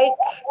need Ike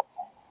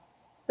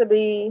to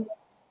be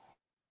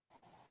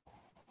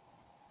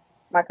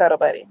my cuddle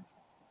buddy.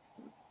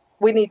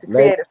 We need to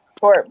create a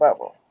support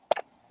bubble.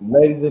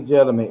 Ladies and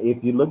gentlemen,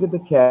 if you look at the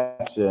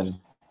caption,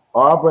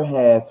 Arbor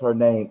has her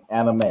name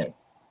Anime.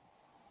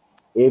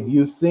 If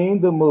you've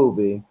seen the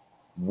movie,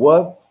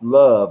 What's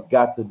Love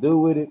Got to Do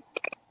with It,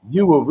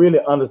 you will really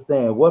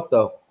understand what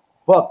the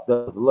fuck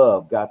does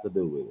love got to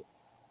do with it.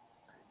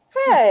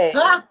 Hey,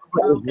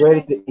 She's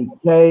ready to eat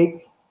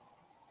cake.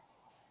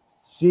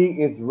 She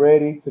is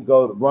ready to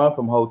go run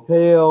from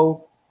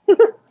hotels.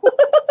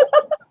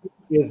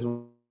 Is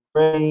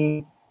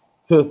ready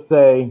to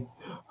say,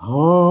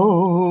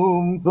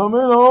 home, something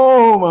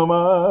on my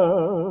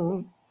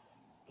mind.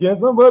 Can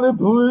somebody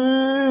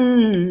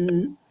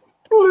please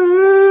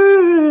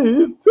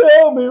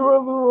tell me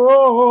what's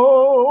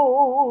wrong?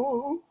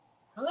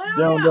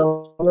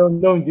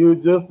 Don't, you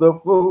just a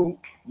fool.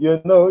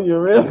 You know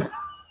you're in.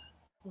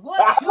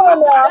 What come on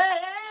you now. say?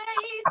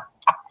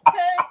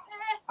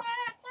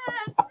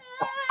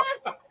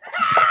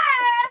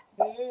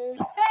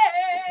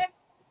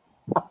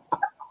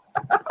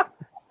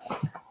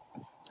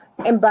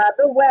 And by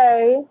the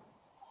way,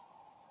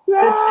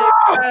 the chick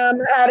from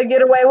How to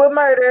Get Away with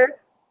Murder,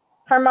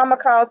 her mama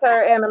calls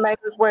her Anime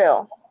as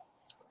well.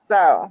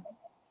 So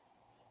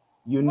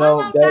You One know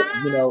more that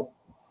time. you know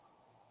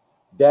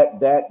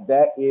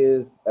that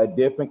is a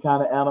different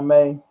kind of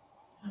anime.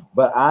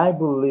 But I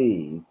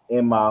believe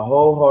in my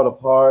whole heart of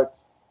hearts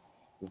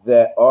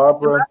that if my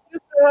Arbor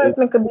future is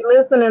husband could be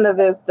listening to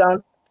this,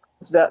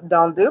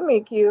 don't do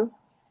me, Q.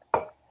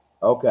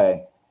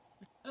 okay.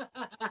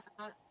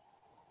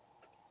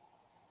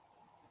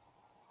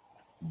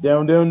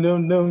 Don't,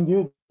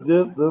 you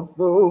just a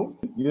fool.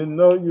 You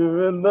know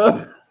you're in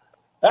love.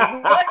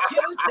 What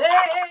you say?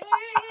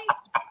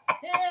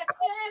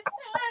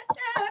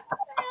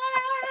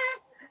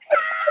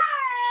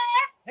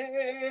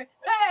 Hey,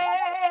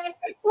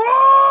 one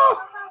more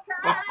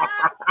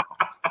time.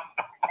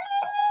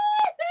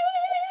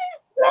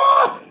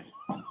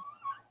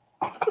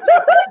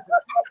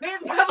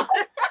 Listen,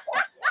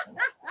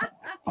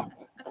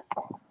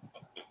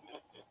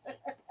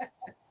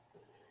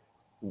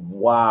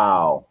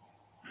 Wow.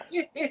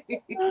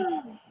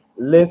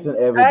 Listen,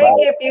 Ike,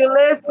 everybody. if you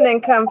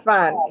listening, come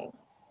find me.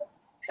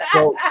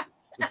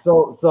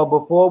 So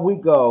before we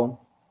go,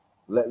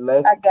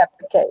 let's I got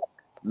the cake.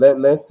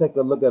 let's take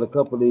a look at a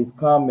couple of these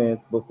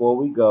comments before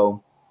we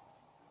go.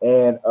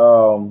 And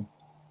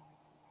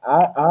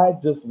I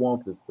just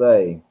want to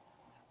say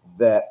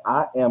that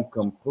I am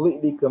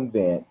completely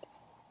convinced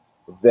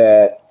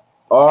that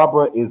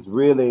Arbor is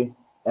really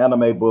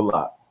Anime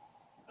Bullock.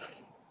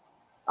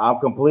 I'm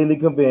completely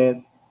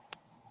convinced.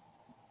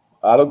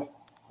 I don't.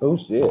 Oh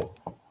shit.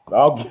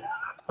 I'll,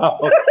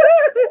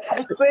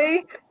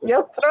 See,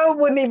 your throat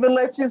wouldn't even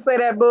let you say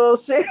that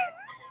bullshit.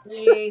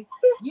 you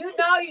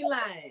know you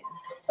lying.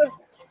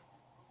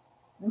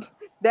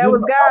 That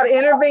was God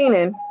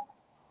intervening.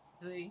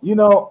 See? you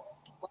know,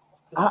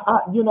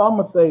 I'm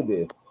gonna say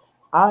this.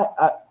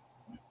 I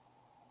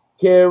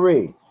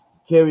Carrie,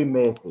 Carrie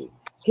Messy.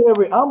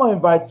 Carrie, I'm gonna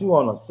invite you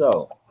on a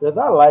show because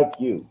I like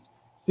you.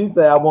 She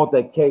said I want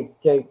that cake.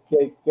 Do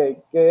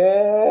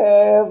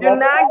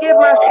not get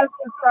my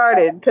sister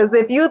started, because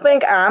if you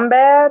think I'm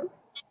bad,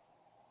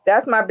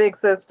 that's my big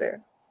sister.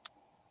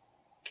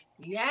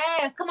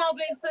 Yes, come on,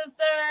 big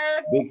sister.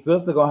 Big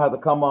sister gonna have to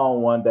come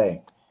on one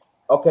day.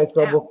 Okay,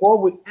 so Out.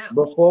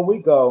 before we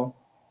go,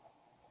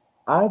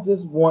 I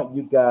just want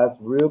you guys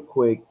real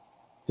quick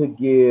to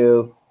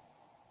give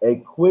a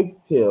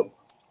quick tip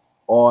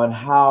on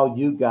how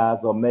you guys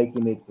are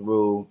making it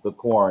through the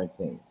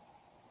quarantine.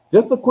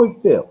 Just a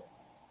quick tip.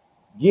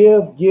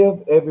 Give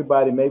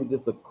everybody maybe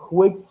just a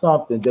quick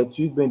something that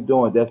you've been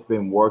doing that's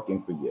been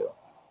working for you.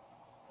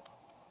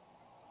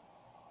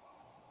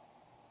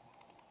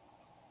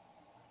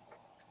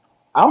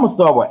 I'm gonna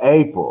start with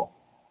April.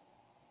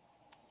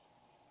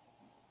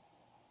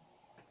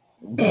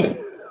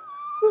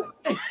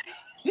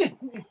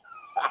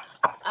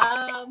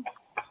 Um,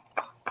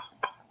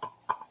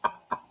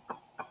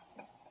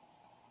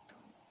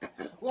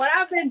 what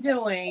I've been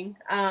doing,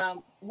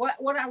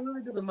 what I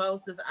really do the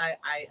most is I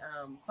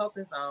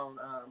focus on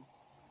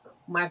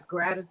my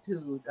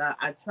gratitudes.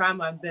 I try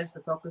my best to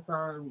focus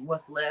on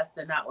what's left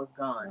and not what's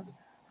gone.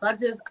 So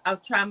I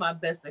try my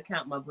best to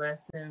count my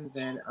blessings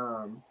and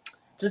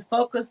just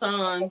focus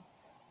on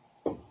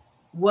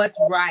what's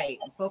right,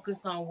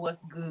 focus on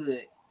what's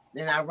good.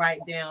 And I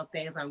write down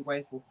things I'm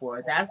grateful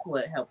for. That's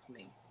what helps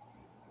me.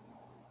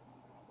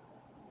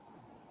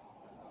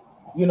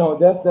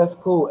 That's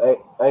cool,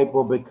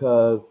 April,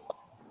 because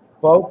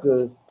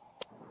focus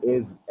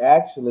is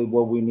actually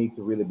what we need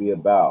to really be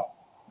about,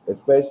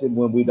 especially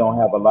when we don't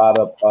have a lot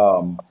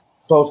of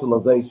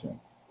socialization.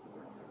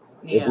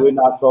 If Yeah. we're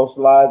not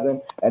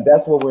socializing, and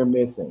that's what we're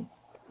missing.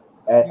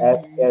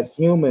 Mm-hmm. As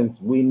humans,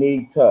 we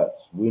need touch.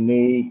 We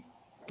need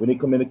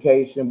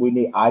communication. We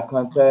need eye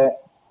contact.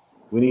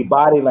 We need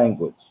body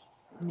language.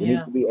 We need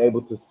Yeah. to be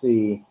able to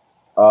see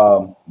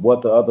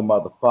what the other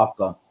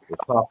motherfucker is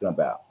talking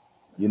about,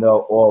 Right.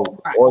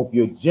 or if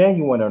you're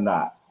genuine or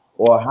not,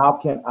 or how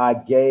can I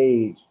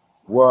gauge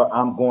where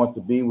I'm going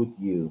to be with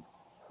you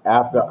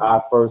after Mhm.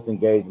 our first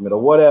engagement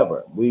or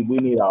whatever. We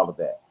need all of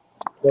that.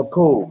 So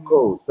cool, Mhm.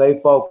 cool. Stay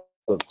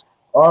focused.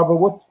 Arbor,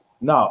 what?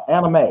 No,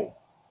 anime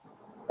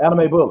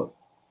bullet,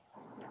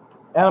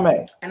 anime.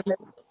 Anime,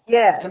 anime.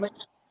 Yes.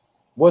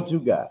 What you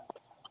got?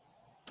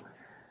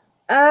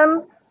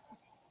 Um,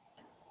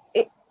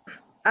 it,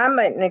 I'm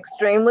an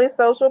extremely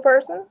social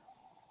person.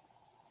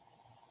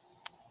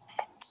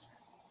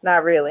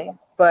 Not really,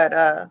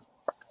 but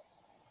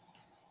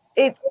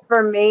it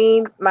for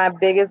me, my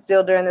biggest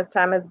deal during this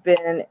time has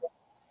been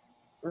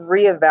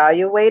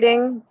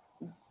reevaluating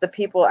the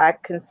people I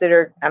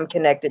consider I'm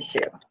connected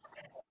to.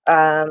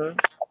 Um,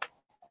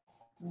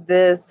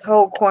 this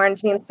whole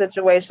quarantine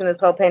situation, this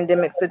whole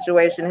pandemic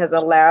situation has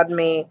allowed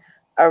me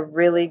a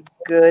really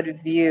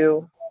good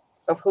view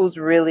of who's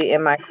really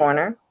in my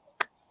corner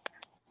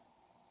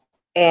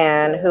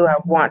and who I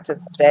want to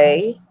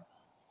stay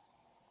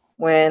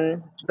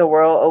when the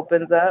world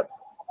opens up.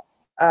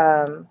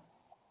 Um,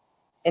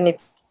 and if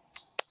you've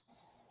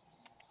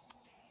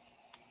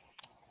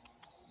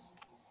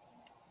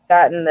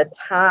gotten the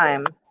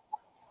time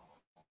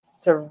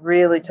to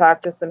really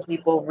talk to some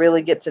people,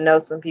 really get to know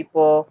some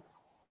people,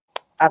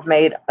 I've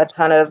made a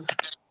ton of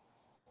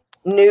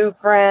new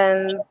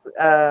friends,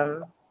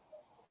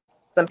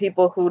 some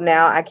people who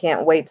now I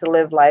can't wait to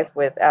live life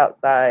with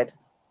outside.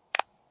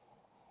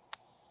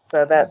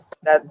 So That's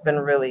that's been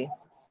really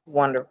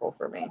wonderful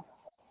for me.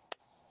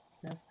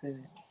 that's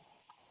good.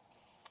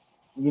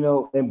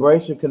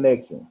 Embrace your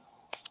connections.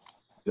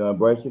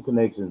 Embrace your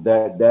connections.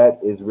 That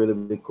is really,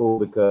 really cool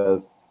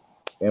because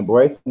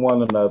embracing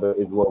one another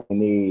is what we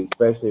need,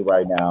 especially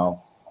right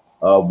now,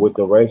 with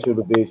the racial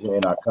division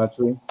in our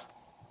country,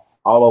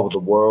 all over the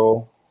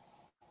world.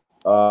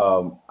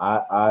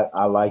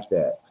 I like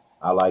that.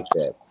 I like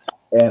that.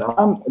 And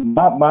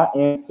my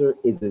answer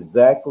is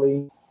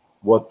exactly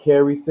what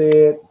Carrie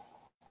said.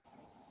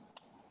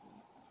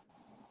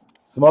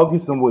 Smoke you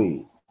some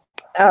weed.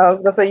 I was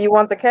gonna say, you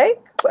want the cake?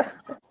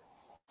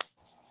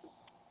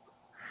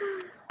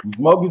 You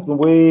smoke you some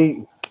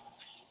weed,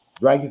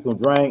 drink you some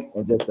drink,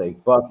 and just say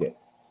fuck it.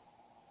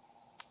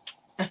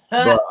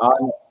 But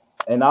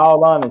in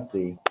all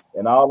honesty,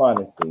 I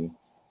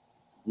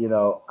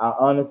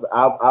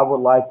would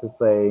like to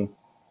say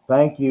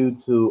thank you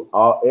to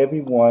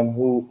everyone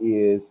who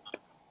is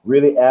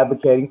really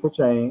advocating for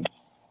change,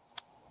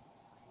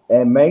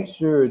 and make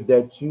sure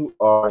that you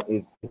are,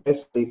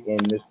 especially in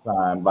this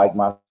time, like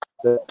myself,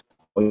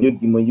 when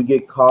you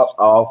get caught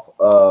off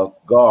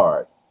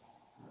guard,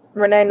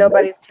 Renee, make,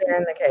 nobody's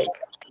tearing the cake.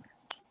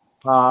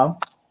 huh?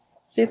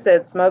 She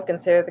said, smoke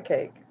and tear the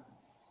cake.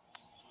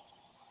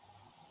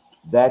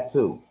 That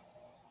too.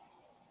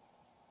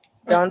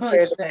 Don't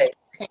tear the Say, cake.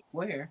 okay,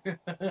 where?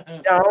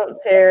 Don't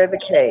tear the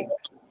cake.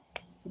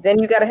 Then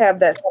you got to have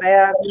that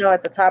salve,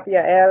 at the top of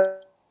your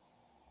ass.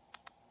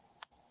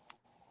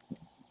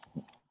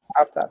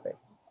 Off topic.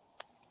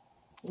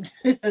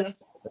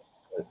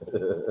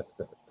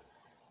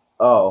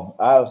 Oh,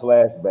 I have a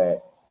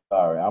flashback.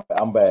 Sorry, I'm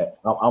back.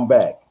 I'm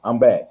back. I'm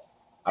back.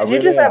 I Did you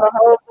really just am. have a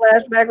whole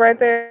flashback right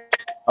there?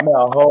 I'm in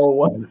a whole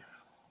one.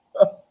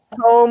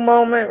 Whole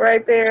moment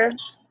right there? Okay.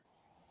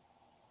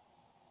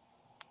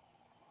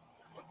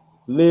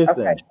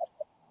 Listen,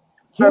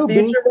 For QB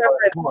future was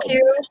reference, important.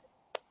 Q,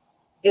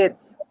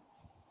 it's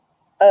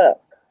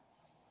up.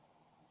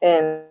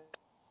 And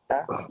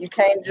you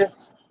can't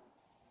just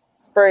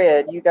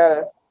spread. You got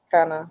to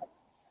kind of.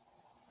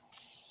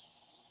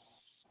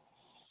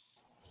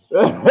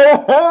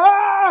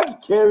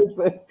 Carrie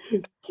said,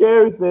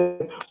 Carrie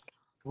said,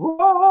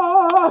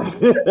 "What?"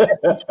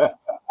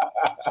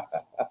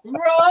 Rob.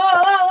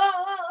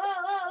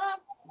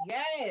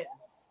 Yes.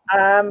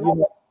 I'm you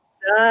know,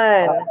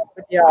 I, done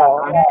with I, y'all.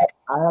 I,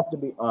 I have to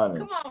be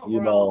honest. Come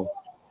on,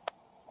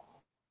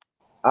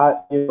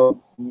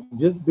 Ro.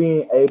 Just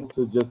being able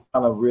to just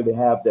kind of really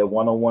have that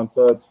one-on-one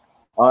touch,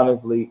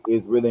 honestly,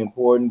 is really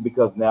important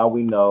because now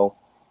we know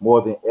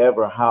more than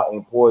ever how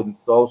important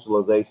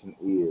socialization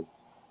is.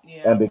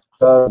 And Yeah.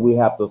 because we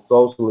have to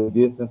socially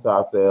distance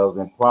ourselves,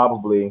 and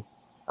probably,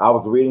 I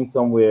was reading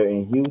somewhere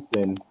in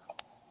Houston,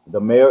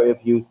 the mayor of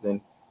Houston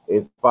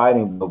is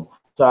fighting.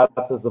 Shout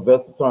out to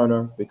Sylvester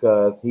Turner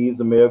because he's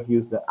the mayor of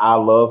Houston. I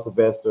love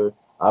Sylvester.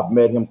 I've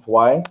met him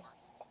twice.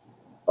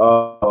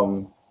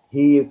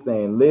 He is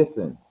saying,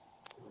 listen,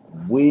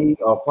 we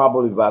are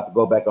probably about to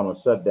go back on a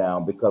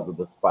shutdown because of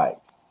the spike.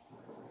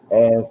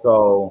 And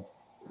so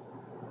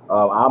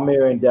I'm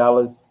here in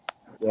Dallas,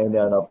 and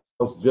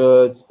post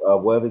judge,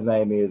 whatever his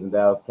name is in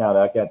Dallas County,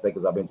 I can't think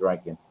because I've been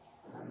drinking.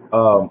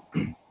 Um,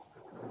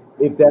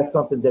 if that's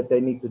something that they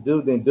need to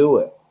do, then do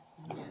it.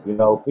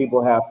 Yeah.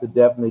 People have to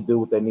definitely do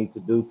what they need to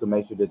do to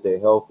make sure that they're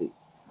healthy.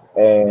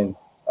 And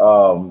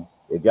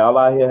if y'all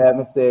out here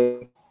having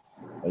sex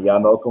and y'all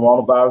know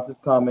coronavirus is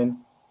coming,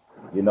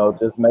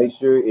 just make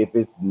sure if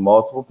it's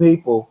multiple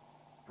people,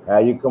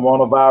 Have your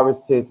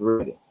coronavirus test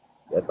ready.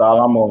 That's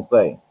all I'm gonna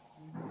say.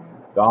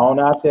 Go on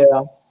out there.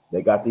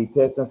 They got these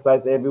testing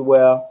sites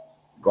everywhere.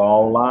 Go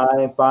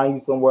online and find you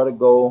somewhere to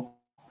go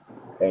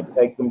and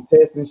take them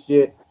tests and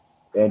shit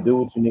and do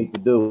what you need to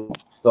do.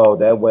 So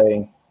that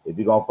way, if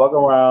you're gonna fuck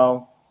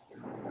around,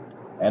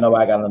 ain't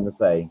nobody got nothing to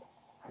say.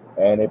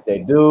 And if they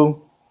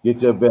do,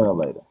 get your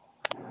ventilator.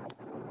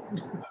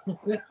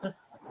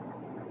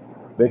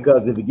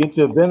 Because if you get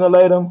your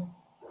ventilator,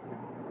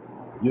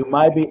 you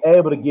might be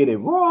able to get it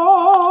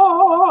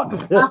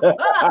wrong.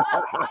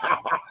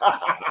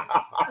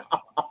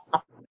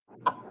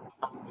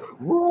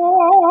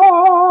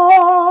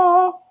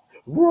 Wrong.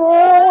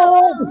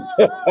 Wrong.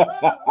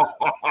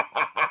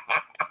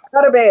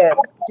 Go to bed.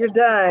 You're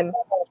done.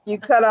 You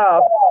cut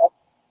off.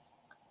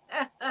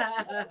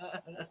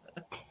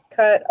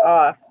 Cut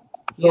off.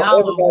 So Y'all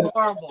everybody, are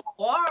horrible,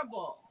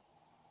 horrible.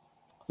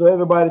 so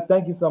everybody,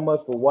 thank you so much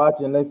for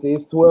watching. Let's see,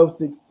 it's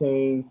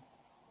 12:16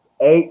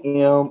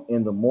 a.m.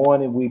 in the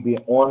morning. We've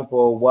been on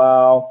for a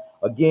while.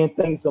 Again,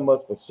 thank you so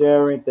much for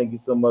sharing. Thank you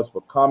so much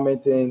for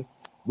commenting.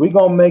 We're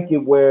gonna make it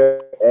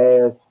where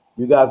as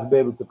you guys will be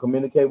able to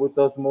communicate with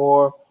us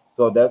more.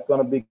 So that's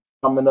gonna be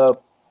coming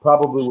up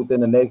probably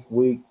within the next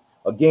week.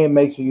 Again,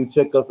 make sure you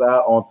check us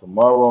out on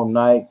tomorrow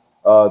night.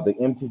 The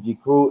MTG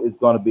crew is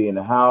gonna be in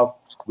the house.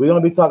 We're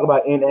gonna be talking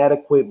about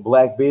inadequate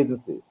black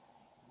businesses.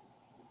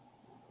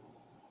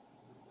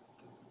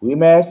 We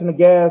mashing the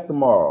gas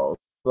tomorrow.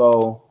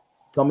 So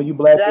some of you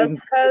black Just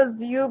businesses. because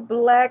you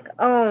black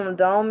owned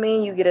don't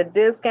mean you get a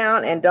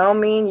discount and don't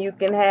mean you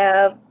can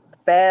have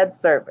bad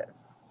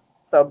service.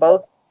 So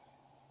both.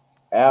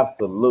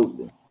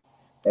 Absolutely.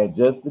 And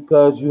just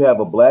because you have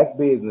a black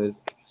business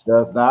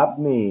does not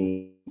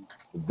mean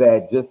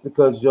that just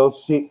because your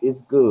shit is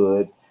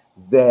good,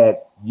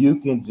 that you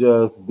can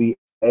just be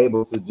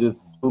able to just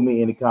do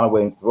me any kind of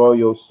way and throw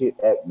your shit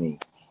at me.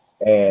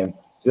 And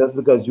just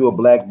because you're a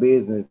black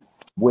business,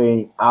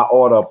 when I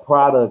order a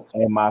product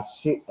and my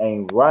shit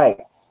ain't right,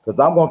 because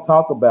I'm gonna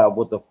talk about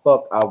what the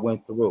fuck I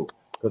went through.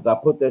 Because I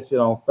put that shit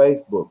on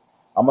Facebook.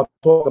 I'm gonna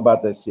talk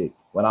about that shit.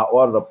 When I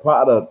ordered a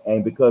product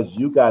and because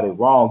you got it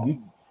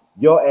wrong,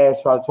 your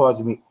ass try to charge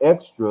me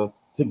extra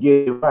to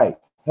get it right.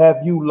 Have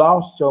you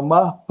lost your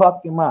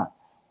motherfucking mind?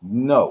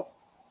 No,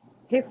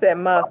 He said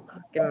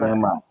motherfucking man,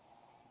 mind. mind.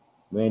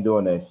 We ain't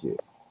doing that shit.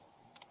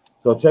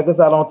 So check us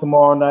out on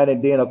tomorrow night,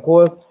 and then of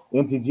course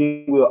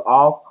MTG will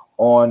off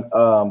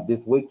on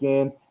this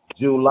weekend.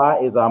 July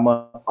is our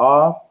month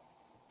off.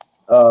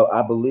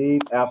 I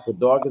believe After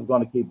Dark is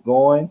going to keep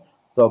going.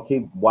 So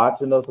keep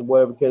watching us or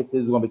whatever case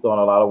is. We're going to be throwing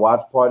a lot of watch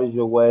parties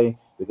your way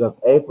because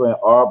April and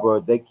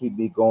Arbor, they keep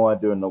me going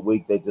during the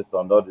week. They just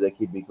don't know that they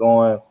keep me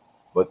going,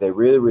 but they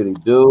really, really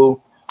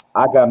do.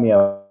 I got me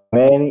a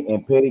Manny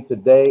and Petty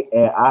today,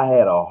 and I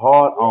had a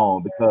heart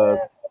on because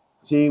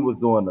she was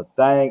doing the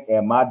thing,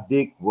 and my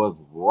dick was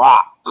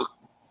rock.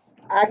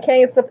 I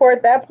can't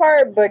support that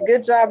part, but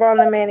good job on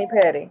the mani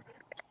petty.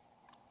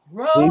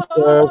 She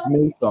served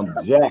me some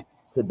jack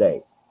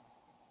today,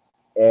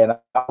 and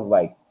I was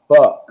like,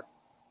 "Fuck,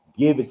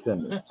 give it to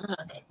me."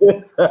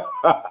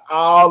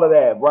 All of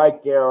that,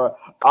 right, Kara?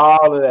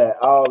 All of that,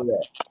 all of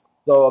that.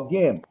 So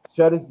again,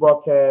 share this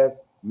broadcast.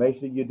 Make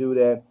sure you do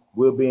that.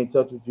 We'll be in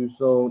touch with you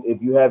soon.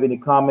 If you have any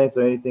comments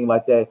or anything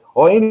like that,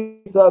 or any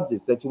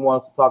subjects that you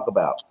want us to talk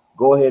about,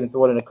 go ahead and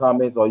throw it in the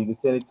comments, or you can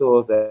send it to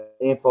us at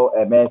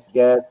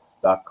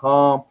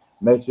info@matchgas.com.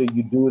 Make sure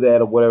you do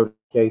that or whatever the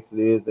case it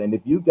is. And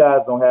if you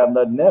guys don't have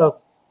nothing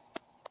else,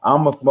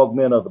 I'm gonna smoke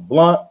me another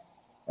blunt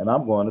and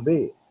I'm going to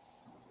bed.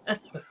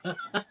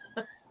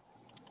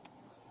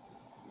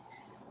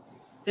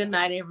 Good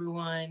night,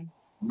 everyone.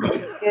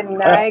 Good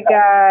night,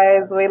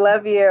 guys. We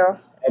love you.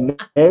 And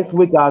next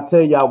week I'll tell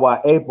y'all why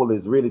April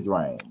is really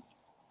drained.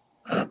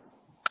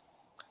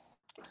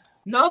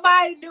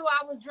 Nobody knew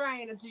I was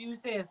drained until you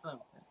said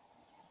something.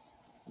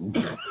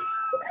 Did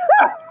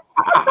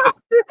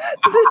she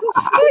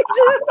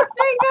just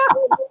hang up?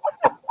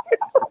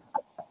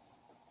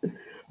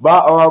 Bye,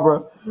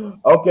 Arbor.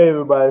 Okay,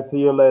 everybody. See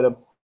you later.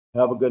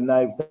 Have a good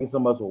night. Thank you so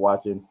much for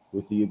watching.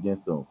 We'll see you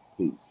again soon.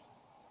 Peace.